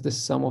modeled as the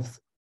sum of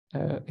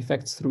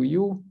effects through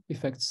U,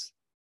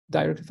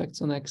 direct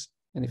effects on X,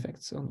 and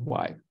effects on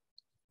Y.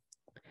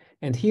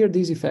 And here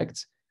these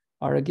effects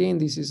are, again,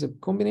 this is a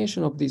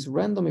combination of this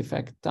random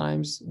effect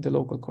times the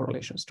local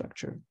correlation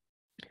structure.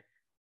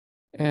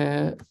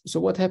 So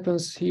what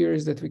happens here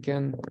is that we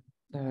can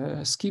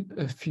skip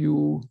a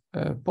few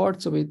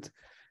parts of it,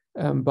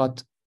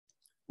 but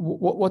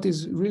what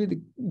is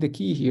really the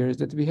key here is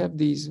that we have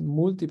these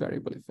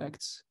multivariable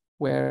effects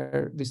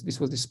where this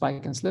was the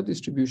spike and slab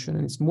distribution,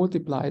 and it's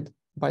multiplied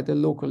by the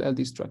local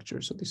LD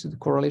structure. So this is the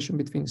correlation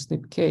between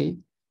SNP K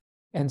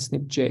and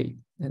SNP J,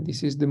 and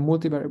this is the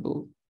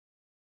multivariable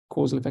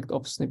causal effect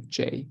of SNP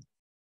J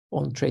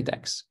on trait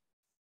X.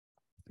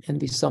 And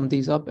we sum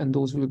these up, and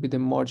those will be the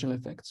marginal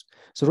effects.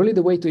 So really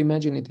the way to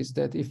imagine it is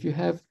that if you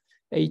have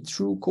a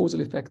true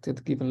causal effect at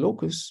a given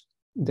locus,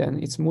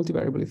 then its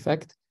multivariable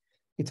effect,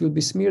 it will be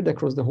smeared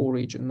across the whole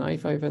region. Now,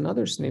 if I have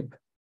another SNP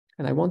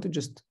and I want to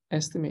just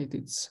estimate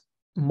its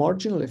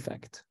marginal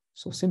effect,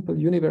 so simple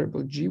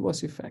univariable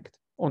GWAS effect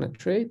on a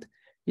trait,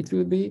 it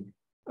will be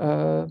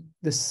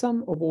the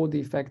sum of all the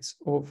effects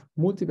of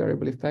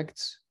multivariable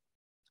effects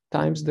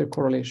times the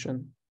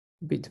correlation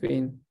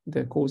between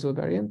the causal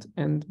variant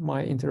and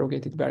my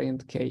interrogated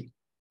variant K.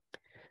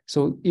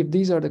 So if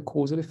these are the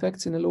causal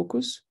effects in a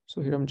locus, So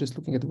here I'm just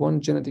looking at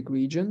one genetic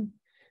region,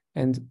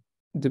 and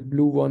the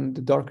blue one, the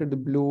darker the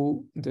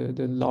blue,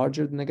 the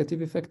larger the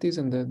negative effect is,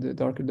 and the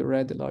darker the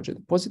red, the larger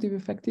the positive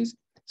effect is.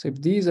 So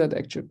if these are the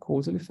actual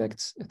causal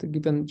effects at a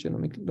given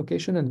genomic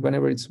location, and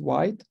whenever it's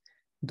white,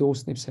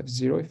 those SNPs have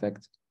zero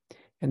effect.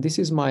 And this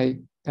is my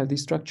LD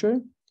structure,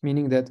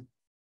 meaning that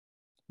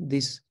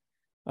this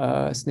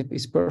SNP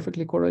is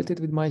perfectly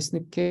correlated with my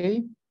SNP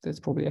K. That's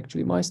probably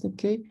actually my SNP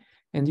K.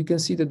 And you can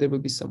see that there will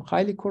be some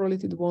highly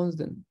correlated ones,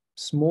 then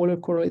smaller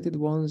correlated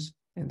ones,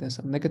 and then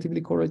some negatively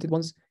correlated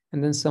ones,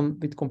 and then some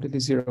with completely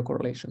zero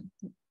correlation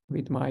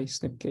with my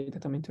SNP K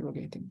that I'm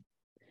interrogating.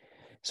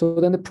 So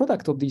then the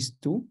product of these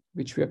two,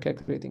 which we are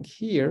calculating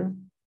here,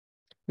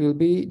 will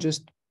be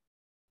just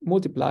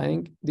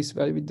multiplying this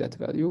value with that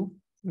value.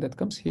 That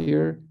comes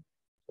here.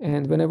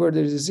 And whenever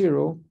there is a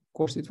zero, of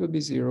course, it will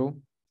be zero.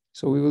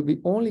 So we will be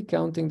only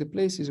counting the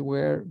places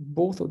where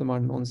both of them are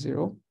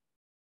non-zero.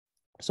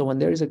 So when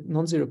there is a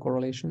non-zero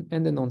correlation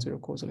and a non-zero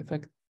causal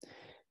effect,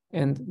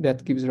 and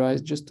that gives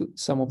rise just to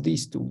sum of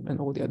these two, and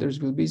all the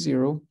others will be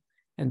zero.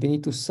 And we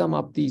need to sum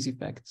up these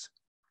effects.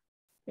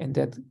 And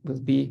that will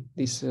be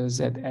this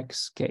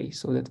ZXK.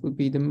 So that will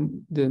be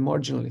the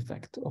marginal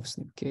effect of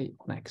SNP K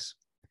on X.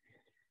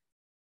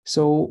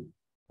 So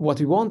what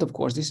we want, of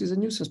course, this is a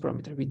nuisance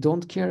parameter. We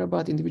don't care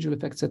about individual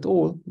effects at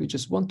all. We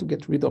just want to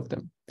get rid of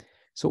them.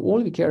 So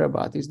all we care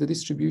about is the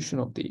distribution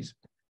of these.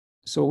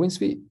 So once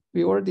we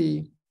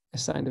already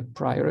assigned a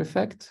prior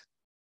effect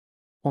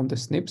on the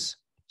SNPs.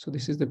 So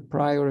this is the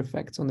prior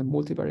effects on the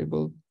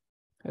multivariable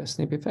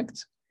SNP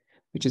effects,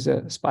 which is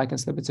a spike and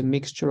slab. It's a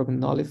mixture of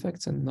null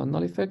effects and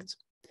non-null effects.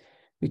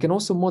 We can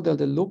also model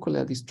the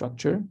local LD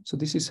structure. So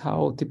this is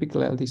how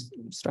typical LD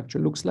structure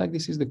looks like.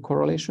 This is the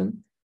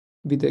correlation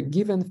with a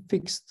given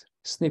fixed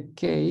SNP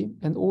K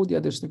and all the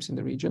other SNPs in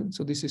the region.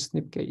 So this is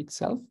SNP K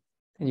itself.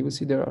 And you will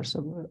see there are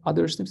some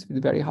other SNPs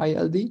with very high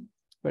LD,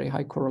 very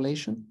high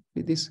correlation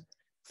with this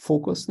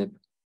focal SNP.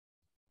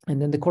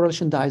 And then the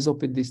correlation dies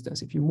off with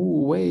distance. If you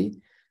move away,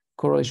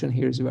 correlation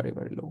here is very,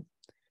 very low.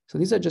 So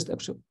these are just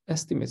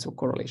estimates of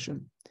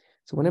correlation.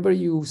 So whenever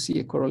you see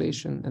a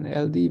correlation, an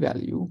LD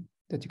value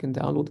that you can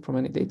download from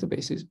any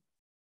databases,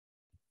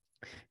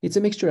 it's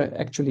a mixture,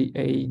 actually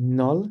a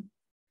null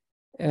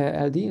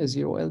LD, a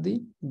zero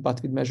LD,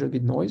 but with measured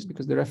with noise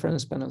because the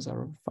reference panels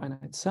are of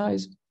finite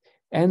size,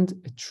 and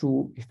a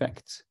true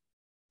effect.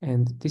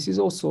 And this is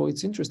also,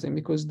 it's interesting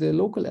because the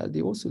local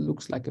LD also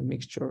looks like a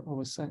mixture of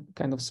a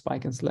kind of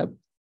spike and slab,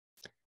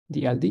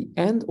 the LD,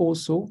 and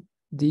also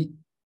the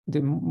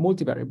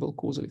multivariable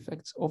causal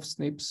effects of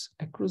SNPs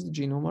across the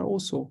genome are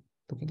also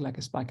looking like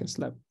a spike and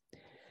slab.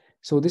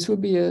 So this will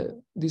be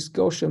this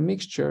Gaussian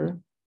mixture,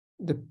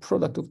 the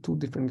product of two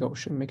different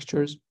Gaussian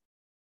mixtures,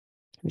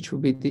 which will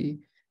be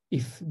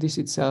if this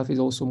itself is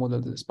also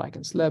modeled as a spike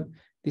and slab,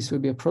 this will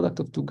be a product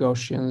of two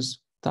Gaussians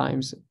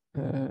times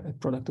a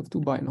product of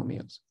two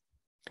binomials.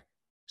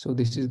 So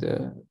this is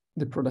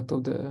the product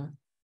of the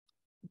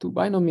two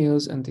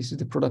binomials, and this is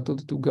the product of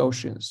the two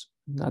Gaussians.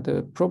 Now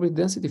the probability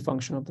density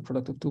function of the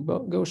product of two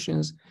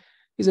Gaussians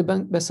is a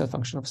Bessel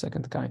function of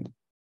second kind,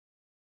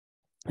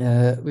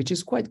 which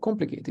is quite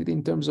complicated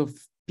in terms of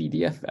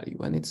PDF value,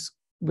 and it's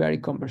very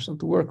cumbersome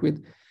to work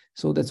with.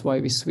 So that's why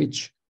we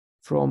switch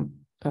from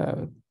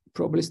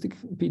probabilistic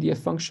PDF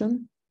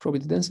function,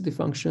 probability density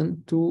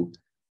function, to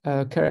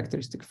a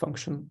characteristic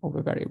function of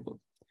a variable.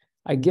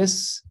 I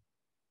guess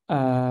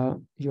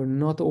you're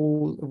not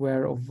all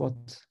aware of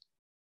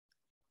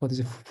what is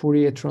a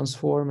Fourier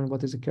transform and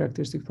what is a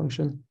characteristic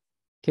function.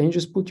 Can you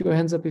just put your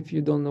hands up if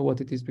you don't know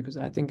what it is? Because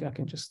I think I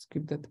can just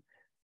skip that.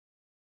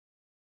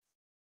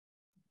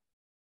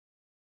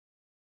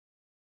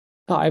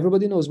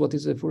 Everybody knows what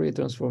is a Fourier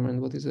transform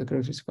and what is a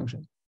characteristic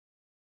function.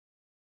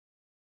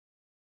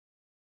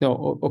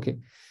 No, okay.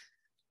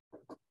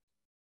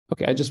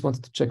 Okay, I just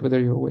wanted to check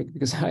whether you're awake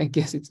because I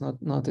guess it's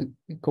not a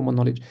common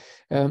knowledge.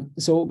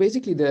 So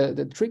basically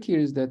the trick here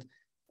is that,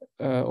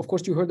 of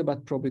course, you heard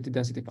about probability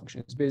density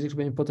function. It's basically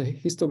when you put a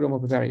histogram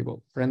of a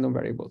variable, random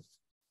variable.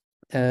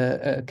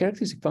 A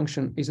characteristic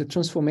function is a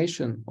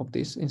transformation of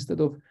this. Instead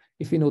of,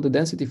 if we know the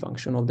density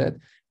function of that,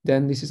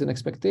 then this is an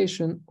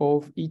expectation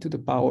of e to the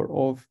power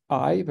of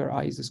I, where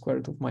I is the square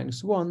root of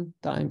 -1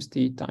 times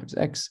t times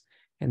x.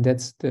 And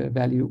that's the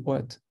value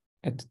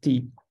at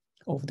t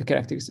of the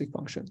characteristic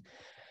function.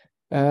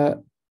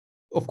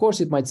 Of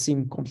course, it might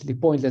seem completely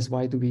pointless.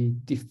 Why do we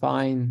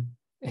define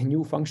a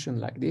new function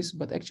like this?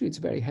 But actually,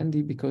 it's very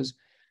handy because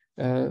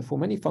for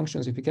many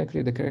functions, if you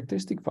calculate the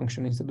characteristic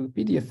function instead of the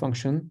PDF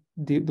function,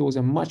 those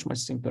are much, much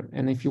simpler.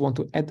 And if you want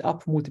to add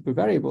up multiple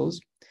variables,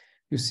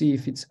 you see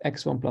if it's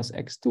x1 plus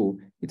x2,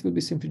 it will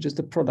be simply just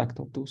the product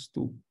of those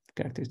two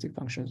characteristic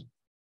functions.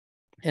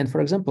 And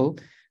for example,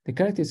 the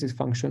characteristic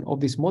function of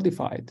this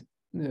modified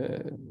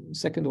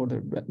second order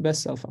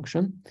Bessel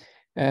function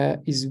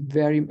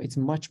it's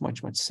much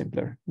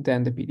simpler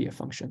than the PDF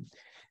function.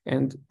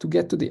 And to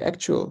get to the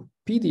actual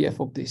PDF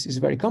of this is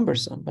very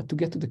cumbersome, but to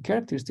get to the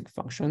characteristic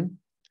function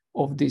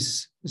of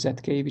this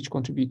ZK, which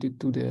contributed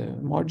to the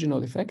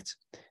marginal effect,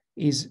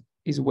 is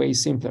way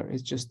simpler.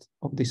 It's just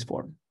of this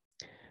form.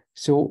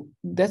 So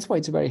that's why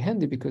it's very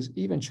handy, because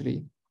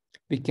eventually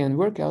we can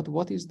work out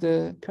what is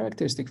the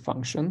characteristic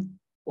function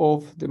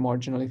of the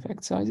marginal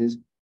effect sizes,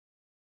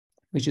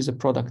 which is a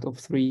product of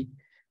three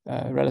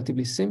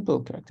relatively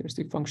simple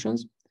characteristic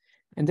functions.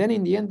 And then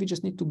in the end, we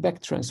just need to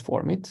back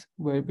transform it,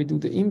 where we do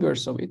the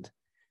inverse of it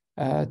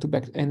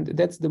and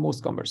that's the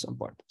most cumbersome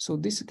part. So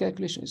this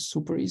calculation is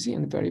super easy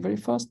and very, very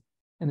fast.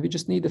 And we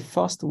just need a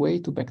fast way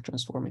to back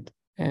transform it.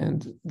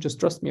 And just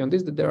trust me on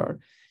this, that there are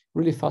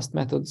really fast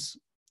methods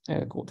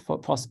called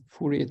fast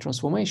Fourier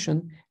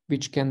transformation,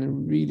 which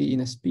can really,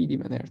 in a speedy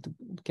manner, to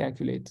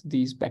calculate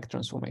these back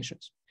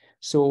transformations.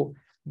 So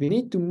we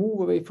need to move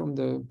away from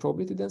the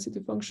probability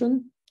density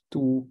function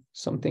to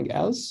something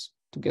else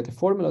to get the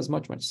formulas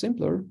much, much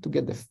simpler, to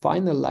get the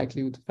final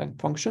likelihood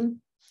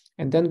function.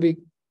 And then we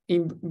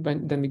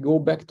go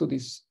back to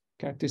this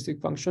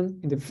characteristic function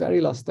in the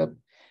very last step,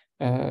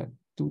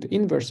 to the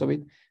inverse of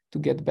it, to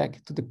get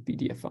back to the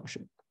PDF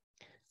function.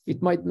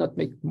 It might not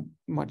make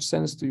much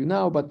sense to you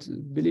now, but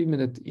believe me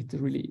that it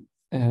really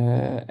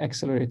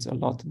accelerates a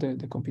lot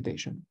the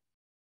computation.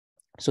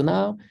 So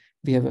now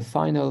we have a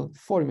final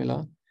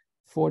formula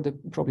for the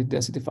probability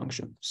density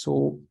function.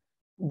 So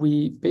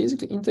we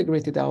basically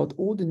integrated out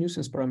all the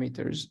nuisance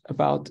parameters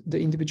about the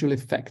individual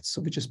effects.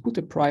 So we just put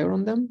a prior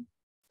on them,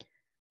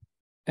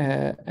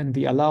 and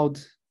we allowed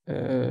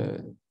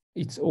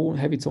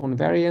have its own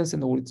variance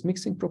and all its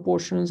mixing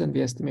proportions, and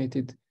we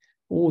estimated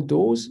all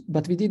those,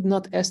 but we did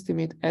not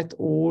estimate at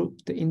all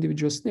the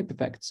individual SNP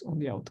effects on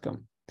the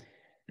outcome.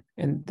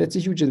 And that's a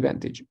huge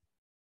advantage,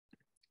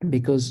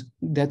 because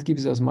that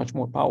gives us much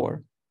more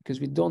power, because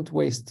we don't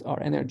waste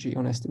our energy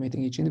on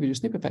estimating each individual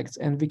SNP effects,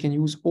 and we can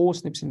use all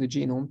SNPs in the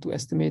genome to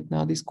estimate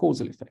now these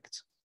causal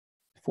effects,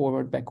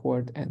 forward,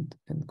 backward, and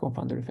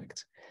confounder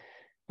effects.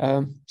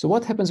 So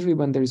what happens really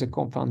when there is a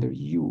confounder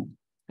U?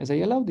 As I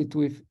allowed it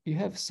to, if you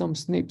have some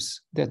SNPs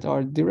that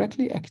are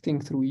directly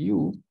acting through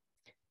U,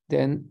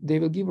 then they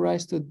will give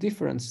rise to a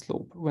different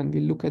slope when we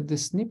look at the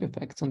SNP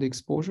effects on the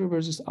exposure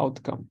versus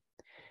outcome.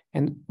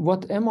 And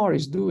what MR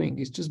is doing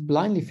is just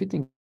blindly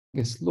fitting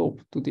a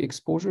slope to the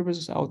exposure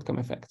versus outcome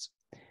effects.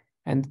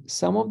 And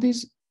some of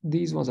these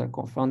ones are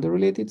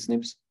confounder-related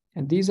SNPs,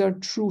 and these are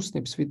true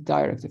SNPs with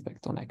direct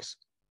effect on X.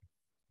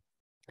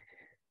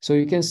 So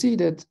you can see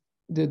that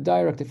the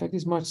direct effect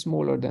is much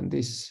smaller than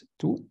this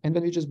two. And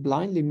then we just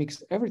blindly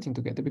mix everything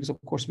together, because of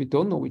course we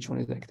don't know which one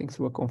is acting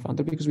through a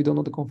confounder, because we don't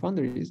know the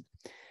confounder is.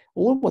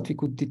 All what we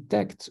could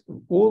detect,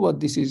 all what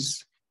this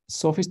is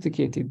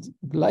sophisticated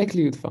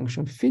likelihood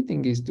function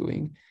fitting is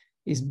doing,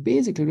 is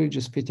basically really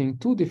just fitting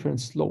two different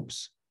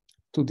slopes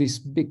to this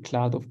big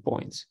cloud of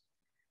points,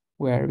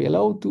 where we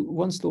allow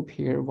one slope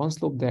here, one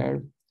slope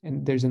there,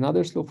 and there's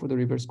another slope for the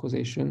reverse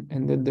causation,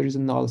 and then there is a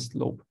null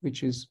slope,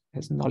 which has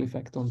null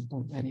effect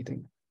on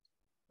anything.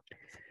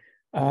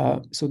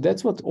 So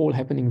that's what all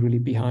happening really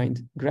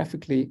behind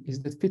graphically, is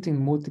that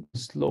fitting multiple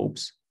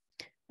slopes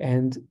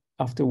and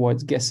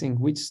afterwards guessing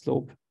which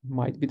slope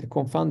might be the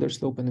confounder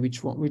slope and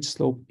which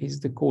slope is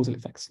the causal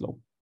effect slope.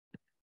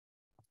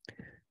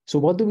 So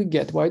what do we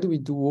get? Why do we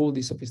do all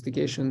this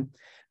sophistication?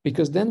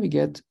 Because then we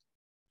get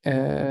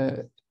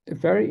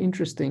very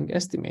interesting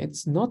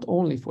estimates, not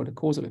only for the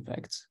causal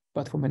effects,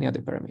 but for many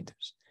other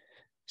parameters.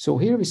 So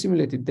here we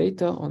simulated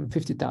data on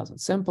 50,000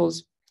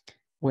 samples,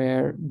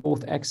 where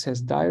both X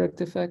has direct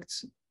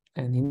effects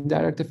and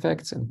indirect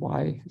effects, and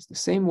Y is the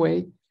same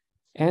way.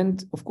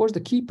 And of course, the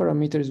key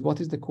parameter is what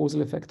is the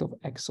causal effect of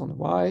X on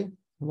Y,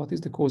 and what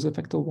is the causal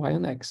effect of Y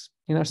on X.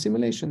 In our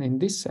simulation, in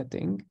this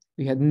setting,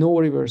 we had no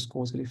reverse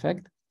causal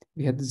effect.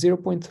 We had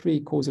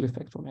 0.3 causal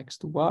effect from X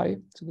to Y,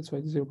 so that's why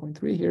it's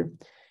 0.3 here.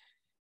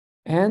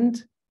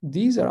 And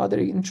these are other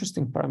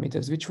interesting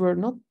parameters, which were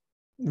not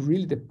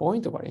really the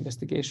point of our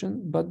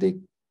investigation, but they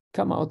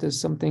come out as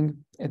something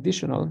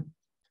additional,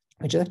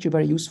 which is actually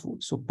very useful.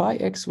 So pi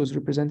X was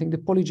representing the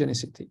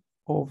polygenicity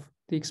of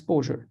the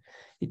exposure.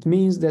 It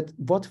means that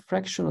what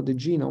fraction of the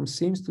genome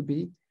seems to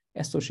be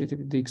associated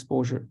with the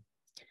exposure.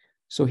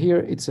 So here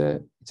it's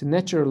a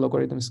natural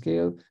logarithm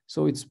scale.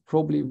 So it's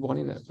probably 1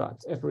 in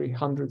about every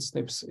 100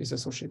 SNPs is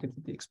associated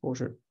with the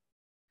exposure,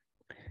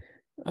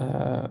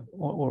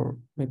 or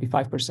maybe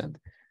 5%.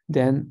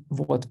 Then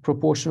what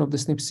proportion of the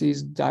SNPs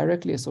is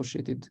directly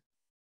associated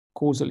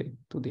causally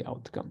to the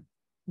outcome?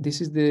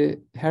 This is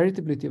the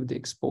heritability of the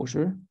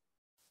exposure,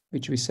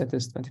 which we set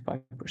as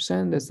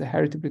 25%. That's the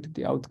heritability of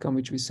the outcome,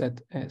 which we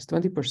set as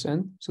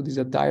 20%. So these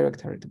are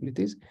direct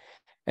heritabilities.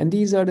 And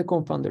these are the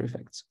confounder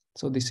effects.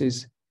 So this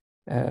is,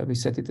 we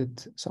set it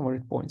at somewhere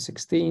at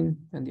 0.16,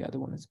 and the other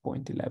one is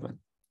 0.11.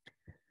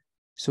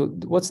 So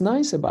what's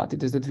nice about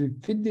it is that we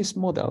fit this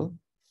model,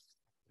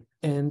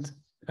 and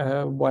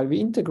while we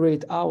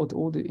integrate out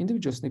all the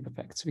individual SNP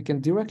effects, we can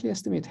directly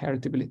estimate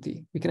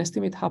heritability. We can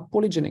estimate how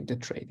polygenic the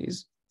trait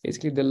is.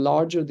 Basically, the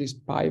larger this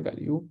pi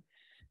value,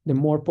 the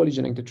more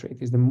polygenic the trait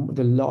is,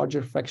 the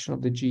larger fraction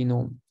of the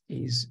genome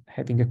is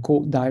having a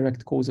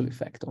direct causal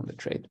effect on the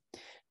trait.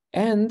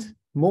 And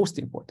most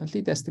importantly,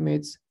 it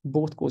estimates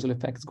both causal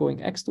effects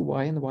going X to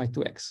Y and Y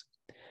to X.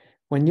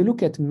 When you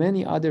look at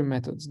many other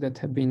methods that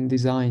have been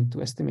designed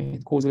to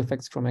estimate causal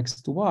effects from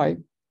X to Y,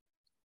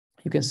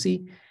 you can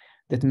see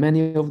that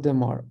many of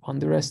them are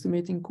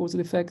underestimating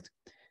causal effect,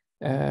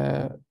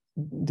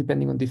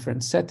 depending on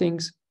different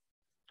settings,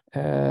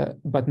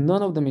 but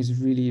none of them is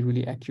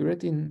really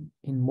accurate in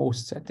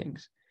most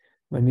settings.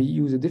 When we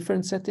use a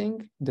different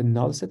setting, the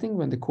null setting,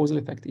 when the causal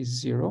effect is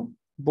 0,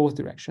 both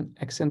direction,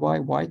 X and Y,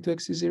 Y to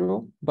X is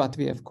 0, but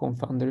we have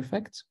confounder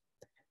effects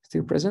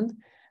still present.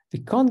 We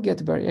can't get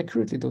very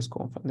accurately those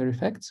confounder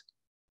effects,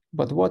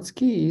 but what's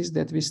key is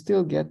that we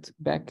still get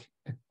back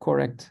a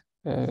correct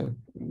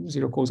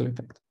 0 causal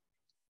effect,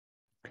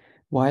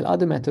 while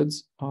other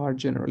methods are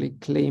generally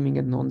claiming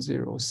a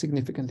non-zero,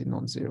 significantly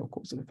non-zero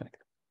causal effect.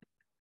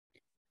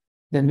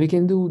 Then we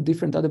can do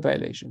different other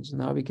violations.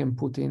 Now we can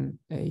put in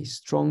a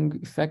strong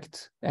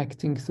effect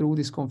acting through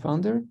this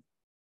confounder,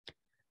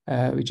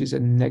 which is a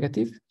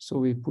negative. So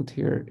we put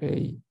here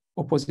a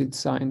opposite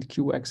signed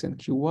QX and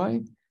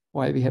QY,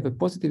 while we have a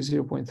positive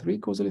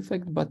 0.3 causal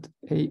effect, but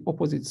a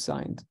opposite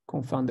signed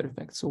confounder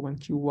effect. So when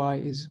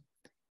QY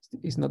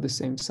is not the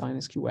same sign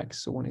as QX,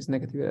 so one is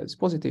negative, it's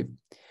positive.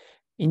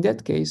 In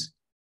that case,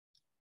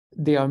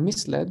 they are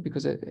misled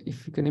because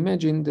if you can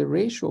imagine, the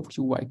ratio of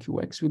QY,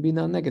 QX will be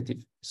now negative.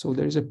 So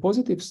there is a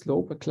positive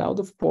slope, a cloud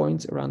of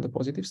points around the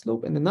positive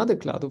slope, and another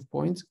cloud of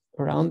points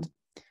around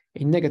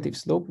a negative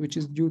slope, which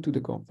is due to the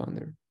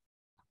confounder.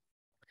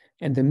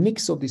 And the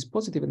mix of this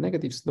positive and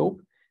negative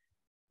slope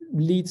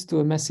leads to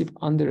a massive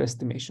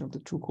underestimation of the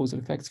true causal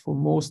effects for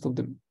most of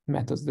the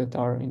methods that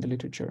are in the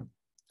literature.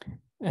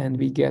 And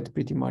we get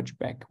pretty much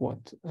back what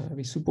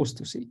we're supposed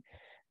to see.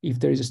 If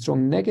there is a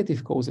strong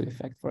negative causal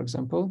effect, for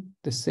example,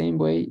 the same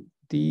way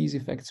these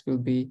effects will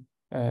be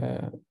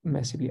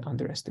massively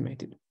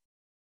underestimated.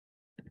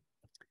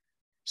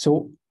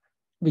 So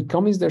we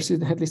convinced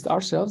at least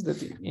ourselves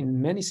that in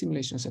many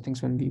simulation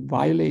settings, when we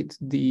violate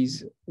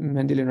these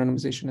Mendelian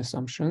randomization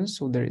assumptions,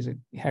 so there is a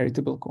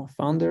heritable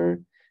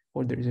confounder,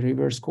 or there is a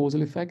reverse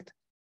causal effect,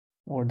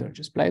 or there are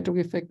just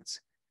pleiotropic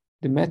effects,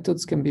 the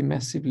methods can be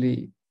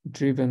massively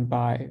driven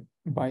by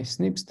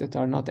SNPs that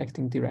are not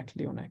acting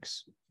directly on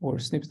X, or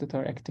SNPs that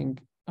are acting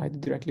either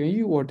directly on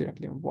U or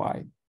directly on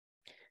Y.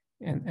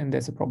 And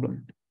that's a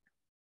problem.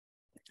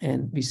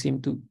 And we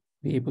seem to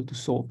be able to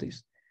solve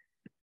this.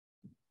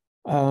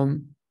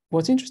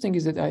 What's interesting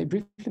is that I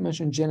briefly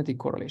mentioned genetic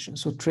correlation.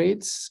 So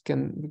traits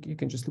you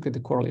can just look at the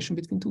correlation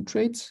between two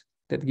traits.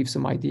 That gives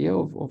some idea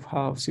of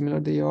how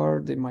similar they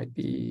are. They might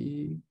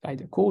be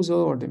either causal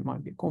or they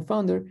might be a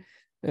confounder.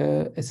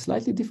 A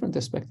slightly different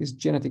aspect is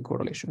genetic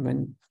correlation.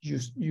 When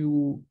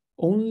you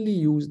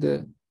only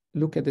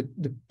look at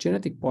the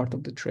genetic part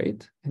of the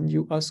trait and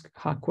you ask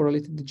how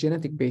correlated the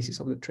genetic basis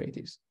of the trait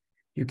is.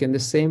 You can the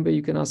same way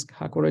you can ask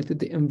how correlated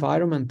the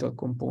environmental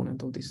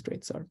component of these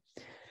traits are.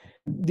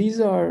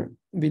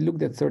 We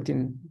looked at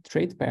 13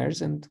 trait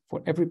pairs, and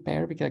for every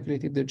pair we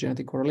calculated the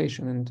genetic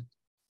correlation. And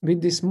with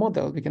this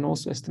model, we can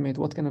also estimate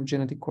what kind of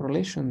genetic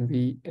correlation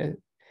we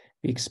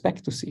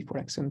expect to see for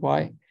X and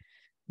Y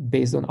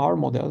based on our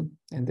model,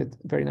 and that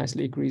very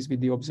nicely agrees with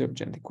the observed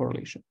genetic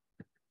correlation.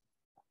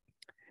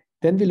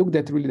 Then we looked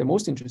at really the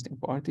most interesting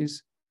part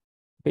is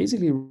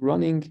basically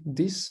running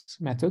this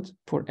method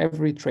for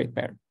every trait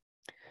pair.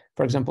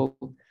 For example,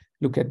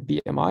 look at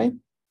BMI.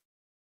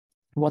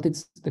 What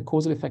is the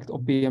causal effect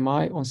of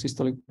BMI on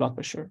systolic blood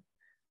pressure?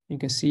 You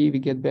can see we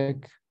get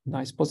back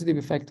nice positive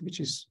effect, which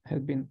has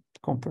been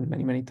confirmed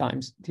many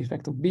times. The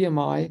effect of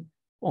BMI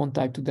on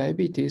type 2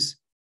 diabetes,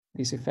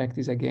 this effect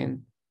is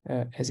again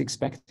as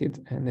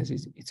expected and as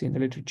it's in the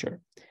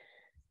literature.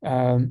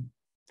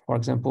 For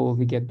example,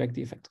 we get back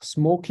the effect of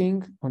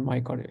smoking on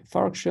myocardial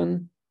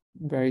infarction,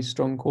 very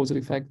strong causal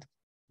effect.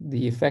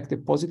 The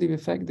positive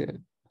effect, the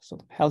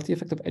sort of healthy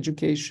effect of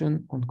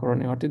education on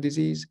coronary artery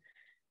disease,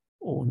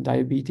 on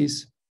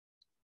diabetes.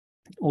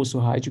 Also,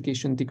 higher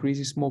education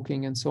decreases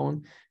smoking and so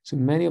on. So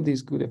many of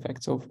these good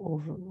effects of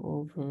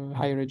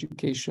higher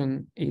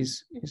education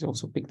is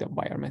also picked up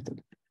by our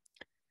method.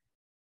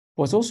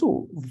 What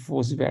also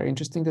was very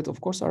interesting that,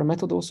 of course, our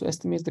method also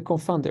estimates the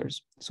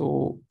confounders.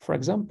 So, for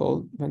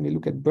example, when we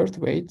look at birth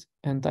weight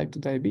and type 2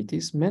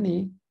 diabetes,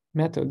 many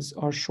methods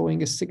are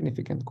showing a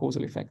significant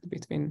causal effect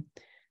between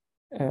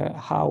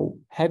how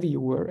heavy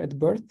you were at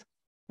birth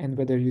and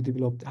whether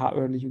how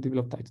early you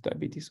developed type 2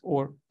 diabetes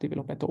or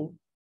develop at all.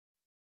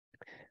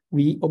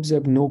 We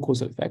observe no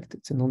causal effect.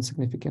 It's a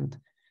non-significant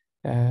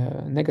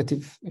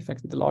negative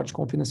effect with a large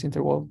confidence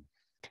interval.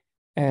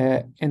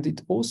 And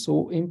it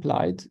also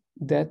implied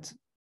that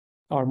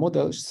our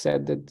model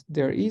said that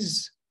there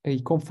is a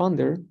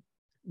confounder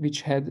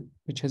which has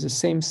the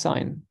same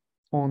sign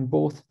on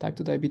both type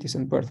 2 diabetes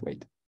and birth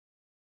weight.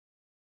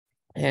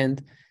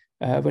 And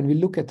when we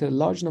look at a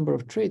large number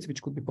of traits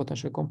which could be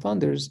potential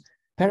confounders,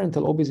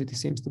 parental obesity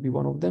seems to be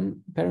one of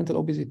them. Parental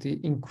obesity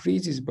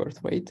increases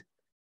birth weight,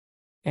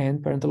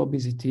 and parental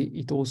obesity,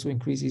 it also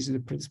increases the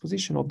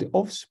predisposition of the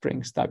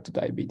offspring's type 2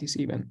 diabetes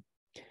even.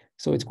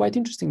 So it's quite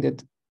interesting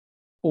that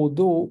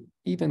although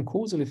even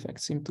causal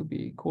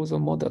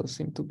models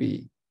seem to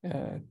be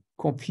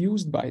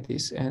confused by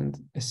this and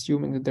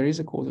assuming that there is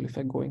a causal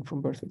effect going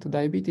from birth weight to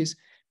diabetes,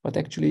 but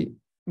actually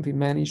we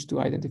managed to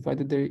identify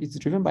that it's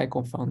driven by a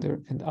confounder,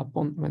 and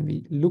when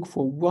we look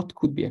for what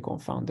could be a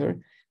confounder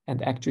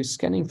and actually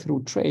scanning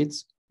through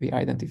traits, we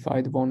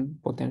identified one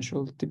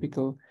potential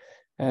typical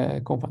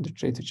confounder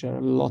trait, which are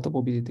a lot of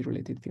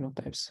obesity-related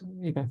phenotypes,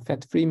 even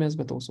fat-free mass,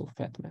 but also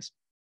fat mass.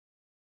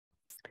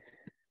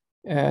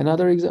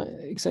 Another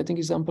exciting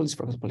example is,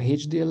 for example,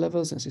 HDL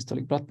levels and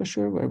systolic blood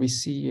pressure, where we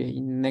see a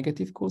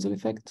negative causal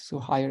effect. So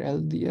higher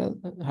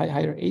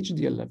higher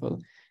HDL level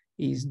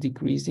is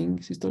decreasing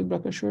systolic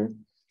blood pressure.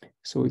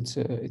 So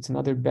it's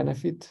another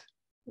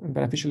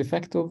beneficial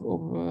effect of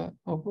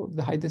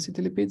the high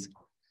density lipids,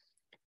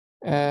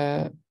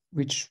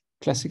 which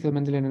classical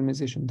Mendelian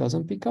randomization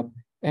doesn't pick up.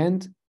 And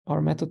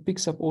our method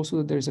picks up also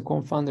that there is a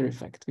confounder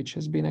effect, which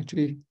has been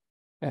actually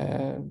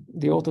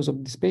the authors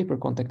of this paper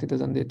contacted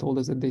us and they told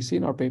us that they see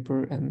in our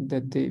paper and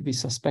that we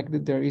suspect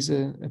that there is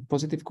a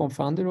positive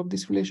confounder of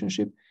this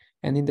relationship.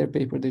 And in their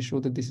paper, they show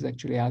that this is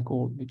actually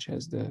alcohol, which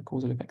has the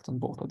causal effect on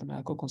both of them,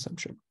 alcohol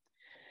consumption.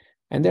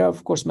 And there are,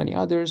 of course, many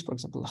others, for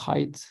example,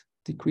 height,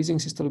 decreasing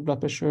systolic blood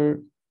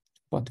pressure,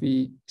 but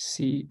we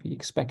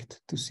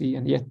expect to see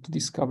and yet to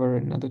discover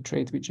another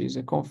trait, which is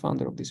a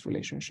confounder of this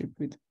relationship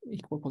with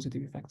equal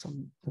positive effects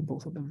on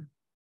both of them.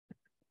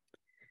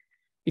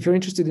 If you're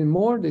interested in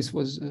more, this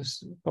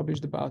was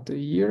published about a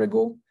year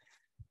ago.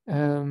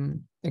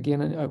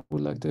 Again, I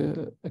would like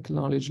to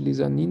acknowledge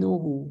Lisa Nino,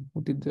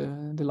 who did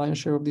the lion's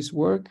share of this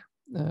work,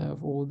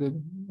 of all the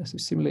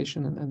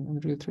simulation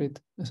and real trait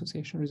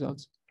association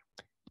results.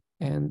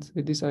 And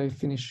with this, I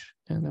finish,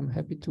 and I'm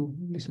happy to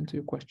listen to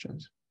your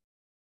questions.